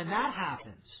 And when that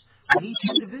happens, when each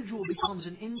individual becomes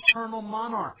an internal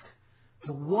monarch,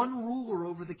 the one ruler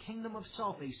over the kingdom of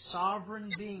self, a sovereign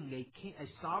being, a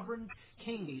sovereign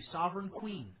king, a sovereign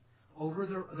queen over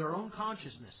their own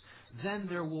consciousness, then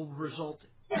there will result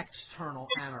external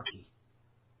anarchy.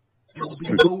 There will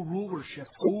be no rulership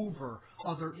over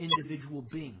other individual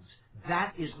beings.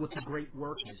 That is what the great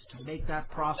work is, to make that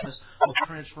process of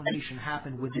transformation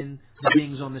happen within the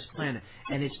beings on this planet.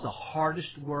 And it's the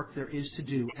hardest work there is to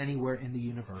do anywhere in the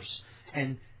universe.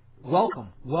 And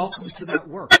welcome to that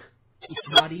work. It's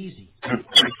not easy.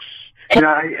 And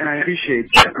I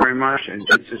appreciate that very much. And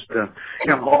it's just,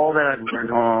 all that I've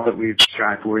learned, all that we've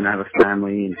strived for, and I have a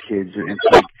family and kids, and it's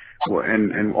like,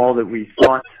 and all that we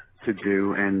thought to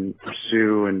do and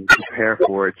pursue and prepare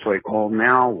for. It's like, well,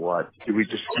 now what? Do we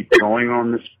just keep going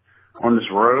on this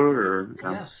road, or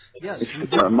yes.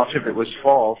 If much of it was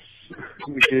false,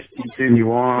 we just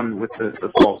continue on with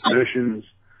the false notions?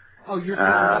 Oh, you're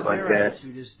talking about like their that.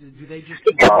 attitude. Do they just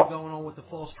continue going on with the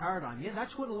false paradigm? Yeah,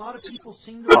 that's what a lot of people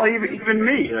seem to. Well, even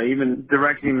me, even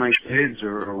directing my kids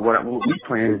or what we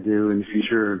plan to do in the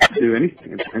future, to do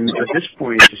anything. And at this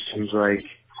point, it just seems like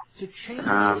to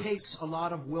change takes a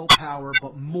lot of willpower,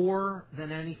 but more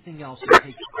than anything else, it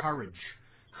takes courage.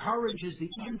 Courage is the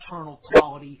internal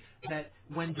quality that,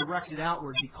 when directed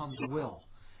outward, becomes will.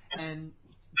 And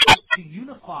to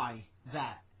unify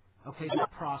that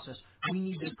process, we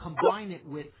need to combine it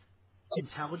with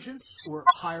intelligence or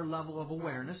higher level of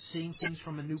awareness, seeing things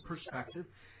from a new perspective,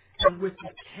 and with the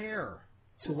care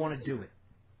to want to do it.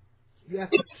 You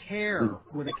have to care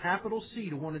with a capital C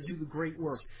to want to do the great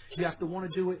work. You have to want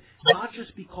to do it not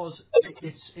just because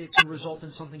it can result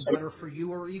in something better for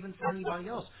you or even for anybody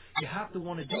else. You have to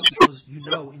want to do it because you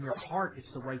know in your heart it's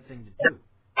the right thing to do.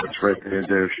 That's right thing to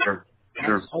do, sure.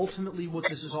 That's ultimately what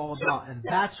this is all about, and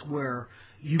that's where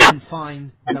you can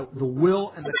find the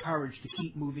will and the courage to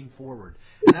keep moving forward.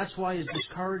 And that's why, as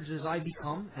discouraged as I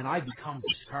become, and I become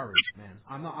discouraged, man.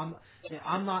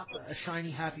 I'm not a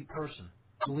shiny, happy person.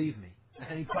 Believe me.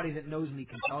 Anybody that knows me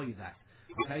can tell you that.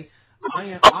 Okay,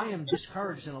 I am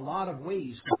discouraged in a lot of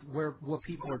ways with what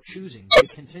people are choosing. They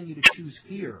continue to choose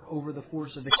fear over the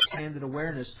force of expanded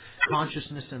awareness,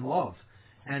 consciousness, and love.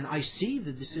 And I see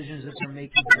the decisions that they're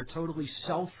making that are totally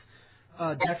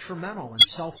self-detrimental and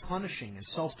self-punishing and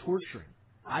self-torturing.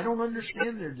 I don't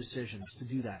understand their decisions to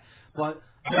do that. But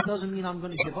that doesn't mean I'm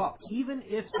going to give up. Even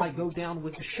if I go down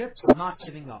with the ship, I'm not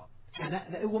giving up. And that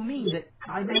it will mean that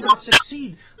I may not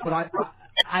succeed, but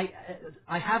I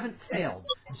haven't failed.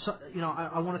 So,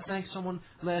 I want to thank someone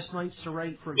last night,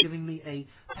 Saray, for giving me a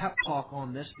pep talk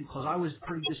on this because I was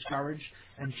pretty discouraged.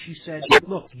 And she said,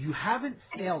 look, you haven't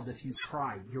failed if you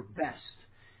tried your best.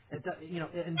 And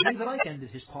David Icke ended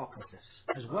his talk with this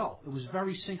as well. It was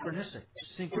very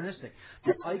synchronistic.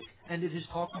 That Icke ended his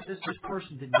talk with this. This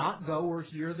person did not go or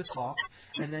hear the talk.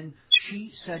 And then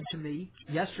she said to me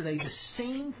yesterday the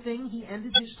same thing he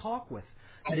ended his talk with.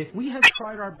 That if we have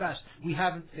tried our best, we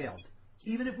haven't failed.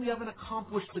 Even if we haven't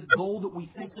accomplished the goal that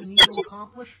we think we need to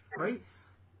accomplish, right?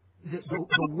 The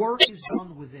work is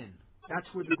done within. That's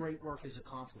where the great work is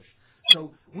accomplished.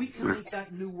 So we can make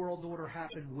that new world order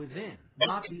happen within,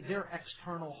 not their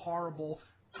external, horrible,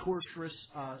 torturous,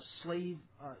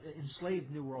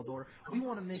 enslaved new world order. We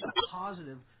want to make a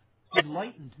positive,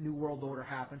 enlightened new world order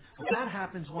happen. But that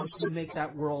happens once we make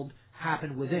that world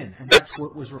happen within, and that's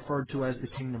what was referred to as the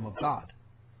kingdom of God.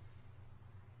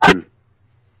 Do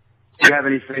you have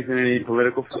any faith in any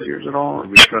political figures at all? Do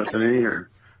you trust in any, or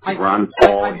Ron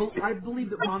Paul? I believe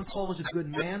that Ron Paul is a good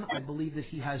man. I believe that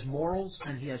he has morals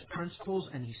and he has principles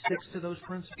and he sticks to those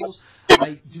principles.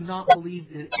 I do not believe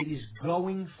that it is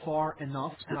going far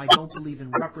enough, and I don't believe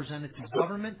in representative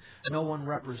government. No one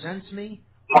represents me.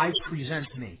 I present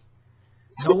me.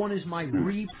 No one is my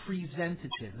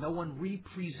representative. No one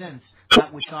represents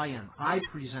that which I am. I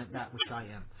present that which I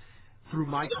am through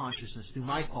my consciousness, through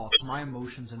my thoughts, my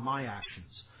emotions, and my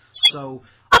actions. So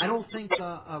I don't think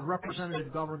a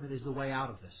representative government is the way out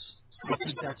of this. I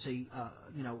think that's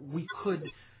we could,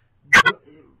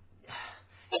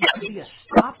 it could be a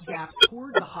stopgap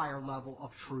toward the higher level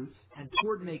of truth and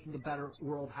toward making a better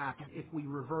world happen if we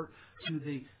revert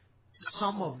to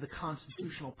some of the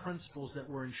constitutional principles that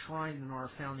were enshrined in our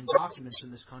founding documents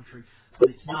in this country, but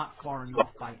it's not far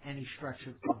enough by any stretch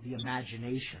of the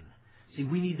imagination. See,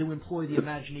 we need to employ the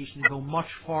imagination to go much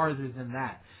farther than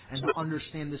that and to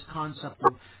understand this concept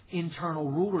of internal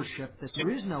rulership, that there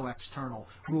is no external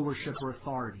rulership or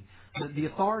authority. The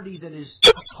authority that is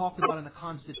talked about in the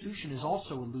Constitution is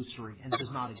also illusory and does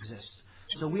not exist.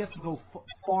 So we have to go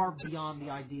far beyond the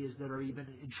ideas that are even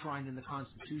enshrined in the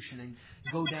Constitution and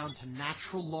go down to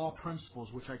natural law principles,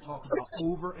 which I talk about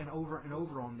over and over and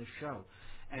over on this show,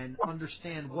 and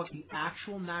understand what the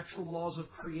actual natural laws of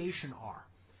creation are.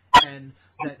 And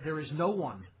that there is no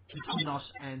one between us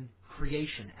and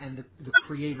creation and the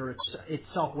Creator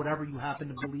itself, whatever you happen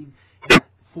to believe that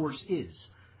force is.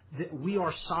 That we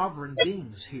are sovereign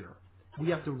beings here. We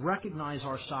have to recognize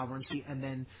our sovereignty and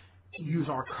then use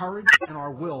our courage and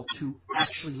our will to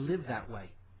actually live that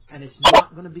way. And it's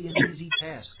not going to be an easy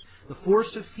task. The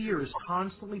force of fear is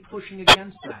constantly pushing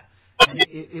against that. And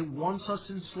it wants us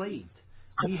enslaved.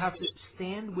 We have to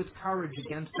stand with courage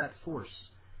against that force.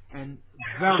 And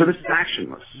so this is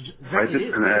actionless, right? This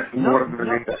is more of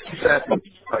an assessment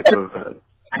type of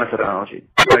methodology,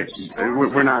 right?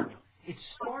 We're not. It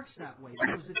starts that way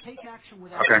because to take action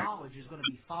without knowledge is going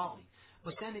to be folly.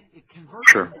 But then it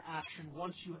converts into action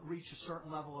once you reach a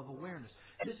certain level of awareness.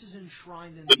 This is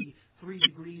enshrined in the 3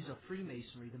 degrees of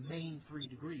Freemasonry, the main 3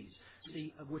 degrees,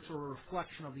 which are a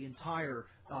reflection of the entire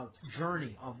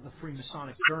journey of the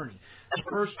Freemasonic journey. The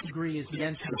first degree is the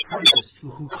entered apprentice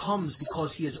who comes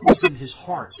because he has opened his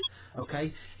heart.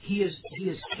 Okay, he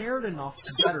has cared enough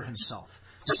to better himself.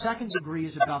 The second degree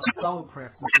is about the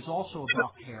fellowcraft, which is also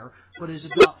about care, but is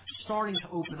about starting to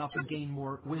open up and gain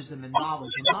more wisdom and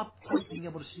knowledge, and not quite being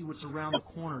able to see what's around the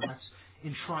corner. That's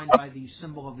enshrined by the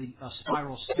symbol of the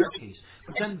spiral staircase.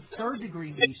 But then the third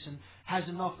degree Mason has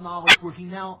enough knowledge where he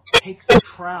now takes the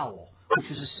trowel,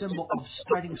 which is a symbol of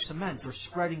spreading cement or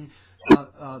spreading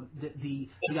the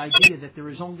idea that there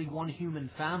is only one human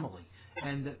family.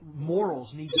 And that morals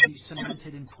need to be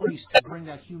cemented in place to bring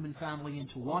that human family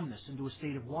into oneness, into a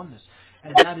state of oneness.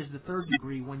 And that is the third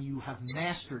degree when you have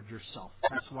mastered yourself.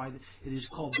 That's why it is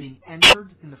called being entered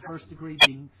in the first degree,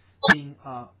 being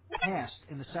passed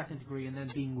in the second degree, and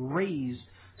then being raised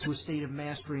to a state of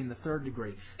mastery in the third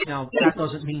degree. Now, that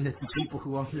doesn't mean that the people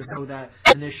who undergo that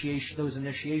those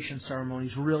initiation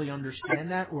ceremonies really understand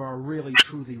that or are really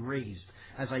truly raised,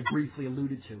 as I briefly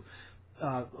alluded to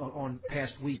on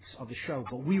past weeks of the show.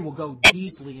 But we will go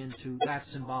deeply into that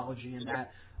symbology and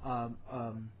that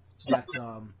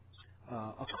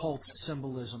occult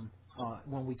symbolism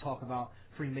when we talk about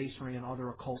Freemasonry and other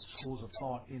occult schools of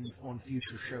thought on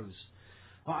future shows.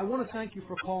 I want to thank you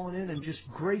for calling in and just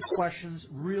great questions,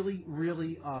 really,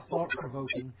 really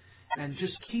thought-provoking. And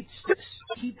just keep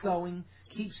going,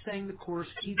 keep staying the course,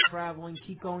 keep traveling,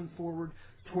 keep going forward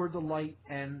toward the light,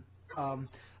 and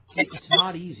it's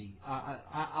not easy.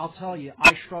 I'll tell you,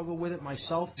 I struggle with it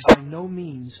myself. By no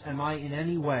means am I in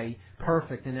any way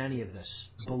perfect in any of this.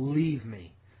 Believe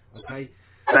me. Okay?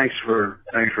 Thanks for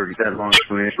that long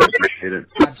explanation. I appreciate it.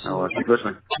 Absolutely. I'll keep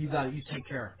listening. You got it. You take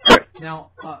care. Right.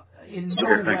 Now, in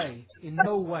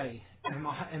no way am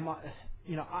I,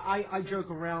 you know, I joke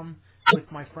around with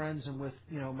my friends and with,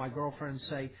 you know, my girlfriend,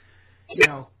 say, you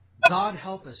know, God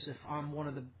help us if I'm one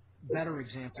of the better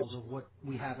examples of what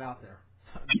we have out there,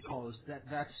 because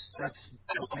that's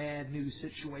a bad news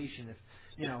situation. If,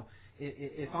 you know,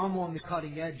 if I'm on the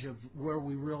cutting edge of where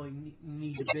we really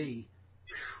need to be,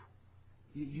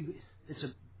 it's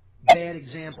a bad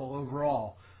example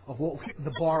overall of what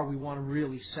the bar we want to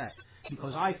really set,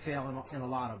 because I fail in a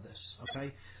lot of this,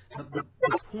 okay? But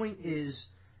the point is,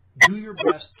 do your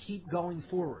best, keep going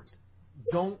forward.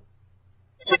 Don't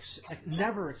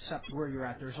never accept where you're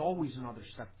at. There's always another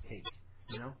step to take,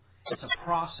 you know? It's a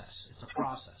process.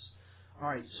 All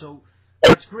right, so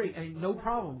that's great, and no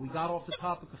problem. We got off the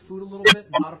topic of food a little bit,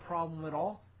 not a problem at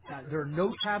all. There are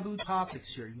no taboo topics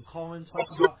here. You can call in and talk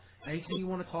about anything you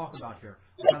want to talk about here.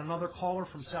 We've got another caller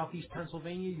from Southeast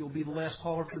Pennsylvania. You'll be the last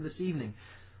caller for this evening.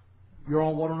 You're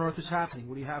on What on Earth is Happening.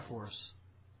 What do you have for us?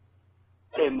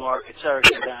 Hey, Mark. It's Eric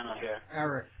Sedano here.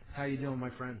 Eric, how you doing, my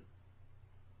friend?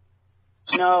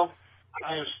 You know,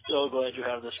 I am so glad you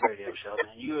have this radio show,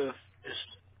 man. You have,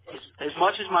 as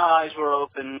much as my eyes were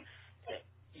open,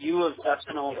 you have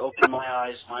definitely opened my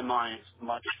eyes, my mind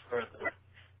much further.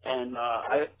 And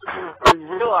I'm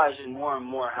realizing more and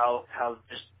more how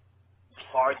just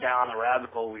far down the rabbit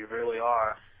hole we really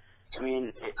are. I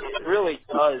mean, it really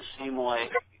does seem like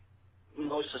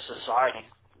most of society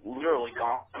literally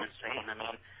gone insane. I mean,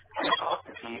 I talk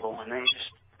to people and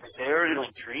they're in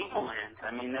like dreamland.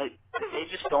 I mean, they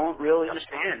just don't really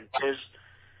understand.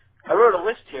 I wrote a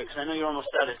list here because I know you're almost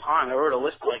out of time. I wrote a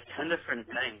list of like 10 different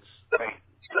things, right,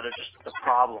 that are just the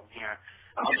problem here.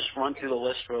 I'll just run through the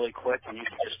list really quick and you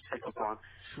can just pick up on.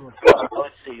 Sure.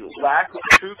 Let's see. Lack of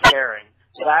true caring,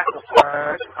 lack of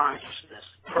consciousness,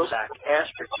 Prozac,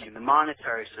 aspartame, the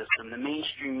monetary system, the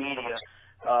mainstream media,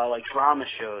 like drama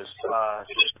shows,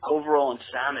 just overall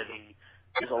insanity.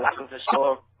 There's a lack of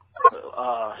historical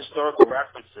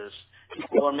references.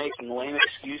 People are making lame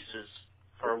excuses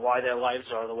for why their lives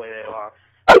are the way they are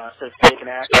instead of taking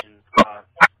action.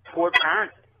 Poor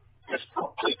parenting.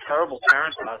 There's terrible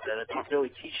parents out there that don't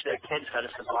really teach their kids how to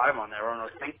survive on their own or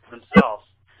think for themselves.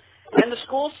 And the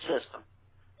school system,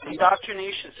 the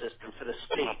indoctrination system for the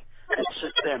state that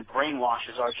sits there and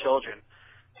brainwashes our children.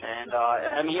 And,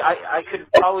 I mean, I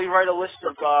could probably write a list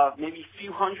of maybe a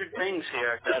few hundred things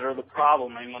here that are the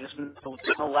problem. I mean,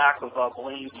 there's no lack of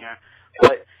blame here.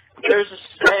 But there's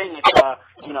a saying, it's,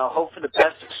 you know, hope for the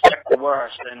best, expect the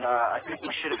worst. And I think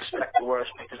we should expect the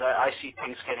worst because I see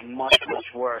things getting much, much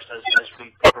worse as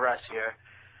we progress here.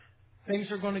 Things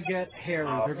are going to get hairy.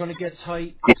 They're going to get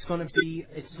tight. It's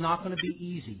not going to be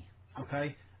easy,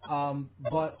 okay?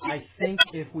 But I think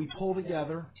if we pull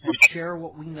together and share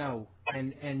what we know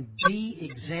and be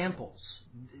examples,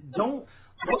 don't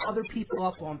put other people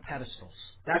up on pedestals.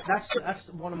 That's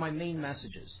one of my main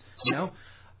messages. You know,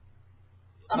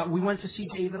 we went to see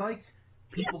David Icke.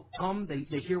 People come,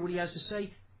 they hear what he has to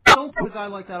say. Don't put a guy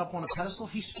like that up on a pedestal.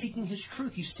 He's speaking his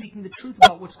truth. He's speaking the truth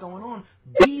about what's going on.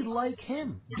 Be like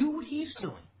him. Do what he's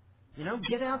doing. You know,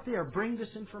 get out there, bring this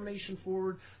information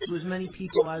forward to as many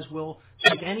people as will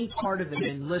take any part of it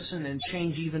and listen and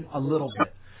change even a little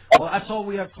bit. Well, that's all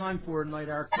we have time for tonight,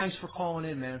 Eric. Thanks for calling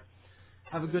in, man.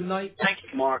 Have a good night. Thank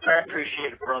you, Mark. I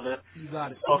appreciate it, brother. You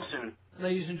got it. Talk soon.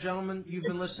 Ladies and gentlemen, you've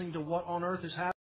been listening to What on Earth is Happening.